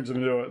like turns him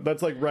into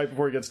that's like right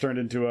before he gets turned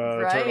into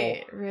a turtle.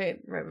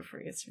 Right before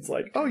he gets turned. It's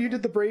like, oh, you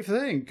did the brave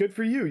thing. Good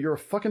for you. You're a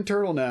fucking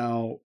turtle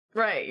now.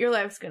 Right, your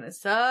life's gonna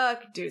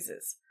suck,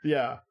 deuces.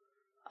 Yeah.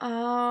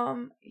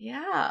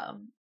 Yeah.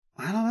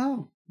 I don't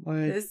know.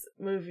 Like this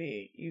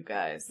movie, you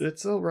guys.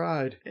 It's a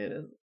ride. It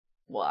is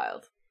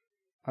wild.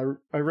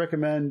 I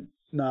recommend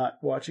not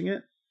watching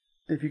it.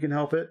 If you can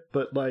help it,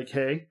 but like,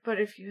 hey.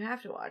 But if you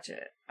have to watch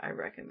it, I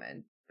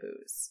recommend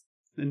booze.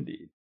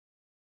 Indeed.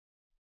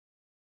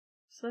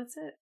 So that's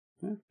it.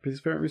 Yeah, please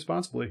parent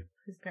responsibly.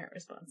 Please parent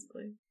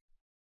responsibly.